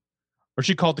shit. Or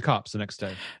she called the cops the next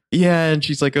day. Yeah, and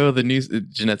she's like, "Oh, the news."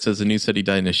 Jeanette says the news said he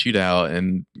died in a shootout,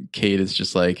 and Kate is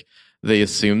just like, "They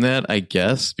assume that, I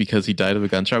guess, because he died of a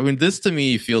gunshot." I mean, this to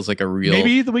me feels like a real.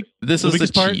 Maybe this is a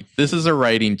cheat. Part? This is a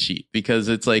writing cheat because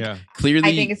it's like clearly.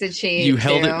 I think it's a cheat. You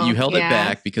held it. You held it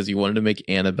back because you wanted to make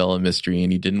Annabelle a mystery,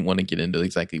 and you didn't want to get into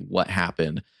exactly what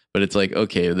happened. But it's like,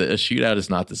 okay, a shootout is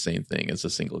not the same thing as a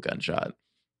single gunshot.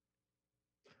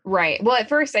 Right. Well, at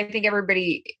first, I think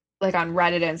everybody, like on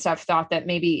Reddit and stuff, thought that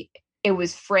maybe it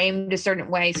was framed a certain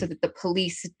way so that the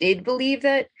police did believe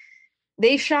that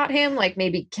they shot him. Like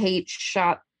maybe Kate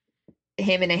shot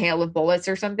him in a hail of bullets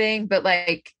or something. But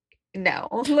like, no.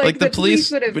 Like the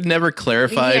police would never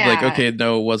clarified. Yeah. Like, okay,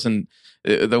 no, it wasn't.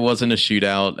 There wasn't a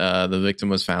shootout. The victim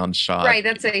was found shot. Right.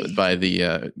 That's by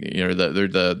the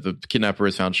kidnapper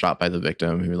was found shot by the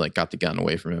victim who like got the gun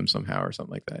away from him somehow or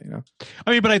something like that.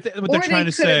 I mean, but what they're trying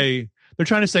to say. They're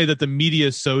trying to say that the media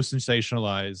is so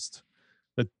sensationalized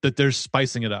that they're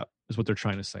spicing it up is what they're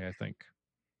trying to say, I think.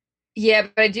 Yeah,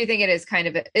 but I do think it is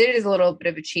it is a little bit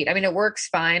of a cheat. I mean, it works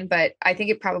fine, but I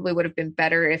think it probably would have been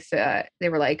better if they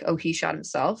were like, oh, he shot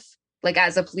himself. Like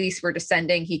as the police were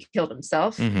descending, he killed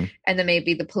himself. Mm-hmm. And then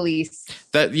maybe the police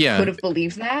could have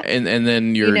believed that. And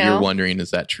then you're wondering,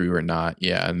 is that true or not?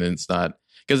 Yeah. And then it's not,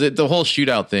 because the whole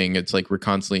shootout thing, it's like we're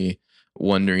constantly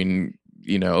wondering,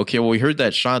 okay, well, we heard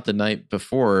that shot the night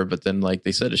before, but then like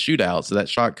they said a shootout. So that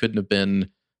shot couldn't have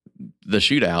been the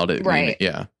shootout. Right.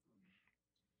 Yeah.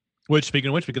 Speaking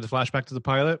of which, we get the flashback to the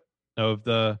pilot of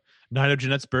the night of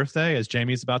Jeanette's birthday as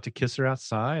Jamie's about to kiss her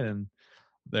outside. And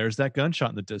there's that gunshot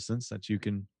in the distance that you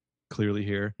can clearly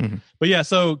hear. Mm-hmm. But yeah,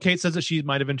 so Kate says that she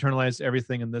might have internalized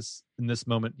everything in this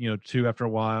moment, too, after a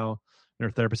while. And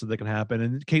her therapist said that can happen.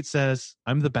 And Kate says,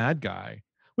 I'm the bad guy,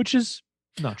 which is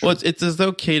not true. Well, it's as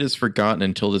though Kate has forgotten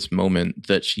until this moment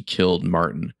that she killed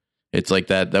Martin. It's like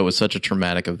that was such a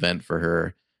traumatic event for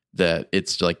her that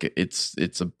it's like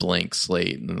it's a blank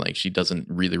slate, and like she doesn't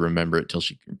really remember it till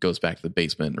she goes back to the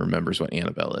basement and remembers what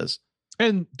Annabelle is.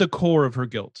 And the core of her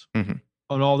guilt. Mm-hmm.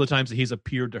 On all the times that he's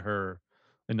appeared to her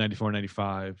in 94,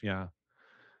 95. Yeah.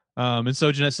 And so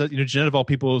Jeanette says, Jeanette of all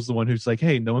people is the one who's like,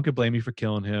 hey, no one could blame you for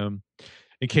killing him.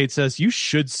 And Kate says, you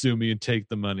should sue me and take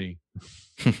the money.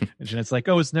 And Jeanette's like,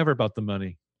 oh, it's never about the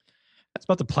money. It's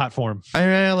about the platform.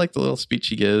 I like the little speech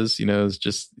she gives, it's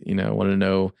just, want to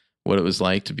know what it was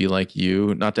like to be like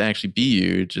you, not to actually be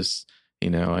you. Just,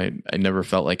 I never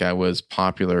felt like I was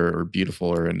popular or beautiful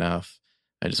or enough.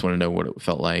 I just want to know what it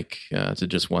felt like to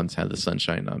just once have the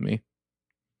sunshine on me.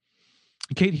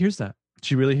 Kate hears that.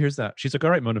 She really hears that. She's like, all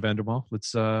right, Mona Vanderwall,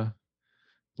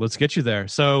 let's get you there.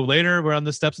 So later we're on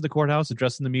the steps of the courthouse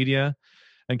addressing the media.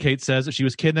 And Kate says that she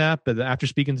was kidnapped. But after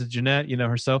speaking to Jeanette,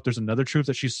 herself, there's another truth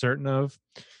that she's certain of.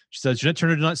 She says, Jeanette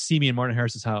Turner did not see me in Martin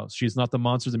Harris's house. She's not the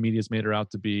monster the media's made her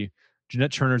out to be.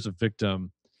 Jeanette Turner's a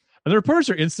victim. And the reporters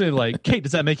are instantly like, Kate,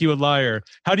 does that make you a liar?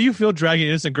 How do you feel dragging an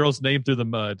innocent girl's name through the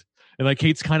mud? And like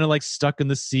Kate's kind of like stuck in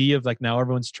the sea of like now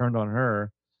everyone's turned on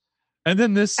her. And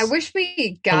then this I wish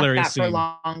we got that for scene.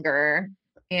 Longer,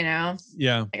 Yeah.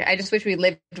 I just wish we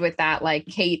lived with that. Like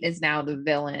Kate is now the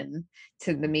villain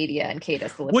to the media and Kate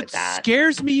has to live with that. What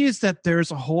scares me is that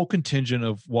there's a whole contingent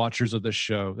of watchers of the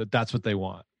show that's what they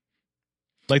want.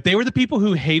 Like they were the people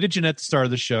who hated Jeanette at the start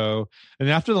of the show. And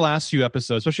after the last few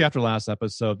episodes, especially after the last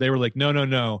episode, they were like,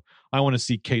 no. I want to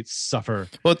see Kate suffer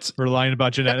for lying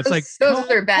about Jeanette. It's like, those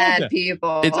are bad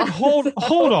people. It's like, hold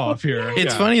off here.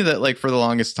 It's funny that like for the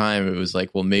longest time, it was like,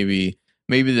 well, maybe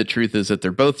the truth is that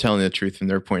they're both telling the truth from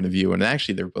their point of view. And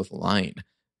actually they're both lying.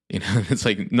 It's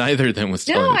like neither of them was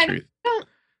telling the truth.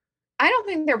 I don't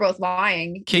think they're both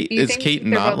lying. Is Kate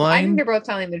not lying? I think they're both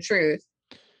telling the truth.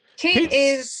 Kate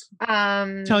is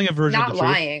telling a version not of the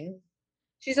truth. lying.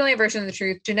 She's telling a version of the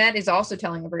truth. Jeanette is also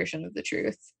telling a version of the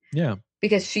truth. Yeah.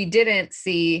 Because she didn't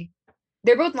see.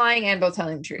 They're both lying and both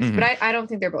telling the truth. Mm-hmm. But I don't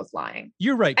think they're both lying.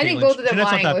 You're right, I think both of them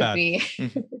Jeanette's lying would be.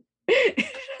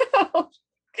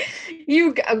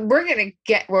 We're gonna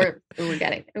get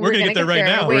there right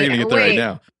now. We're gonna get there right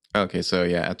now. Okay, so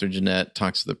yeah, after Jeanette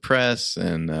talks to the press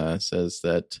and says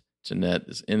that Jeanette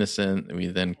is innocent, we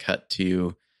then cut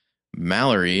to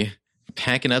Mallory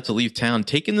packing up to leave town,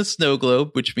 taking the snow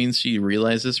globe, which means she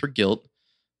realizes her guilt.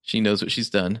 She knows what she's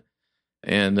done.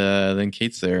 And then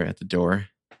Kate's there at the door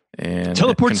and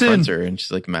teleports confronts in her, and she's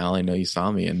like, Mal, I know you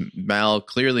saw me. And Mal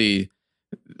clearly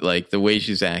Like the way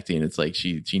she's acting, it's like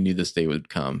she knew this day would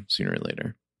come sooner or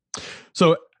later.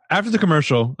 So after the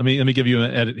commercial, let me give you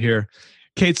an edit here.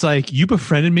 Kate's like, you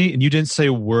befriended me and you didn't say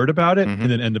a word about it. Mhm.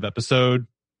 And then end of episode,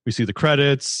 we see the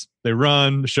credits. They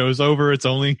run. The show's over. It's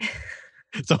only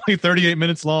 38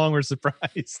 minutes long. We're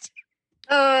surprised.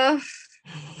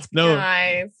 No,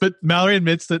 guys. but Mallory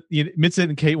admits it,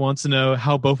 and Kate wants to know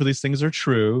how both of these things are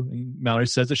true. And Mallory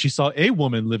says that she saw a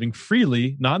woman living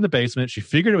freely, not in the basement. She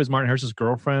figured it was Martin Harris's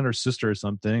girlfriend or sister or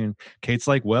something. And Kate's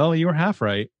like, well, you were half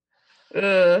right.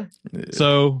 So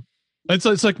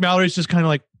it's like Mallory's just kind of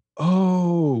like,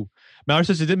 oh. Mallory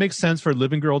says it didn't make sense for a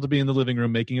living girl to be in the living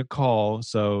room making a call.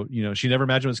 So, she never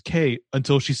imagined it was Kate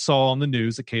until she saw on the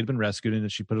news that Kate had been rescued, and then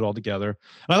she put it all together.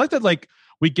 And I like that, like,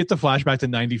 we get the flashback to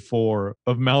 94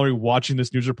 of Mallory watching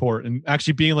this news report and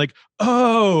actually being like,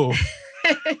 oh.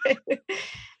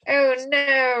 Oh,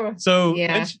 no. So,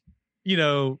 yeah.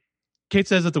 And, Kate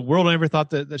says that the world never thought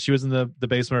that she was in the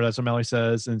basement. Or that's what Mallory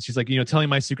says. And she's like, telling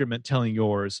my secret meant telling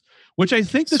yours, which I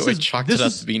think I chalked it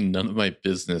up to being none of my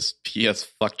business. P.S.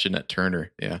 Fuck Jeanette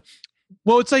Turner. Yeah.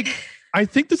 Well, it's like, I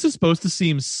think this is supposed to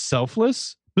seem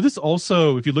selfless, but this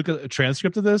also, if you look at a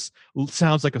transcript of this,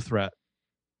 sounds like a threat.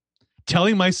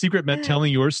 Telling my secret meant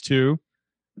telling yours too.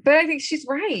 But I think she's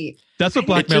right. That's what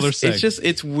blackmailers say.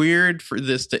 It's weird for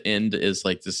this to end as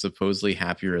like this supposedly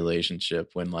happy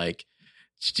relationship when like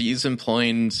she's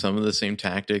employing some of the same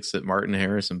tactics that Martin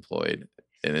Harris employed.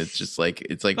 And it's just like,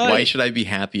 why should I be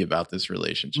happy about this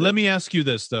relationship? Let me ask you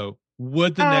this though.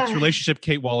 Would the next relationship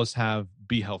Kate Wallace have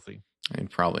be healthy? I mean,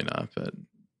 probably not, but.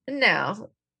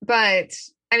 No, but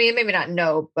I mean, maybe not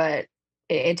no, but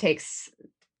it takes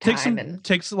time.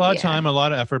 Takes a lot of time, a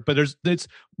lot of effort, but it's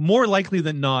more likely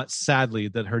than not, sadly,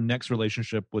 that her next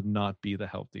relationship would not be the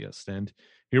healthiest. And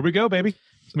here we go, baby.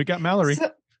 We got Mallory.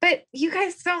 But you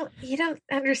guys don't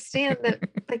understand that,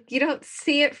 like, you don't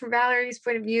see it from Valerie's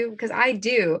point of view, because I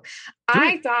do.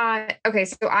 I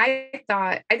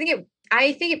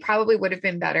think it probably would have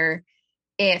been better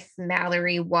if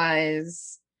Mallory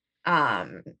was,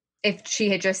 if she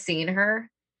had just seen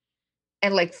her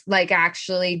and like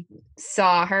actually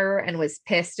saw her and was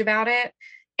pissed about it.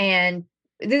 And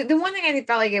the one thing I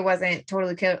felt like it wasn't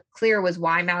totally clear was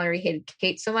why Mallory hated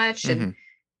Kate so much. Mm-hmm. And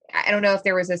I don't know if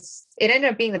there was it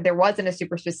ended up being that there wasn't a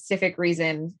super specific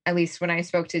reason. At least when I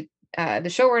spoke to the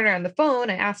showrunner on the phone,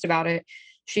 I asked about it.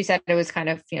 She said it was kind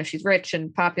of, she's rich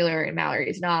and popular and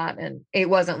Mallory's not. And it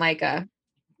wasn't like a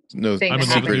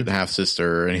secret half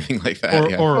sister or anything like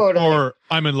that. Or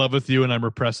I'm in love with you and I'm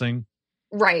repressing.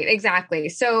 Right, exactly.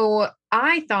 So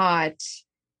I thought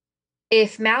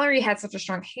if Mallory had such a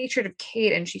strong hatred of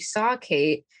Kate and she saw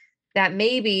Kate, that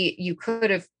maybe you could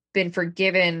have been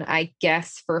forgiven, I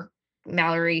guess, for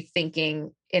Mallory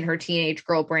thinking in her teenage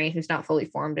girl brain, who's not fully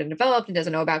formed and developed and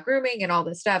doesn't know about grooming and all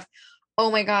this stuff.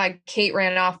 Oh my God, Kate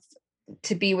ran off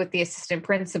to be with the assistant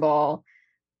principal.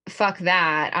 Fuck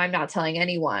that. I'm not telling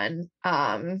anyone.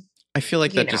 I feel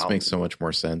like that just makes so much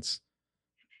more sense.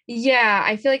 Yeah,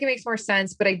 I feel like it makes more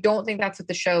sense, but I don't think that's what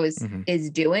the show is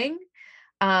doing.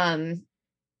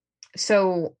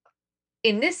 So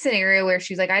in this scenario where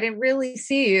she's like, I didn't really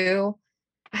see you,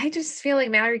 I just feel like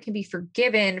Mallory can be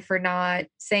forgiven for not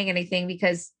saying anything,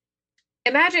 because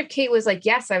imagine if Kate was like,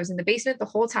 yes, I was in the basement the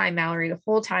whole time, Mallory, the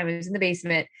whole time I was in the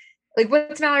basement. Like,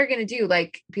 what's Mallory going to do?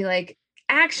 Like, be like,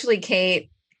 actually,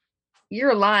 Kate,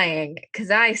 you're lying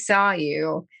because I saw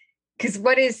you. Because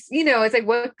it's like,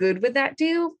 what good would that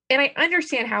do? And I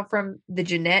understand how from the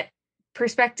Jeanette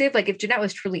perspective, like if Jeanette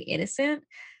was truly innocent,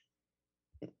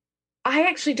 I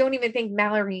actually don't even think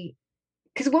Mallory,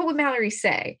 because what would Mallory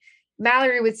say?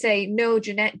 Mallory would say, no,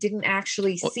 Jeanette didn't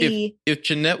actually see. If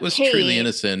Jeanette was Kate. Truly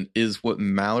innocent, is what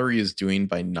Mallory is doing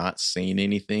by not saying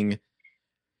anything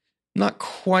not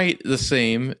quite the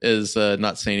same as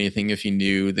not saying anything if you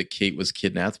knew that Kate was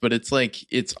kidnapped, but it's like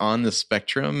it's on the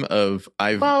spectrum of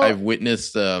I've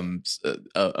witnessed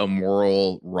a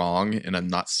moral wrong and I'm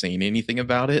not saying anything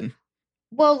about it.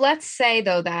 Well, let's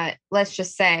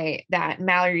just say that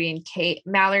Mallory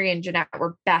and Jeanette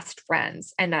were best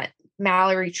friends, and that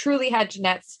Mallory truly had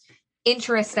Jeanette's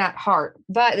interest at heart,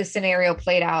 but the scenario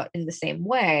played out in the same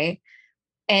way.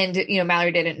 And,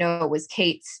 Mallory didn't know it was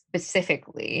Kate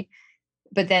specifically,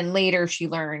 but then later she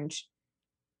learned,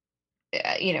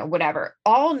 whatever.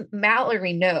 All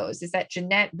Mallory knows is that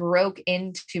Jeanette broke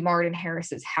into Martin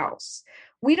Harris's house.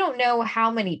 We don't know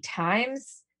how many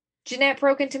times Jeanette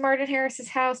broke into Martin Harris's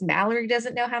house. Mallory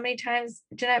doesn't know how many times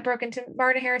Jeanette broke into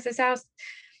Martin Harris's house.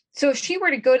 So if she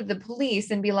were to go to the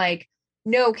police and be like,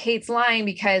 no, Kate's lying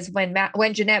because when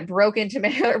Jeanette broke into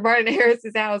Martin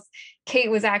Harris's house,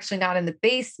 Kate was actually not in the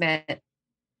basement.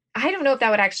 I don't know if that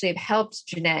would actually have helped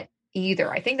Jeanette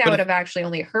either. I think that But would if- have actually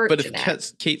only hurt But Jeanette.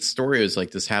 if Kate's story was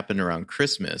like this happened around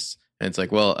Christmas, and it's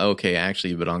like, well, okay,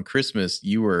 actually, but on Christmas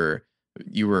you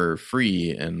were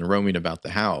free and roaming about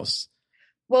the house.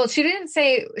 Well, she didn't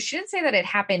say that it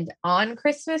happened on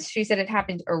Christmas. She said it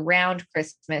happened around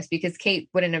Christmas because Kate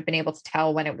wouldn't have been able to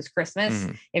tell when it was Christmas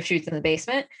if she was in the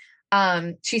basement.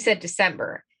 She said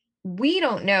December. We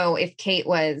don't know if Kate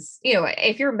was,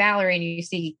 if you're Mallory and you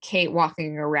see Kate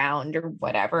walking around or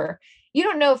whatever, you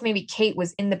don't know if maybe Kate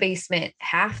was in the basement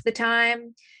half the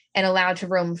time and allowed to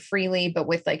roam freely, but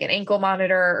with like an ankle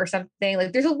monitor or something.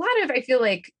 Like there's a lot of, I feel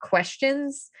like,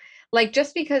 questions. Like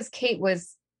just because Kate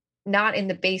was not in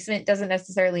the basement doesn't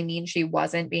necessarily mean she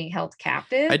wasn't being held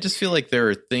captive. I just feel like there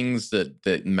are things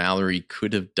that Mallory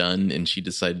could have done and she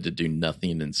decided to do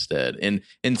nothing instead, and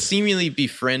seemingly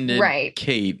befriended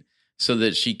Kate so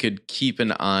that she could keep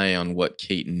an eye on what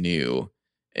Kate knew,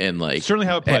 and like certainly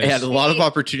how it plays. Had a lot of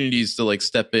opportunities to like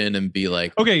step in and be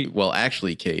like, okay, well,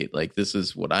 actually, Kate, like this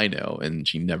is what I know, and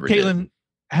she never Caitlin, did.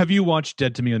 Have you watched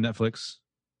Dead to Me on Netflix?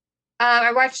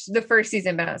 I watched the first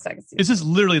season, but not the second season. This is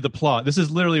literally the plot. This is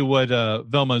literally what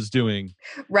Velma's doing.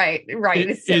 Right.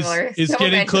 It's similar. Is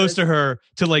getting close to her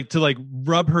to like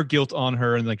rub her guilt on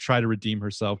her and like try to redeem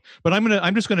herself. But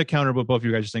I'm just gonna counter what both of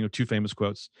you guys are saying with two famous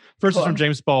quotes. First is from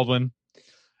James Baldwin.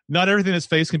 Not everything that's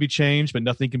faced can be changed, but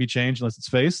nothing can be changed unless it's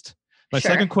faced. My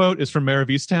second quote is from Mayor of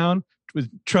Easttown.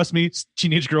 Trust me,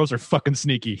 teenage girls are fucking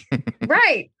sneaky.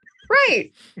 Right.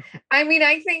 I mean,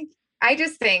 I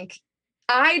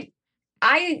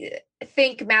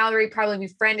think Mallory probably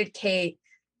befriended Kate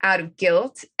out of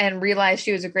guilt and realized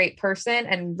she was a great person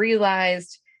and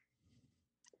realized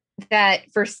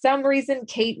that for some reason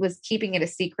Kate was keeping it a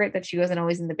secret that she wasn't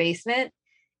always in the basement.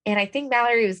 And I think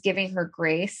Mallory was giving her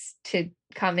grace to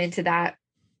come into that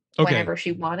whenever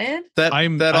she wanted. That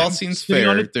all seems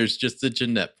fair. There's just the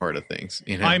Jeanette part of things.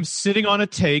 You know? I'm sitting on a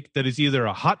take that is either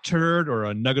a hot turd or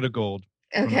a nugget of gold.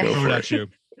 Okay. Over at you.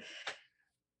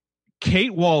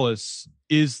 Kate Wallace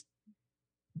is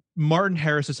Martin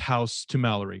Harris's house to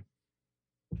Mallory.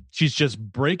 She's just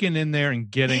breaking in there and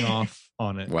getting off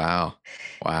on it. Wow.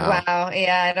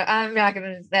 Yeah,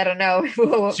 I don't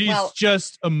know. She's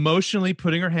just emotionally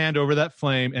putting her hand over that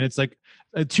flame. And it's like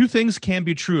two things can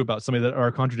be true about somebody that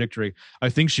are contradictory. I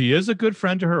think she is a good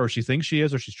friend to her, or she thinks she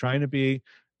is, or she's trying to be,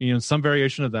 some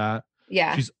variation of that.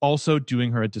 Yeah. She's also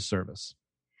doing her a disservice.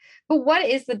 But what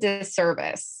is the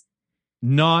disservice?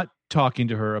 Not talking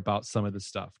to her about some of this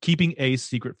stuff, keeping a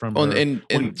secret from her.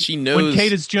 And she knows, when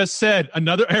Kate has just said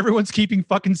everyone's keeping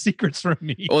fucking secrets from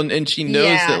me. And she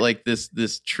knows that like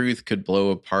this truth could blow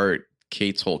apart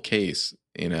Kate's whole case.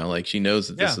 Like she knows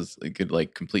that this could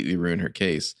like completely ruin her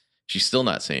case. She's still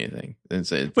not saying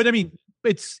anything. But I mean,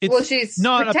 it's she's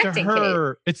not up to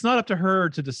her. Kate. It's not up to her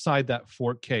to decide that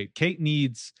for Kate.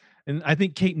 And I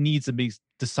think Kate needs to be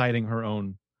deciding her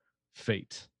own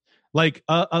fate. Like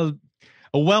a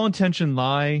well-intentioned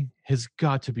lie has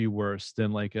got to be worse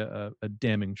than like a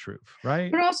damning truth, right?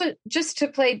 But also, just to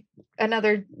play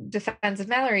another defensive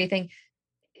Mallory thing,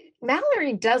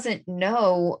 Mallory doesn't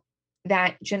know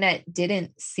that Jeanette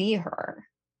didn't see her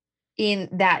in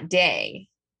that day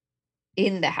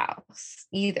in the house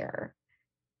either.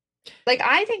 Like,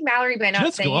 I think Mallory, by not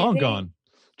Jeanette's saying long anything, gone.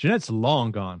 Jeanette's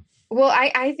long gone. Well,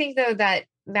 I think though that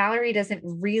Mallory doesn't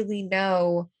really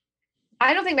know.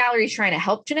 I don't think Mallory's trying to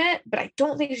help Jeanette, but I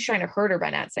don't think she's trying to hurt her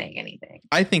by not saying anything.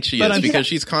 I think she is, because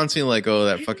she's constantly like, oh,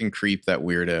 that fucking creep, that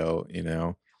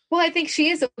weirdo, Well, I think she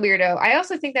is a weirdo. I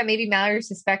also think that maybe Mallory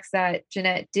suspects that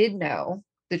Jeanette did know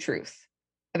the truth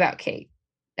about Kate,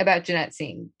 about Jeanette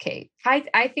seeing Kate.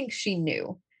 I think she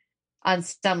knew on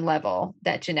some level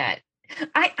that Jeanette.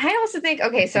 I also think,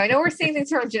 okay, so I know we're seeing things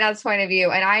from Jeanette's point of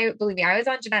view, and believe me, I was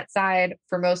on Jeanette's side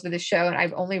for most of the show, and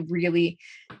I've only really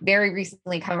very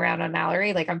recently come around on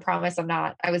Mallory. Like, I promise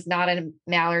I was not a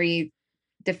Mallory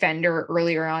defender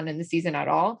earlier on in the season at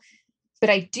all. But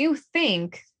I do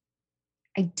think,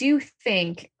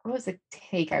 what was the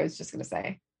take I was just going to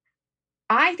say?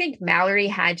 I think Mallory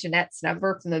had Jeanette's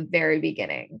number from the very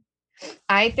beginning.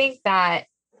 I think that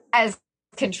as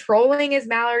controlling as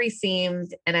Mallory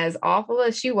seemed and as awful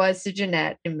as she was to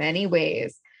Jeanette in many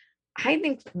ways, I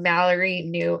think Mallory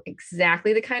knew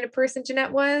exactly the kind of person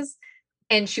Jeanette was,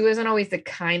 and she wasn't always the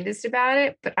kindest about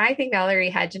it, but I think Mallory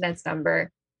had Jeanette's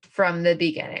number from the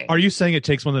beginning. Are you saying it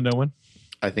takes one to know one?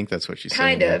 I think that's what she's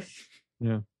saying. Kind of.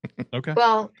 Yeah. Okay.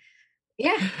 Well,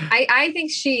 yeah, I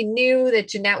think she knew that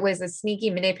Jeanette was a sneaky,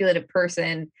 manipulative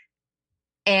person,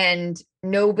 and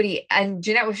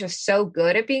Jeanette was just so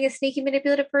good at being a sneaky,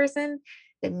 manipulative person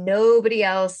that nobody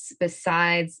else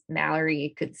besides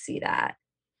Mallory could see that.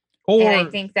 Or and I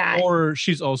think that, or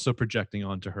she's also projecting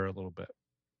onto her a little bit.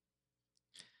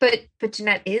 but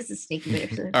Jeanette is a sneaky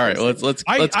manipulative. All right, well, let's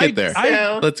get there.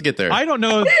 Let's get there. I don't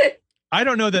know. I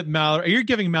don't know that Mallory. You're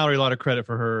giving Mallory a lot of credit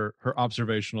for her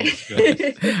observational skills.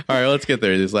 All right, let's get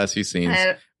there. These last few scenes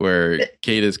where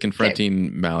Kate is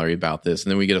confronting Mallory about this,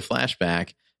 and then we get a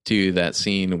flashback to that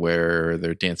scene where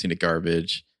they're dancing to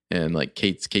Garbage, and like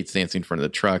Kate's dancing in front of the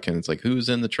truck, and it's like, who's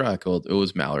in the truck? Well, it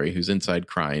was Mallory, who's inside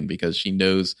crying because she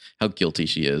knows how guilty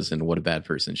she is and what a bad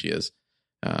person she is.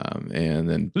 And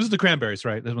then this is the Cranberries,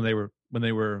 right? That's when they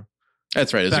were.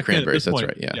 That's right. It's the Cranberries. That's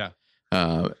right. Yeah.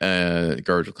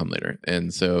 Garbage will come later.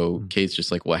 And so Kate's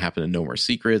just like, what happened to No More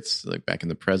Secrets? Like back in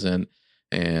the present.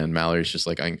 And Mallory's just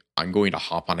like, I'm going to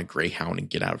hop on a Greyhound and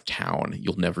get out of town.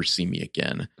 You'll never see me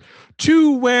again.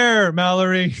 To where,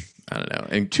 Mallory? I don't know.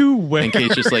 And to where? And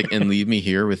Kate's just like, and leave me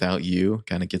here without you.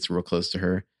 Kind of gets real close to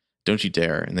her. Don't you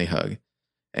dare. And they hug.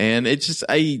 And it's just,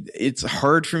 it's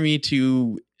hard for me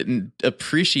to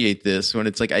appreciate this when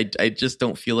it's like, I just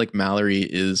don't feel like Mallory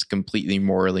is completely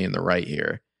morally in the right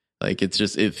here. Like, it's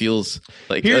just, it feels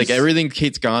like everything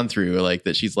Kate's gone through, like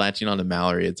that she's latching onto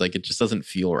Mallory. It's like, it just doesn't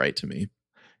feel right to me.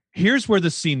 Here's where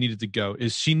the scene needed to go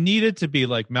is she needed to be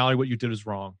like, Mallory, what you did is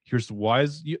wrong. Here's why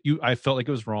I felt like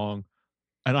it was wrong.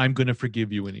 And I'm going to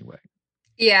forgive you anyway.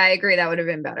 Yeah, I agree. That would have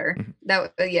been better.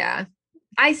 Yeah.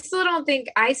 I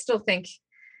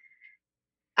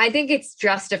think it's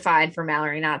justified for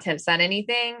Mallory not to have said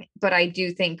anything, but I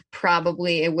do think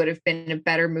probably it would have been a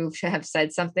better move to have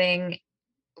said something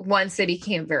once they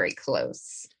became very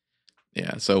close.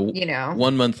 Yeah. So,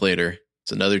 1 month later,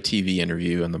 it's another TV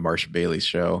interview on the Marsha Bailey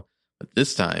show. But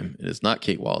this time, it is not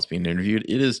Kate Wallace being interviewed.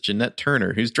 It is Jeanette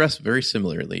Turner, who's dressed very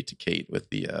similarly to Kate with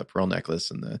the pearl necklace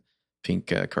and the pink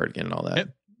cardigan and all that.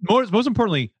 Most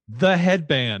importantly, the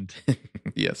headband.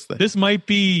 Yes. This might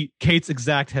be Kate's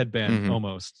exact headband,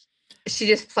 almost. She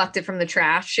just plucked it from the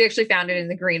trash. She actually found it in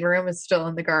the green room. It's still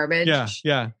in the garbage.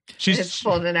 Yeah. She's just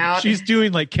pulling it out. She's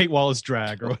doing like Kate Wallace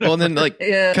drag or whatever. Well, and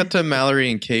then cut to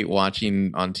Mallory and Kate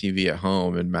watching on TV at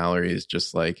home. And Mallory is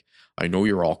just like, I know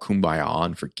you're all kumbaya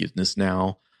and forgiveness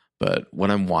now, but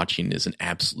what I'm watching is an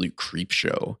absolute creep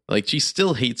show. Like, she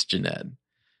still hates Jeanette.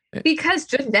 Because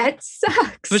Jeanette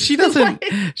sucks. But she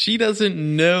doesn't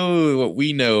know what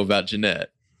we know about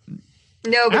Jeanette.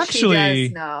 No, but she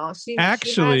does know. She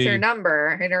has her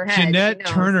number in her head. Jeanette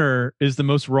Turner is the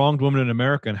most wronged woman in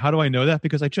America. And how do I know that?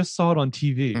 Because I just saw it on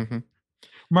TV. Mm-hmm.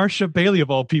 Marsha Bailey, of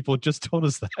all people, just told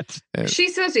us that.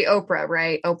 She's supposed to be Oprah,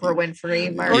 right? Oprah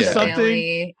Winfrey, Marsha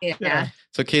Bailey. Yeah.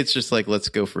 So Kate's just like, let's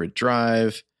go for a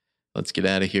drive. Let's get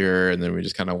out of here. And then we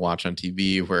just kind of watch on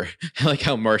TV where I like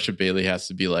how Marsha Bailey has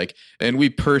to be like, and we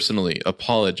personally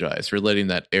apologize for letting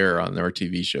that air on our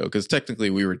TV show. Because technically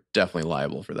we were definitely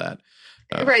liable for that.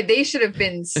 Right. They should have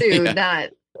been sued. I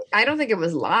don't think it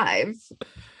was live.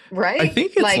 Right. I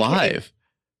think it's live.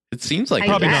 It seems like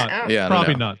probably not. Yeah,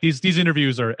 probably not. These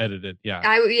interviews are edited.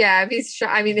 Yeah. They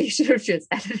should have just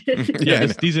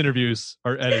edited. These interviews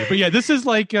are edited. But yeah, this is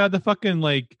like the fucking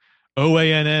like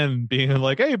OANN being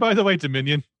like, hey, by the way,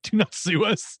 Dominion, do not sue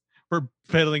us for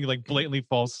peddling like blatantly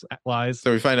false lies.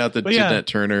 So we find out that Jeanette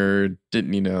Turner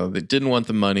didn't want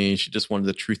the money. She just wanted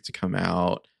the truth to come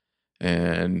out.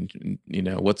 And,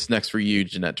 what's next for you,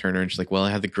 Jeanette Turner? And she's like, well, I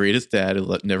have the greatest dad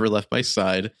who never left my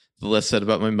side. The less said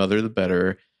about my mother, the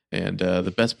better. And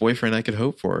the best boyfriend I could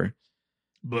hope for.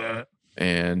 But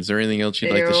and is there anything else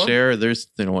you'd like to share? There's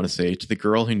thing I want to say to the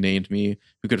girl who named me,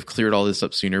 who could have cleared all this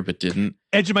up sooner but didn't.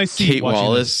 Edge of my seat. Kate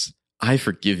Wallace, I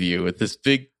forgive you, with this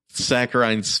big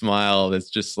saccharine smile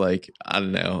that's just like, I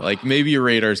don't know, like maybe your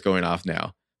radar's going off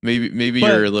now. Maybe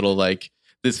you're a little like,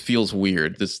 this feels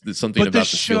weird. This something about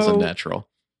this feels unnatural.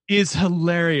 Is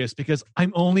hilarious because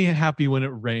I'm only happy when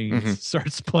it rains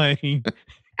starts playing.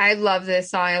 I love this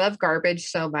song. I love Garbage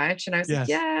so much. And I was like,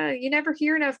 yeah, you never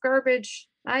hear enough Garbage,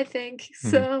 I think.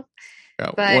 So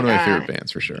but, one of my favorite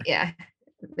bands for sure. Yeah,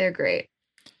 they're great.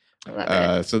 I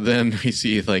love it. So then we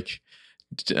see like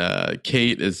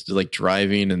Kate is like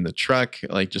driving in the truck,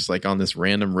 like just like on this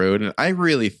random road. And I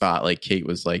really thought like Kate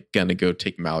was like gonna go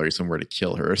take Mallory somewhere to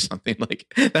kill her or something.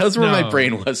 Like that was where my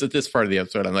brain was at this part of the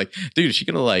episode. I'm like, dude, is she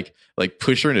gonna like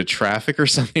push her into traffic or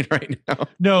something right now?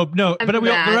 No. But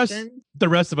the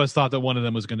rest of us thought that one of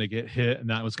them was gonna get hit, and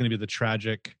that was gonna be the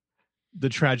tragic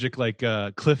like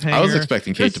cliffhanger. I was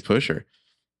expecting Kate to push her.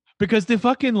 Because they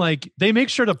fucking like they make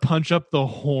sure to punch up the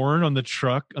horn on the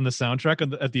truck on the soundtrack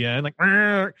at the end, like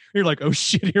you're like, oh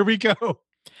shit, here we go.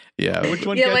 Yeah, which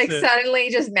one?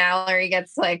 Suddenly just Mallory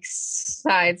gets like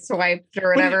sideswiped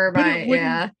or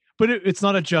whatever. But it's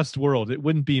not a just world. It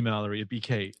wouldn't be Mallory. It'd be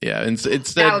Kate. Yeah, instead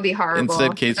That would be horrible.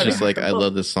 Instead, Kate's That'd be just like, I horrible.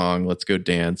 love this song. Let's go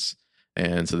dance.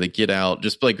 And so they get out,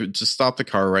 just stop the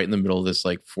car right in the middle of this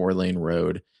like 4-lane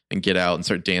road and get out and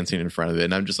start dancing in front of it.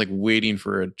 And I'm just like waiting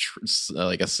for a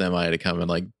semi to come and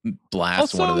like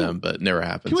blast one of them, but it never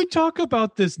happens. Can we talk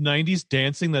about this 90s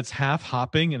dancing that's half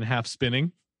hopping and half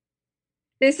spinning?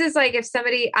 This is like if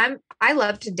somebody I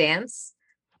love to dance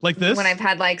like this when I've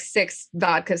had like 6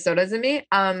 vodka sodas in me.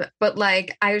 But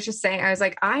like I was just saying, I was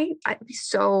like, I'd be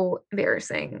so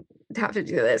embarrassing to have to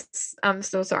do this. I'm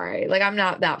so sorry. Like I'm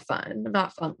not that fun. I'm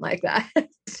not fun like that.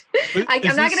 I'm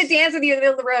not going to dance with you in the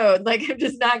middle of the road. Like I'm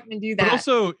just not going to do that. But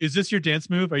also, is this your dance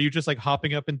move? Are you just like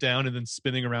hopping up and down and then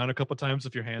spinning around a couple times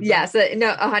with your hands? Yes,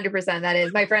 no, 100%. That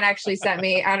is. My friend actually sent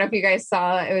me. I don't know if you guys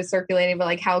saw it was circulating, but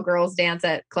like how girls dance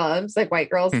at clubs, like white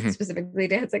girls specifically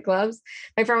dance at clubs.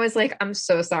 My friend was like, "I'm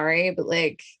so sorry, but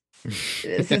like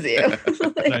this is you."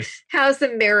 Like, nice. How's the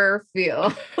mirror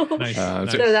feel? Nice.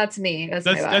 So that's me.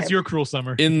 That's your cruel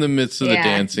summer. In the midst of the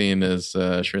dancing, as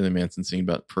Shirley Manson singing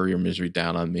about "Pour Your Misery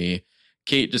Down on Me,"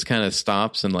 Kate just kind of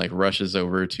stops and like rushes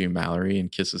over to Mallory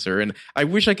and kisses her. And I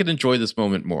wish I could enjoy this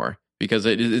moment more because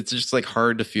it's just like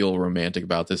hard to feel romantic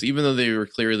about this, even though they were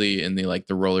clearly in the like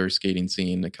the roller skating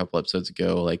scene a couple episodes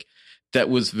ago. Like that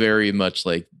was very much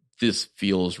like, this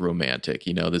feels romantic,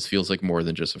 you know, this feels like more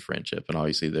than just a friendship. And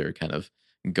obviously they're kind of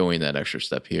going that extra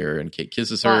step here, and Kate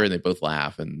kisses her and they both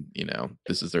laugh, and you know,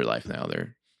 this is their life now.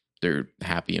 They're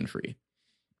happy and free.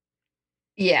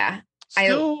 Yeah.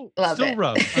 Still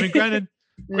rough. I mean, granted,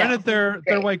 they're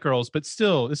white girls, but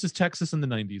still, this is Texas in the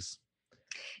 90s.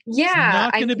 Yeah. It's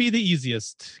not going to be the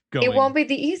easiest going. It won't be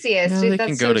the easiest. No, they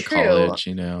can go to college,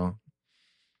 you know.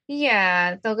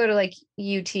 Yeah. They'll go to like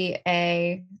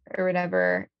UTA or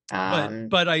whatever.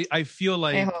 But I feel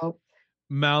like I hope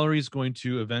Mallory's going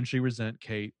to eventually resent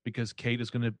Kate because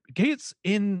Kate's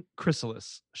in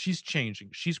Chrysalis. She's changing.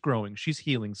 She's growing. She's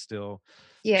healing still.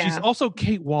 Yeah. She's also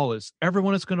Kate Wallace.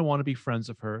 Everyone is going to want to be friends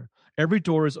of her. Every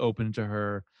door is open to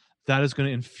her. That is going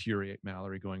to infuriate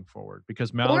Mallory going forward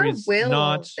because Mallory's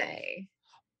not.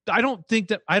 I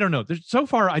don't know. So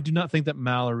far, I do not think that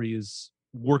Mallory is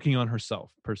working on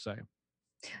herself per se.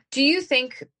 Do you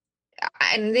think?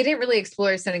 And they didn't really explore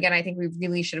this. And again, I think we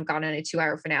really should have gone on a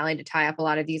 2-hour finale to tie up a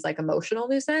lot of these like emotional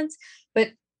loose ends. But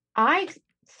I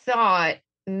thought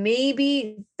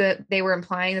maybe that they were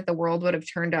implying that the world would have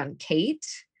turned on Kate,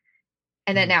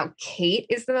 and that now Kate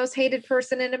is the most hated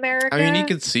person in America. I mean, you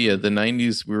could see it. The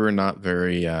 90s, we were not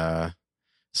very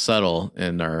subtle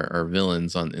in our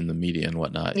villains in the media and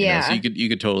whatnot. Yeah. You know? So you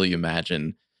could totally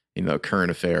imagine, you know, Current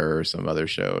Affair or some other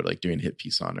show like doing a hit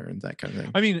piece on her and that kind of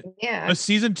thing. I mean, a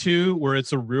season 2 where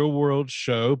it's a real world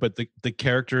show, but the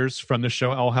characters from the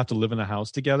show all have to live in a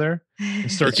house together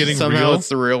and start getting somehow real. It's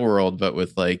the real world, but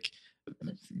with like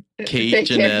Kate,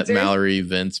 Jeanette, Mallory,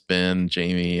 Vince, Ben,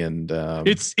 Jamie, and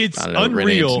it's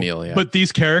unreal. But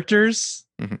these characters,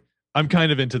 I'm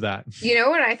kind of into that. You know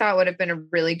what I thought would have been a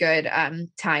really good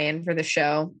tie-in for the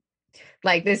show?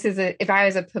 Like this is if I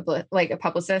was a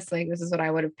publicist, like this is what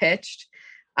I would have pitched.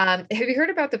 Have you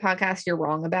heard about the podcast You're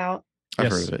Wrong About?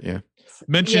 I've heard of it. Yeah.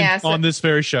 Mentioned on this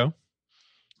very show.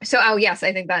 So, yes,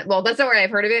 I think that's not where I've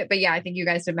heard of it, but yeah, I think you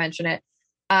guys did mention it.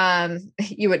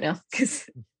 You would know because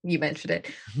you mentioned it,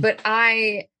 but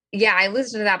I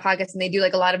listened to that podcast, and they do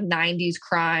like a lot of 90s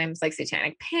crimes, like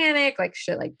Satanic Panic, like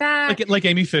shit like that. Like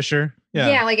Amy Fisher.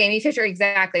 Yeah, like Amy Fisher.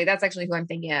 Exactly. That's actually who I'm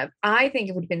thinking of. I think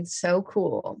it would have been so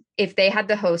cool if they had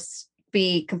the hosts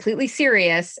be completely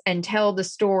serious and tell the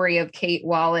story of Kate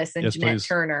Wallace and Jeanette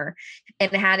Turner,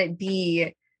 and had it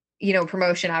be, you know,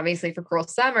 promotion obviously for Cruel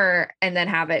Summer, and then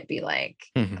have it be like,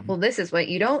 well, this is what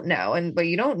you don't know. And what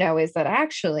you don't know is that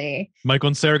actually Michael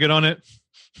and Sarah get on it.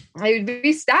 That would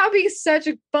be such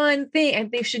a fun thing, and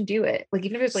they should do it. Like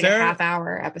even if it's like a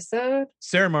half-hour episode.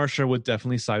 Sarah Marshall would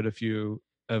definitely side with you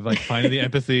of like finding the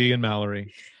empathy in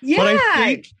Mallory. Yeah,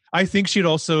 but I think she'd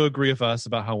also agree with us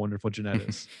about how wonderful Jeanette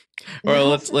is. Well,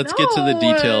 let's get to the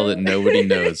detail that nobody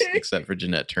knows except for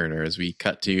Jeanette Turner. As we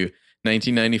cut to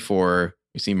 1994,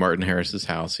 we see Martin Harris's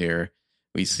house here.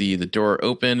 We see the door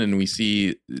open, and we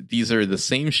see these are the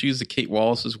same shoes that Kate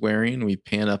Wallace is wearing. We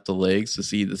pan up the legs to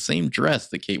see the same dress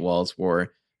that Kate Wallace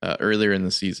wore earlier in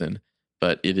the season,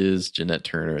 but it is Jeanette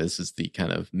Turner. This is the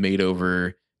kind of made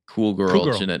over cool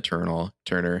girl. Jeanette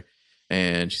Turner.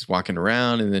 And she's walking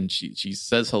around, and then she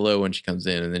says hello when she comes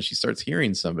in, and then she starts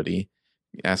hearing somebody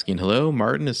asking, "Hello,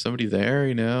 Martin, is somebody there?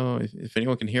 You know, if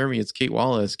anyone can hear me, it's Kate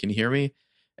Wallace. Can you hear me?"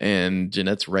 And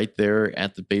Jeanette's right there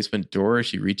at the basement door.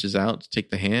 She reaches out to take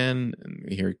the hand, and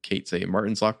we hear Kate say,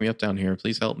 "Martin's locked me up down here.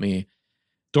 Please help me."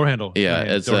 Door handle.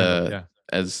 Yeah,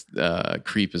 as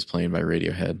Creep is playing by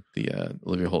Radiohead, the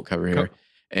Olivia Holt cover here.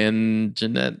 And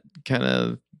Jeanette kind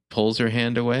of pulls her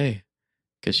hand away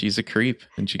because she's a creep.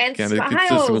 And she kind of gets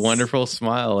this wonderful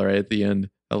smile right at the end.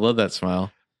 I love that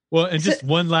smile. Well, and just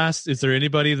one last, is there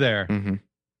anybody there?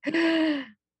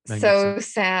 So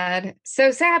sad.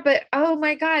 So sad, but oh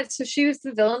my God. So she was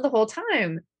the villain the whole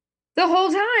time. The whole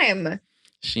time.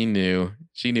 She knew.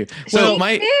 So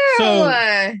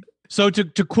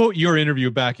to quote your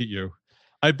interview back at you,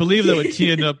 I believe that what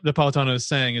Tia Napolitano is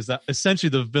saying is that essentially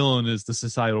the villain is the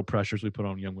societal pressures we put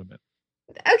on young women.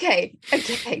 Okay.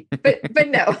 But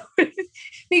no.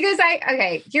 Because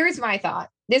here's my thought.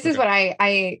 This is what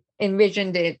I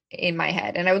envisioned it in my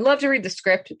head. And I would love to read the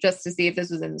script just to see if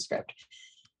this was in the script.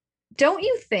 Don't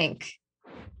you think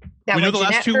that we know the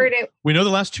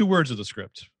last two words of the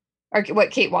script? Or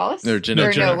what, Kate Wallace? No,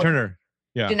 Jeanette Turner.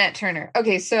 Yeah. Jeanette Turner.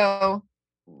 Okay, so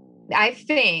I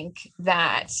think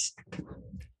that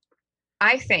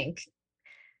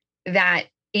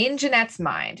in Jeanette's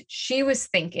mind, she was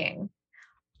thinking,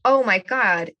 oh my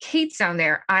God, Kate's down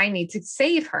there. I need to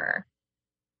save her.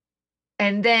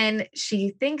 And then she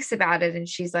thinks about it and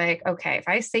she's like, okay, if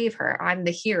I save her, I'm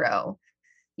the hero.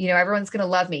 You know, everyone's going to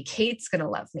love me. Kate's going to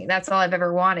love me. That's all I've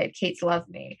ever wanted. Kate's loved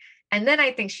me. And then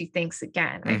I think she thinks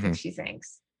again. I think she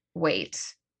thinks, wait,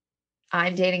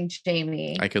 I'm dating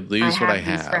Jamie. I could lose what I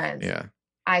have. Friends. Yeah.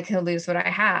 I could lose what I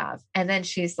have. And then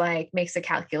she's like, makes a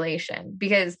calculation,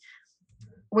 because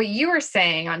what you were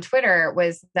saying on Twitter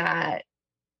was that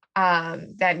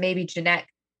that maybe Jeanette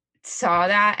saw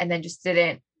that and then just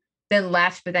didn't, then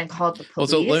left, but then called the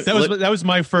police. Well, so that was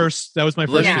my first. Let me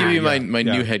give you my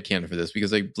new headcanon for this,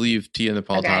 because I believe Tia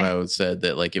Napolitano said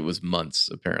that like it was months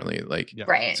apparently. Like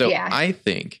right. So I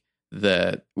think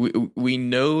that we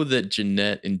know that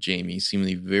Jeanette and Jamie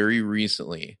seemingly very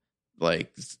recently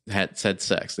like had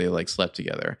sex. They like slept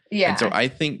together. Yeah. And so I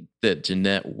think that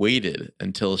Jeanette waited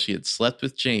until she had slept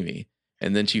with Jamie,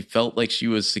 and then she felt like she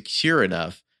was secure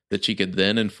enough that she could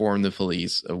then inform the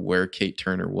police of where Kate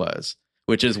Turner was.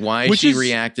 Which is why she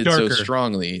reacted so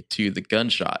strongly to the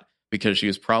gunshot, because she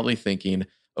was probably thinking,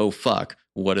 oh, fuck,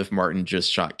 what if Martin just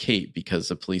shot Kate because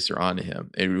the police are onto him?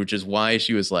 Which is why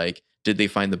she was like, did they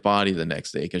find the body the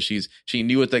next day? Because she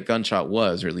knew what that gunshot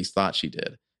was, or at least thought she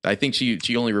did. I think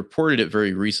she only reported it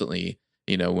very recently,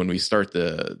 you know, when we start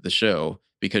the show,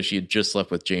 because she had just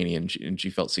slept with Janie and she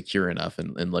felt secure enough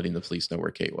in letting the police know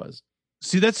where Kate was.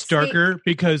 See, that's darker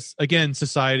because, again,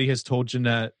 society has told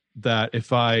Jeanette that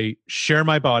if I share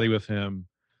my body with him,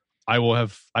 I will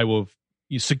have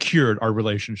secured our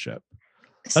relationship.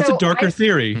 That's a darker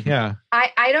theory. Yeah.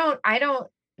 I don't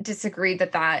disagree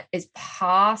that is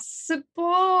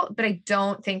possible, but I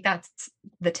don't think that's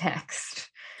the text.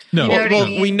 No. You know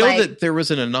we know that there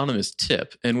was an anonymous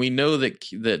tip, and we know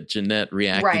that Jeanette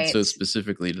reacted so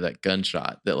specifically to that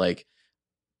gunshot that like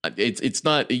it's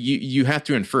not, you have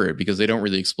to infer it, because they don't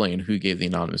really explain who gave the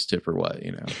anonymous tip or what,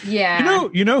 you know. Yeah.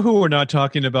 You know who we're not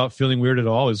talking about feeling weird at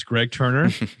all is Greg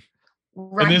Turner.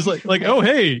 Right. And it's like, oh,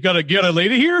 hey, you got a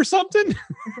lady here or something?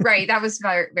 Right. That was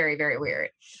very, very, very weird.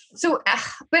 So,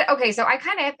 but okay. So I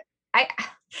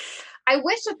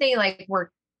wish that they like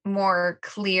were more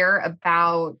clear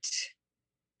about,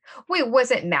 wait, was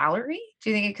it Mallory?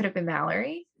 Do you think it could have been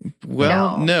Mallory?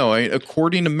 Well, no.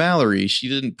 According to Mallory, she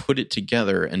didn't put it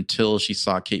together until she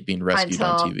saw Kate being rescued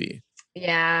on TV.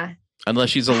 Yeah. Unless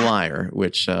she's a liar,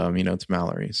 which, it's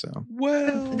Mallory. So,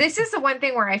 well, this is the one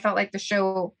thing where I felt like the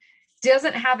show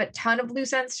doesn't have a ton of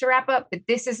loose ends to wrap up, but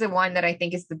this is the one that I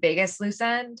think is the biggest loose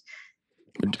end.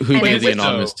 Who gave the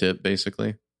anonymous tip,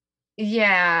 basically?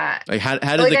 Yeah. Like, how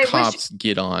did the cops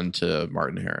get on to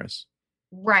Martin Harris?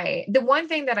 Right. The one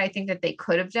thing that I think that they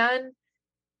could have done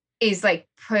is like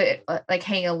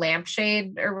hang a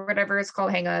lampshade or whatever it's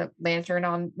called, hang a lantern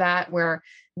on that, where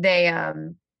they,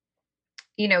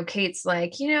 Kate's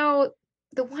like,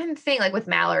 the one thing, like with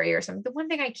Mallory or something, the one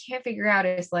thing I can't figure out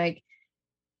is like,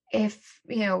 if,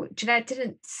 Jeanette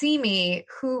didn't see me,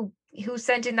 who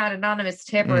sent in that anonymous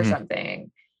tip or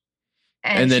something.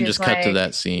 And then just cut to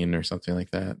that scene or something like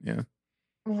that. Yeah.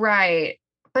 Right.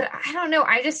 But I don't know.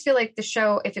 I just feel like the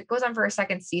show, if it goes on for a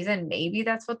second season, maybe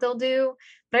that's what they'll do.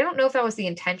 But I don't know if that was the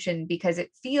intention, because it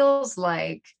just feels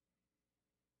like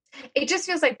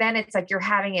then it's like you're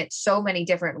having it so many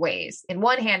different ways. In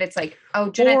one hand, it's like, oh,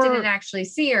 Jeanette didn't actually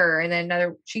see her. And then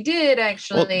another, she did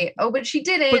actually. But she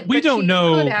didn't. But we don't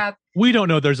know. We don't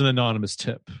know there's an anonymous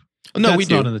tip. No, that's we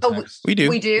do. Not in the text. We do.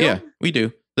 We do? Yeah, we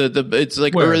do. It's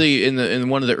like Where? Early in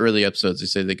one of the early episodes, they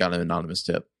say they got an anonymous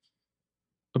tip.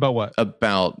 About what?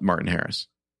 About Martin Harris.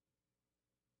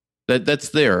 That's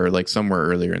there, like somewhere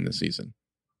earlier in the season.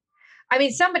 I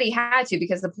mean, somebody had to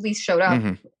because the police showed up.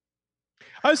 Mhm.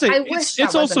 I would say I wish that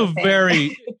it's also wasn't a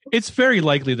thing. it's very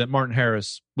likely that Martin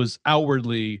Harris was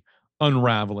outwardly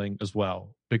unraveling as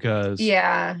well, because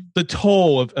Yeah. the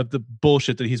toll of the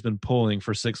bullshit that he's been pulling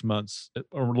for 6 months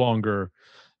or longer.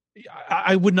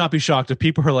 I would not be shocked if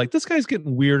people are like, this guy's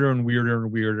getting weirder and weirder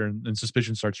and weirder, and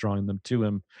suspicion starts drawing them to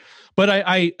him. But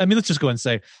I mean, let's just go and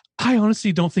say, I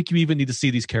honestly don't think you even need to see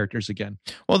these characters again.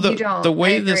 Well, You don't. the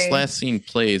way I this agree. last scene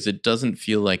plays, it doesn't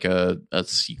feel like a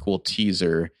sequel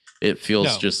teaser. It feels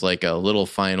No. just like a little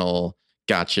final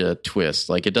gotcha twist.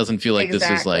 Like, it doesn't feel like this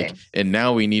is like, Exactly. and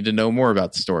now we need to know more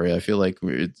about the story. I feel like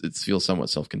it feels somewhat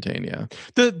self-contained. Yeah.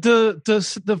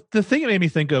 The thing it made me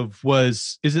think of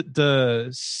was, is it the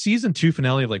season 2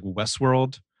 finale of like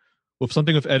Westworld with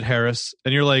something with Ed Harris,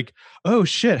 and you're like, oh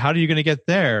shit, how are you going to get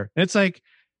there? And it's like,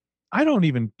 I don't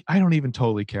even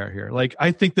totally care here. Like,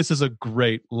 I think this is a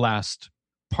great last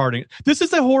parting. This is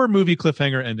the horror movie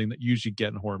cliffhanger ending that you usually get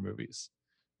in horror movies.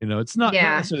 You know, it's not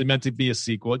Yeah. necessarily meant to be a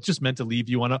sequel. It's just meant to leave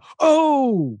you on a,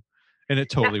 oh, and it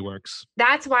totally works.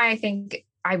 That's why I think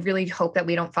I really hope that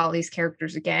we don't follow these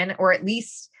characters again, or at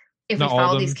least if Not we all of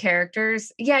follow them. these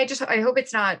characters. Yeah, I hope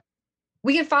it's not.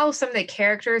 We can follow some of the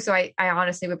characters, so I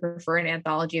honestly would prefer an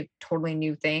anthology of totally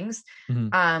new things.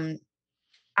 Mhm.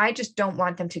 I just don't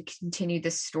want them to continue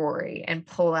this story and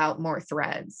pull out more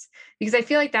threads, because I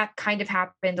feel like that kind of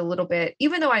happened a little bit,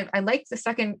 even though I liked the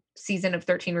second season of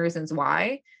 13 Reasons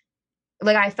Why.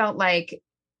 Like, I felt like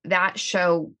that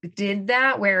show did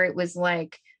that, where it was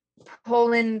like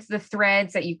pulling the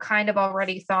threads that you kind of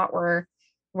already thought were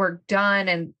done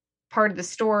and part of the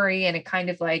story. And it kind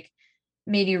of like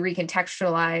made you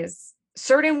recontextualize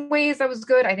certain ways. That was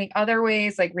good. I think other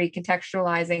ways, like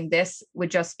recontextualizing this,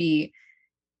 would just be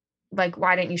like,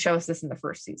 why didn't you show us this in the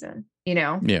first season? You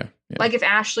know? Yeah. Like, if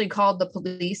Ashley called the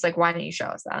police, like, why didn't you show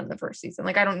us that in the first season?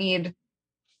 Like, I don't need,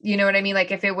 you know what I mean?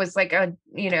 Like, if it was like a,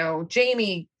 you know,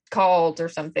 Jamie called or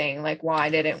something, like, why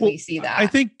didn't we see that? I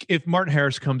think if Martin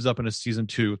Harris comes up in a season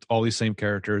 2 with all these same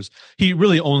characters, he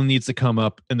really only needs to come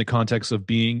up in the context of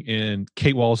being in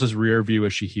Kate Wallace's rear view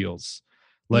as she heals.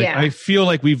 Like, Yeah. I feel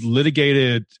like we've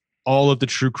litigated all of the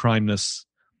true crimeness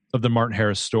of the Martin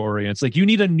Harris story. And it's like, you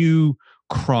need a new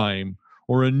crime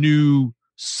or a new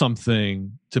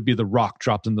something to be the rock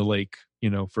dropped in the lake, you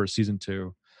know, for season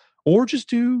 2. Or just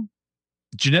do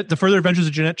the Further Adventures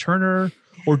of Jeanette Turner,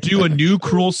 or do a new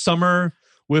Cruel Summer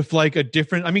with like a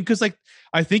different, I mean, because like,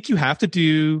 I think you have to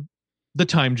do the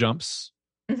time jumps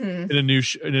Mhm. in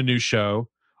a new show.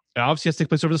 It obviously has to take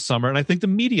place over the summer, and I think the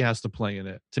media has to play in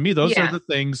it. To me, those Yeah. are the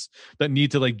things that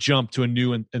need to like jump to a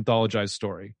new anthologized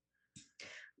story.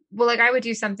 Well, like, I would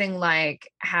do something like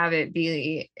have it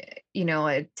be, you know,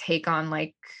 a take on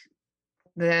like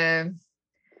the,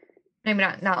 maybe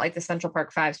not like the Central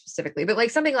Park 5 specifically, but like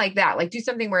something like that. Like, do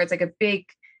something where it's like a big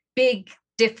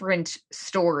different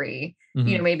story. Mhm.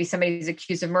 You know, maybe somebody's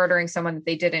accused of murdering someone that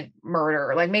they didn't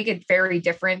murder. Like, make it very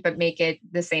different, but make it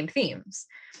the same themes.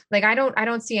 Like, I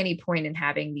don't see any point in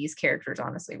having these characters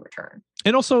honestly return.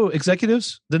 And also,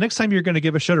 executives, the next time you're going to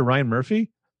give a show to Ryan Murphy,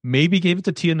 maybe give it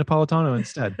to Tia Napolitano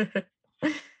instead.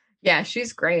 Yeah,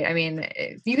 she's great. I mean,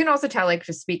 you can also tell, like,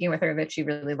 just speaking with her, that she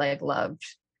really like loved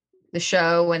the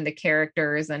show and the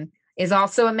characters, and is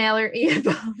also a Mallory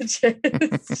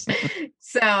apologist.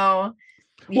 So,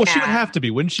 Well, she would have to be,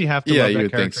 wouldn't she? Have to Yeah, love you that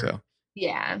would think character?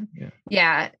 so.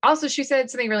 Yeah. Also, she said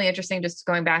something really interesting, just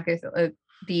going back a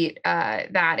beat,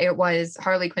 that it was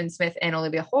Harley Quinn Smith and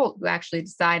Olivia Holt who actually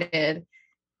decided,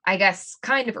 I guess,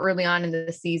 kind of early on in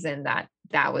the season, that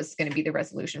was going to be the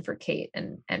resolution for Kate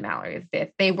and Mallory.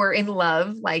 That they were in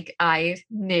love. Like, I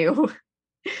knew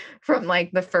from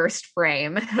like the first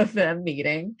frame of them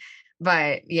meeting.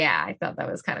 But yeah, I thought that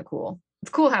was kind of cool.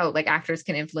 It's cool how like actors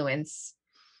can influence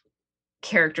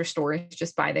character stories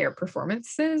just by their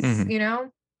performances. Mhm. You know,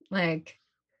 like,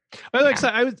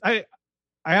 I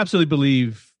absolutely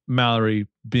believe Mallory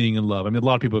being in love. I mean, a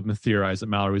lot of people have been theorized that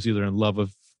Mallory was either in love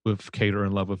with Kate or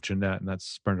in love with Jeanette, and that's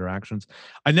spurned her actions.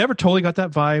 I never totally got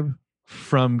that vibe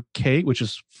from Kate, which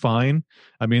is fine.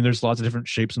 I mean, there's lots of different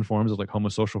shapes and forms of like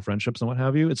homosocial friendships and what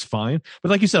have you. It's fine. But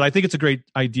like you said, I think it's a great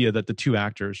idea that the two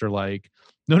actors are like,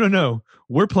 no,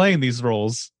 we're playing these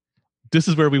roles. This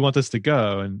is where we want this to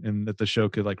go. And that the show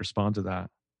could like respond to that.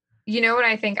 you know what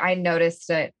I think I noticed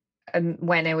it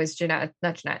when it was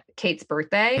Kate's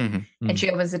birthday, Mhm. and she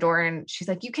opens the door and she's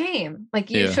like, "You came, like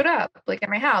you Yeah. showed up, like at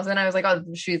my house," and I was like, "Oh,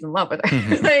 she's in love with her."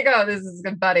 Mhm. Like, oh, this is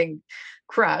a budding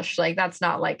crush. Like, that's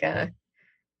not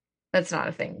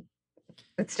a thing.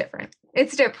 It's different.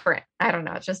 I don't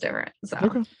know. It's just different. So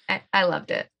Okay. I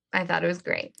loved it. I thought it was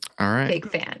great. All right. Big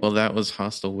fan. Well, that was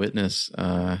Hostile Witness.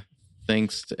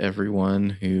 thanks to everyone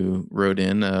who wrote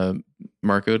in.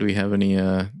 Marco, do we have any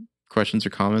questions or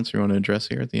comments we want to address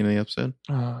here at the end of the episode?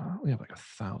 We have like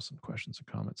 1,000 questions and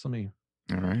comments. All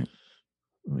right.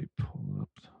 Let me pull up.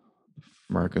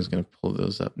 Marco's going to pull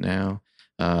those up now.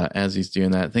 As he's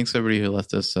doing that, thanks to everybody who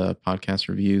left us podcast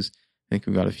reviews. I think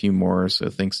we've got a few more. So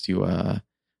thanks to,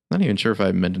 not even sure if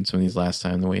I mentioned some of these last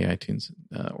time. The way iTunes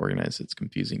organized it's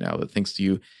confusing now. But thanks to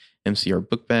you, MCR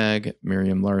Bookbag,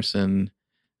 Miriam Larson,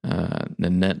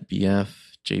 Nanette BF,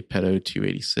 JPeto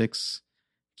 286,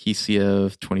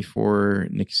 Kisiev 24,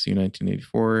 Nikisu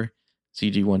 1984,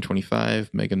 CG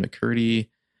 125, Megan McCurdy,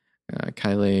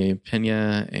 Kyle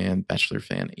Pena, and Bachelor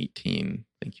Fan 18.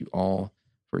 Thank you all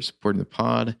for supporting the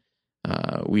pod.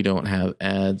 We don't have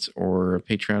ads or a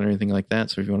Patreon or anything like that.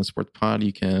 So if you want to support the pod,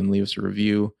 you can leave us a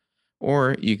review,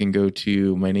 or you can go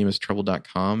to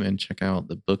mynameistrouble.com and check out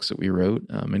the books that we wrote.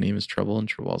 My Name is Trouble and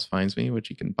Trouble Always Finds Me,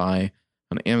 which you can buy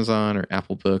on Amazon or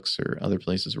Apple Books or other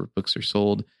places where books are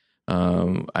sold.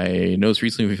 I noticed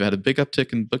recently we've had a big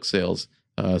uptick in book sales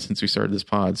since we started this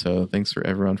pod. So thanks for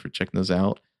everyone for checking those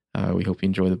out. We hope you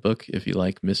enjoy the book. If you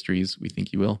like mysteries, we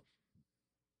think you will.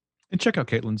 And check out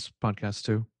Caitlin's podcast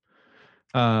too.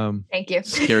 Thank you.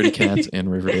 Scaredy Cats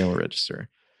and Riverdale Register.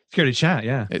 Scaredy Chat,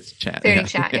 yeah. It's chat. Scaredy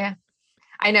Chat, yeah.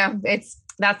 I know.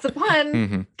 That's the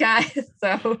pun, guys.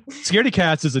 So Scaredy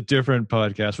Cats is a different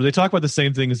podcast where they talk about the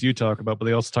same thing as you talk about, but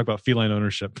they also talk about feline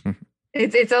ownership.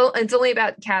 It's only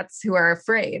about cats who are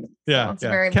afraid. Yeah. It's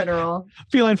very literal.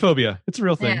 Feline phobia. It's a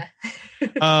real thing.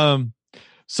 Yeah.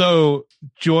 So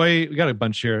Joy, we got a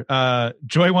bunch here.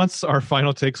 Joy wants our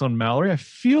final takes on Mallory. I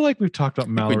feel like we've talked about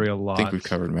Mallory a lot. I think we've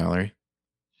covered Mallory.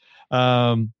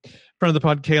 Friend of the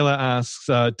pod, Kayla asks,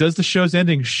 does the show's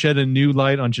ending shed a new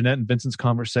light on Jeanette and Vincent's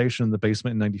conversation in the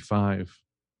basement in 95?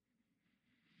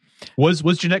 Was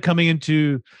Jeanette coming in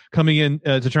to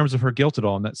terms of her guilt at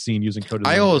all in that scene using coded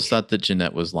I language? always thought that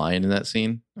Jeanette was lying in that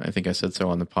scene. I think I said so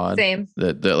on the pod. Same.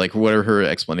 That like whatever her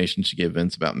explanation she gave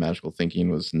Vince about magical thinking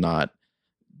was not,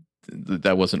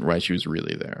 that wasn't right. She was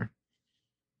really there.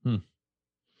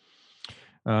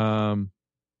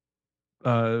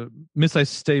 Miss I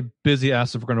Stay Busy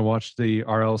asks if we're going to watch the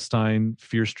R.L. Stein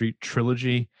Fear Street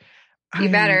trilogy. You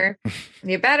better.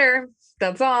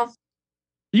 That's all.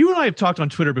 You and I have talked on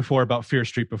Twitter before about Fear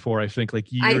Street before, I think,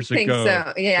 like years ago.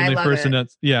 So. Yeah, I love it.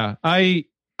 Announced, yeah, I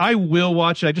will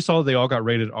watch it. I just saw they all got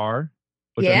rated R,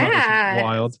 which I thought was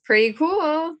wild. It's pretty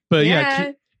cool. But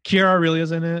yeah, Kiara really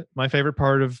is in it. My favorite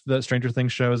part of the Stranger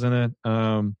Things show is in it.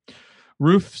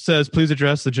 Roof says, please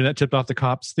address the Jeanette tipped off the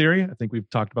cops theory. I think we've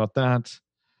talked about that.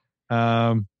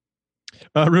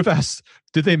 Roof asks,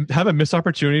 did they have a missed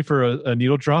opportunity for a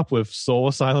needle drop with Soul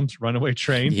Asylum's Runaway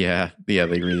Train? Yeah, they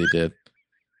really did.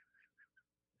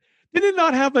 Did it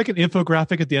not have like an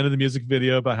infographic at the end of the music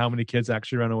video about how many kids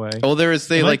actually run away? Oh, they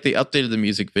updated the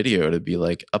music video to be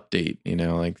like update,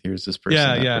 like here's this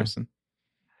person, that person.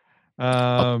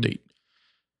 Update.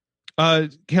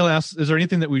 Kayla asks, is there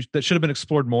anything that should have been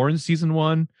explored more in season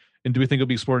 1? And do we think it'll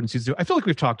be explored in season 2? I feel like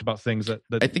we've talked about things that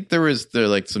I think there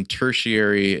like some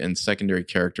tertiary and secondary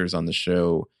characters on the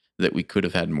show that we could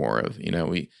have had more of.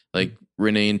 We like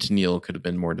Renee and Tennille could have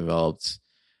been more developed.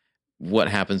 What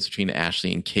happens between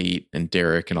Ashley and Kate and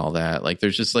Derek and all that. Like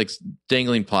there's just like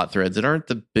dangling plot threads that aren't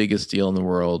the biggest deal in the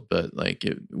world, but like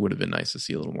it would have been nice to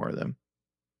see a little more of them.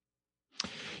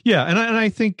 Yeah, and I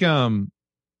think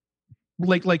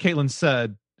like Caitlin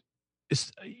said,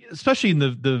 especially in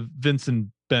the Vince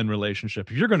and Ben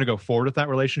relationship, if you're going to go forward with that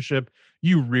relationship,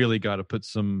 you really got to put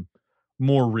some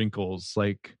more wrinkles.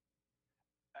 Like,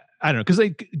 I don't know, because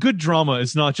like good drama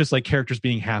is not just like characters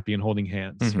being happy and holding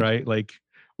hands, right? Like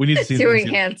we need to see doing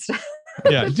hand stuff.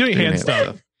 Yeah, doing hand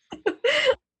stuff.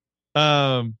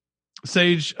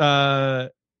 Sage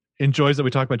enjoys that we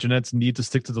talk about Jeanette's need to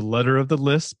stick to the letter of the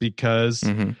list because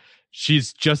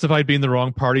she's justified being the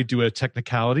wrong party due to a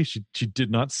technicality she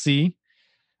did not see.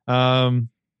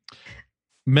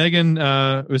 Megan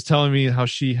was telling me how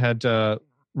she had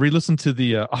re-listened to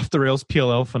the Off the Rails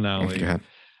PLL finale.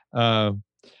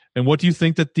 And what do you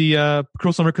think that the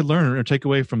Cruel Summer could learn or take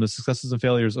away from the successes and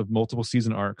failures of multiple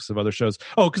season arcs of other shows?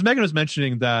 Oh, because Megan was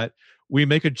mentioning that I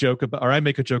make a joke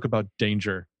about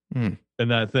danger in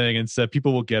that thing and said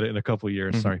people will get it in a couple of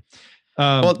years. Sorry.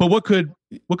 But what could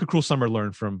Cruel Summer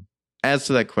learn from? As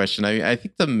to that question, I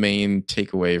think the main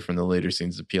takeaway from the later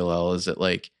scenes of PLL is that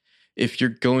like, if you're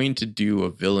going to do a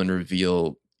villain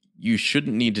reveal, you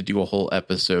shouldn't need to do a whole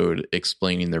episode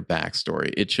explaining their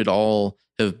backstory. It should all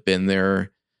have been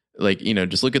there. Like,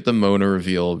 just look at the Mona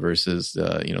reveal versus,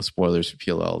 spoilers for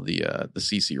PLL, the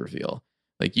CC reveal.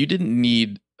 Like, you didn't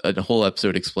need a whole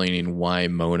episode explaining why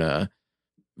Mona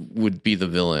would be the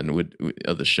villain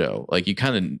of the show. Like you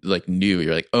kind of like knew,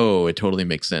 you're like, oh, it totally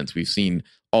makes sense. We've seen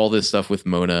all this stuff with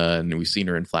Mona and we've seen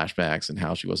her in flashbacks and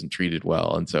how she wasn't treated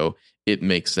well. And so it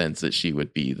makes sense that she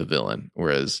would be the villain.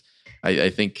 Whereas I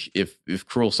think if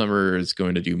Cruel Summer is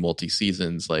going to do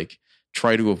multi-seasons, like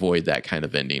try to avoid that kind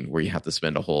of ending where you have to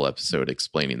spend a whole episode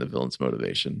explaining the villain's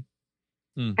motivation.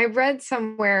 I read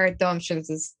somewhere, though I'm sure this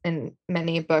is in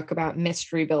many a book about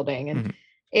mystery building, and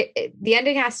the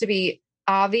ending has to be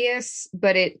obvious,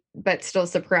 but still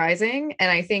surprising.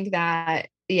 And I think that,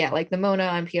 like the Mona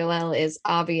on PLL is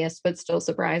obvious, but still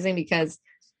surprising because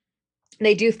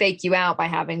they do fake you out by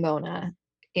having Mona,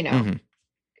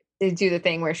 they do the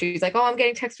thing where she's like, oh, I'm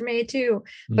getting text from A too.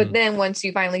 But then once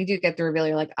you finally do get the reveal,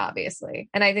 you're like, obviously.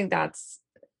 And I think that's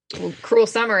Cruel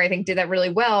Summer, I think, did that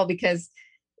really well because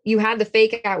you had the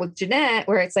fake out with Jeanette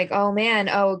where it's like, oh man,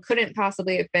 it couldn't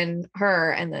possibly have been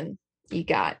her. And then you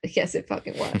got, yes, it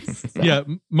fucking was. So. Yeah.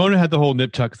 Mona had the whole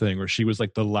nip tuck thing where she was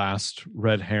like the last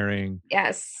red herring.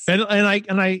 Yes. And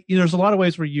I there's a lot of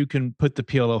ways where you can put the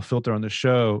PLL filter on the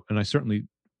show. And I certainly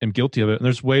am guilty of it. And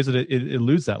there's ways that it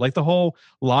eludes that, like the whole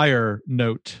liar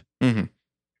note.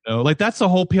 Like that's the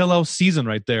whole PLL season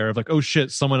right there of like, oh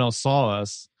shit, someone else saw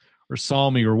us or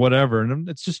saw me or whatever. And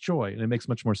it's just joy. And it makes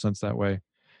much more sense that way.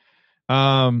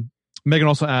 Megan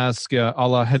also asked, a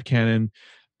la headcanon,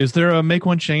 is there a make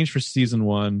one change for season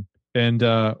 1? And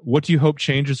what do you hope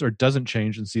changes or doesn't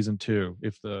change in season 2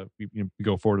 if we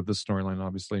go forward with this storyline,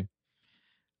 obviously?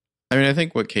 I mean, I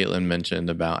think what Caitlin mentioned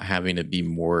about having it be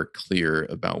more clear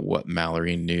about what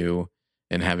Mallory knew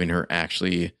and having her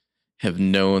actually have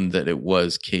known that it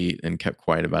was Kate and kept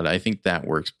quiet about it, I think that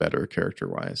works better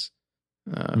character-wise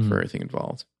for everything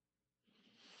involved.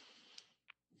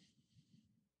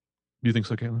 Do you think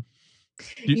so, Caitlin?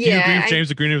 Do you agree with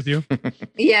James agreeing with you?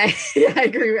 Yeah, I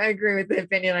agree with the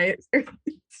opinion I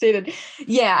stated.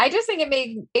 Yeah, I just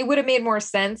think it would have made more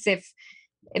sense if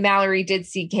Mallory did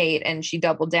see Kate and she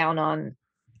doubled down on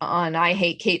I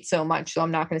hate Kate so much, so I'm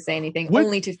not going to say anything,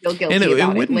 only to feel guilty and about it.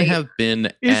 It wouldn't have been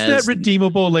Is that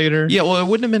redeemable later? Yeah, well, it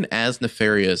wouldn't have been as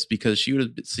nefarious because she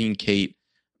would have seen Kate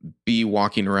be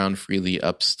walking around freely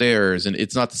upstairs, and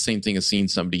it's not the same thing as seeing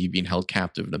somebody being held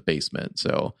captive in a basement.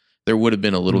 So there would have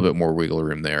been a little bit more wiggle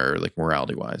room there, like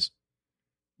morality wise.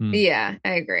 Yeah,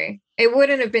 I agree. It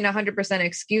wouldn't have been 100%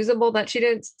 excusable that she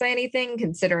didn't say anything,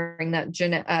 considering that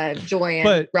Joy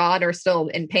and Rod are still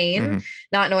in pain,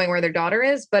 not knowing where their daughter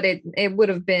is. But it would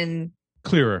have been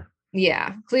clearer.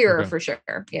 Yeah, clearer for sure.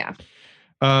 Yeah.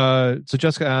 So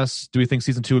Jessica asks, do we think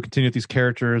season 2 will continue with these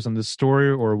characters and this story,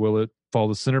 or will it follow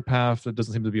the center path? It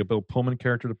doesn't seem to be a Bill Pullman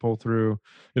character to pull through.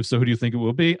 If so, who do you think it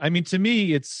will be? I mean, to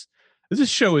me, this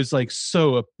show is like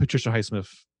so a Patricia Highsmith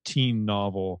teen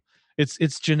novel.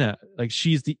 It's Jeanette. Like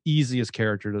she's the easiest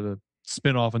character to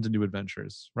spin off into new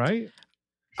adventures, right?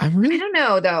 I don't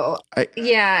know though.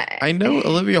 I know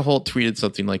Olivia Holt tweeted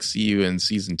something like "See you in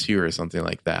season 2" or something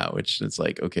like that, which is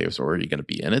like, okay, so are you going to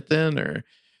be in it then? Or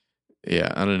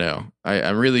yeah, I don't know.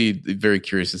 I'm really very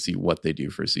curious to see what they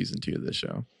do for season 2 of this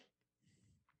show.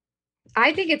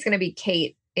 I think it's going to be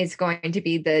Kate is going to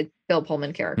be the Bill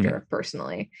Pullman character.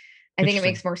 Personally, I think it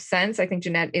makes more sense. I think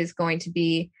Jeanette is going to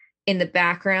be in the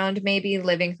background, maybe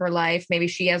living her life. Maybe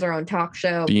she has her own talk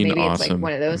show. Maybe it's like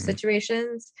one of those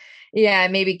situations. Yeah,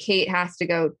 maybe Kate has to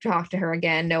go talk to her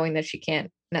again, knowing that she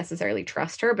can't necessarily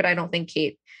trust her. But I don't think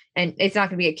Kate, and it's not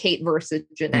going to be a Kate versus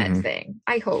Jeanette thing.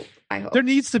 I hope. There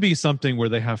needs to be something where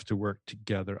they have to work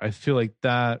together. I feel like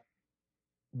that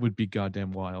would be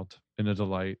goddamn wild and a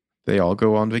delight. They all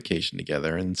go on vacation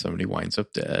together and somebody winds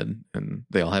up dead and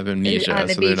they all have amnesia. On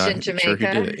the so beach they're in not Jamaica. sure who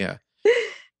did it. Yeah.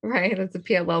 Right. That's a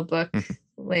PLL book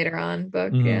later on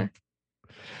book. Yeah.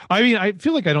 I mean, I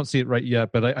feel like I don't see it right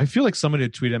yet, but I feel like somebody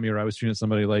had tweeted at me or I was tweeting at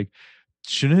somebody like,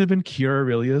 shouldn't it have been Kiara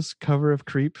Aurelia's cover of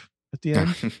Creep at the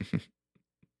end?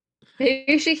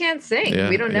 Maybe she can't sing. Yeah,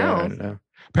 we don't know. I don't know.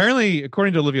 Apparently,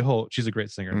 according to Olivia Holt, she's a great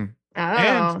singer.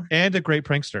 And a great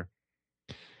prankster.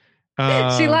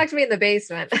 She locked me in the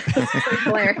basement.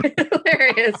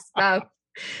 Hilarious stuff.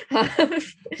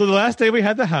 So the last day we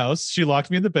had the house, she locked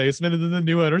me in the basement, and then the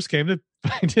new owners came to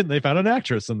find it, and they found an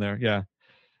actress in there. Yeah.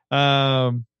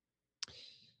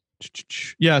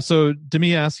 So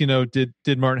Demi asks,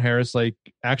 did Martin Harris like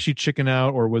actually chicken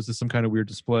out, or was this some kind of weird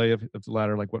display of the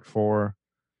latter? Like what for?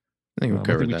 I think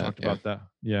we talked about that.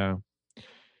 Yeah.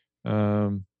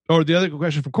 Or the other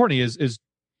question from Courtney is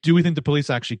do we think the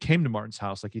police actually came to Martin's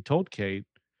house like he told Kate?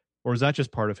 Or is that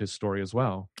just part of his story as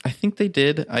well? I think they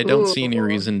did. I don't see any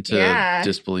reason to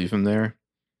disbelieve him there.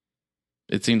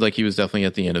 It seemed like he was definitely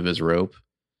at the end of his rope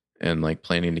and like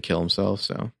planning to kill himself.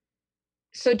 So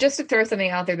So just to throw something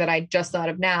out there that I just thought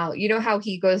of now, you know how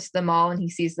he goes to the mall and he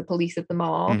sees the police at the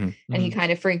mall and he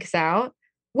kind of freaks out?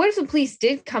 What if the police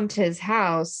did come to his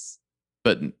house?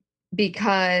 But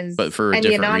Because for a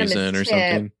different reason or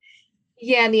something.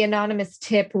 Yeah, and the anonymous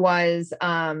tip was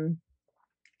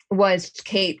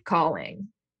Kate calling.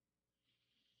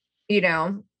 You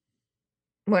know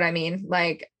what I mean?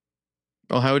 Like,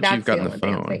 well, how would she have gotten the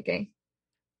phone?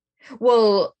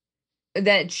 Well,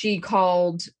 that she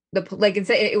called like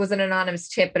it was an anonymous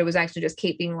tip, but it was actually just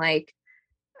Kate being like,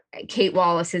 Kate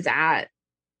Wallace is at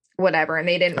whatever, and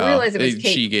they didn't realize it was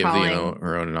Kate. She gave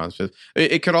her own anonymous tip.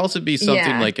 It could also be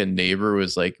something like a neighbor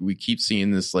was like, we keep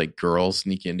seeing this like girl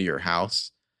sneak into your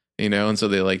house, and so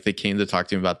they came to talk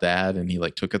to him about that, and he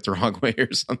like took it the wrong way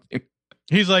or something.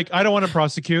 He's like, I don't want to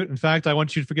prosecute. In fact, I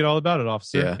want you to forget all about it,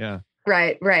 officer. Yeah.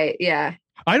 Right. Yeah.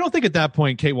 I don't think at that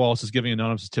point Kate Wallace is giving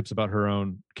anonymous tips about her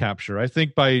own capture. I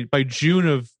think by June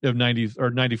of 90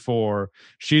 or 94,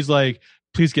 she's like,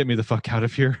 please get me the fuck out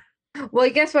of here. Well, I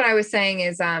guess what I was saying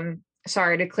is,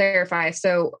 sorry to clarify.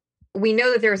 So we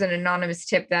know that there was an anonymous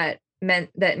tip that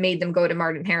made them go to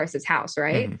Martin Harris's house,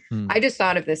 right? Mm-hmm. I just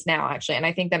thought of this now, actually, and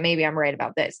I think that maybe I'm right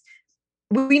about this.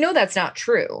 We know that's not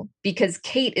true because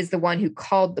Kate is the one who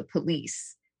called the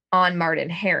police on Martin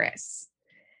Harris.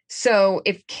 So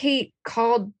if Kate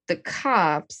called the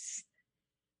cops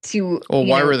to... Well,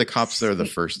 why were the cops there the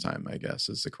first time, I guess,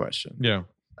 is the question. Yeah.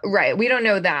 Right. We don't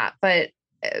know that. But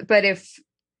if...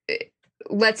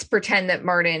 let's pretend,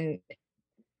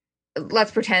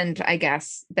 I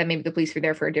guess, that maybe the police were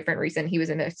there for a different reason. He was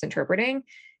misinterpreting.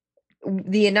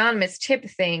 The anonymous tip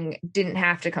thing didn't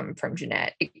have to come from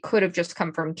Jeanette. It could have just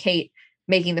come from Kate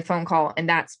making the phone call, and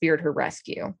that speared her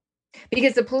rescue.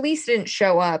 Because the police didn't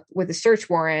show up with a search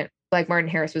warrant like Martin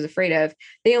Harris was afraid of.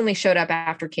 They only showed up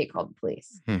after Kate called the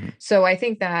police. Mm-hmm. So I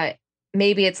think that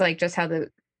maybe it's like just how the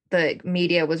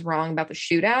media was wrong about the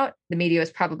shootout. The media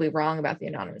was probably wrong about the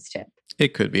anonymous tip.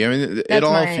 It could be. I mean, it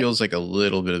all feels like a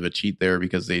little bit of a cheat there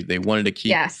because they wanted to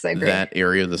keep that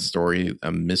area of the story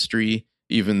a mystery,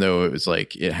 even though it was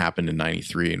like it happened in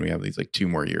 93 and we have these like 2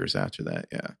 more years after that.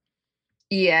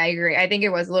 Yeah, I agree. I think it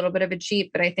was a little bit of a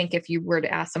cheat, but I think if you were to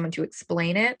ask someone to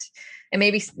explain it, and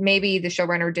maybe the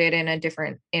showrunner did in a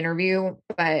different interview,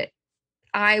 but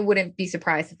I wouldn't be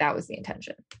surprised if that was the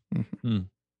intention. Mm-hmm.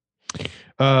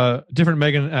 Different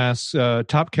Megan asks,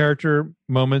 top character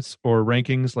moments or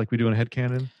rankings like we do in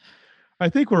Headcanon. I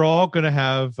think we're all going to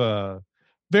have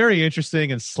very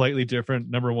interesting and slightly different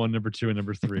number 1, number 2, and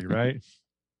number 3, right?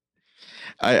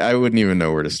 I wouldn't even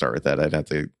know where to start with that. I'd have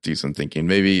to do some thinking.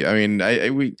 Maybe, I mean,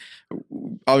 we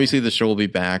obviously the show will be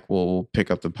back. We'll pick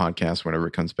up the podcast whenever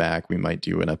it comes back. We might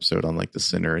do an episode on like The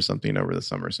Sinner or something over the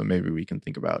summer. So maybe we can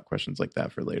think about questions like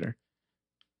that for later.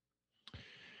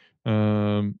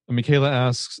 Michaela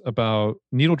asks about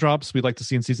needle drops we'd like to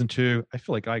see in season 2. I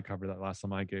feel like I covered that last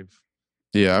time I gave.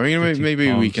 Yeah, I mean,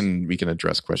 maybe we can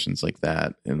address questions like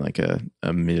that in like a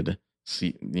mid,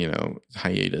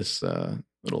 hiatus,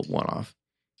 little one-off.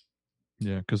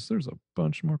 Yeah, because there's a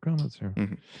bunch more comments here.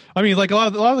 Mm-hmm. I mean, like a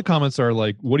lot of the comments are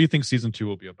like, "What do you think season 2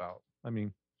 will be about?" I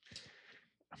mean,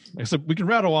 so we can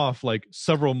rattle off like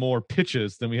several more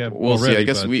pitches than we have. We'll already, see. I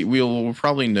guess we'll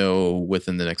probably know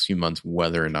within the next few months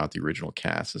whether or not the original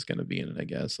cast is going to be in it. I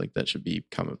guess like that should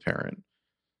become apparent.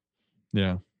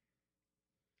 Yeah.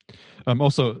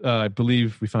 Also, I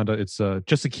believe we found out it's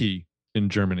Jessica in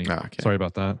Germany. Oh, okay. Sorry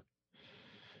about that.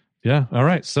 Yeah. All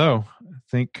right. So I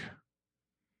think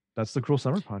that's the Cruel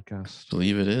Summer podcast. I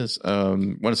believe it is.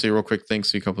 Want to say real quick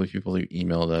thanks to a couple of people who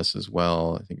emailed us as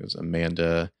well. I think it was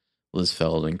Amanda,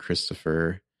 Lizfeld, and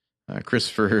Christopher.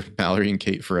 Christopher, Mallory, and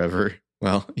Kate forever.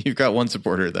 Well, you've got one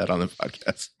supporter of that on the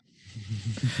podcast.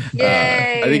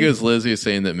 Yay! I think it was Liz who was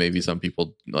saying that maybe some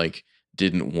people like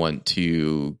didn't want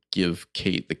to give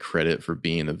Kate the credit for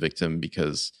being a victim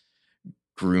because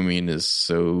grooming is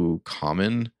so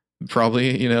common.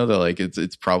 Probably, that like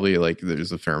it's probably like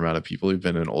there's a fair amount of people who've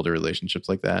been in older relationships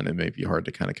like that, and it may be hard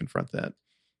to kind of confront that.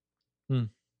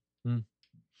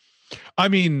 I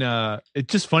mean,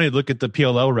 it's just funny to look at the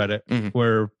PLL Reddit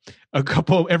where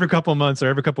every couple of months or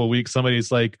every couple of weeks,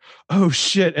 somebody's like, "Oh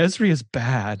shit, Esri is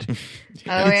bad.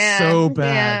 It's so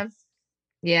bad."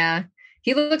 Yeah.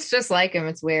 He looks just like him.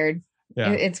 It's weird.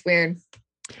 Yeah. It's weird.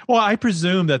 Well, I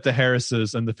presume that the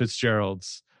Harrises and the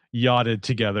Fitzgeralds yachted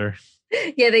together.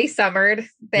 Yeah, they summered.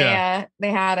 They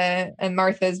had a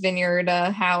Martha's Vineyard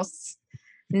house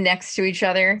next to each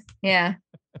other. Yeah.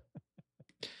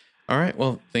 All right.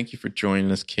 Well, thank you for joining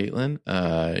us, Caitlin.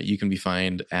 You can be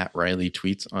found at Riley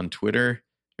Tweets on Twitter.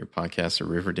 Your podcasts are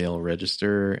Riverdale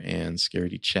Register and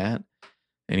Scaredy Chat.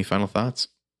 Any final thoughts?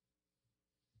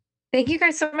 Thank you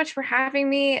guys so much for having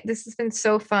me. This has been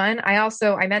so fun. I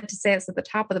meant to say this at the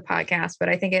top of the podcast, but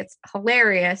I think it's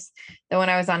hilarious that when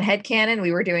I was on Headcanon,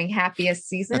 we were doing Happiest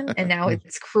Season and now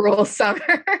it's Cruel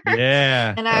Summer.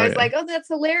 Yeah. And I was like, oh, that's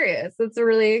hilarious. That's a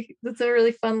really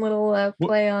fun little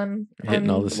play on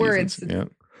all the words. Seasons.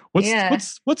 Yeah.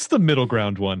 What's the middle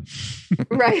ground one?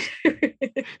 Right.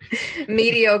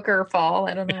 Mediocre fall.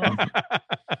 I don't know.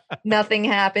 Nothing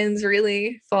happens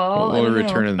really. Fall. We'll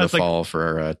return in the fall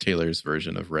for our Taylor's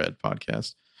version of Red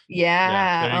podcast.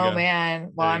 Yeah. Oh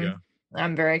man. Well,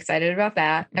 I'm very excited about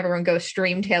that. Everyone go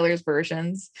stream Taylor's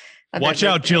versions. Watch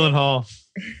out, Gyllenhaal.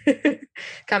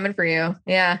 Coming for you.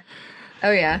 Yeah.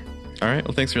 Oh yeah. All right.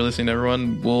 Well, thanks for listening,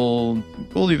 everyone.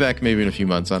 We'll be back maybe in a few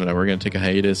months. I don't know. We're going to take a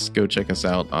hiatus. Go check us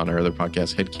out on our other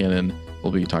podcast, Headcanon.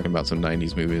 We'll be talking about some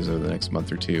 90s movies over the next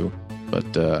month or two.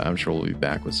 But I'm sure we'll be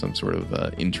back with some sort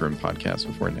of interim podcast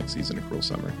before next season of Cruel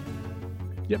Summer.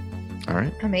 Yep. All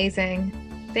right. Amazing.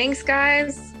 Thanks,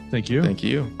 guys. Thank you. Thank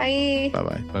you. Bye.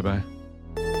 Bye-bye. Bye-bye.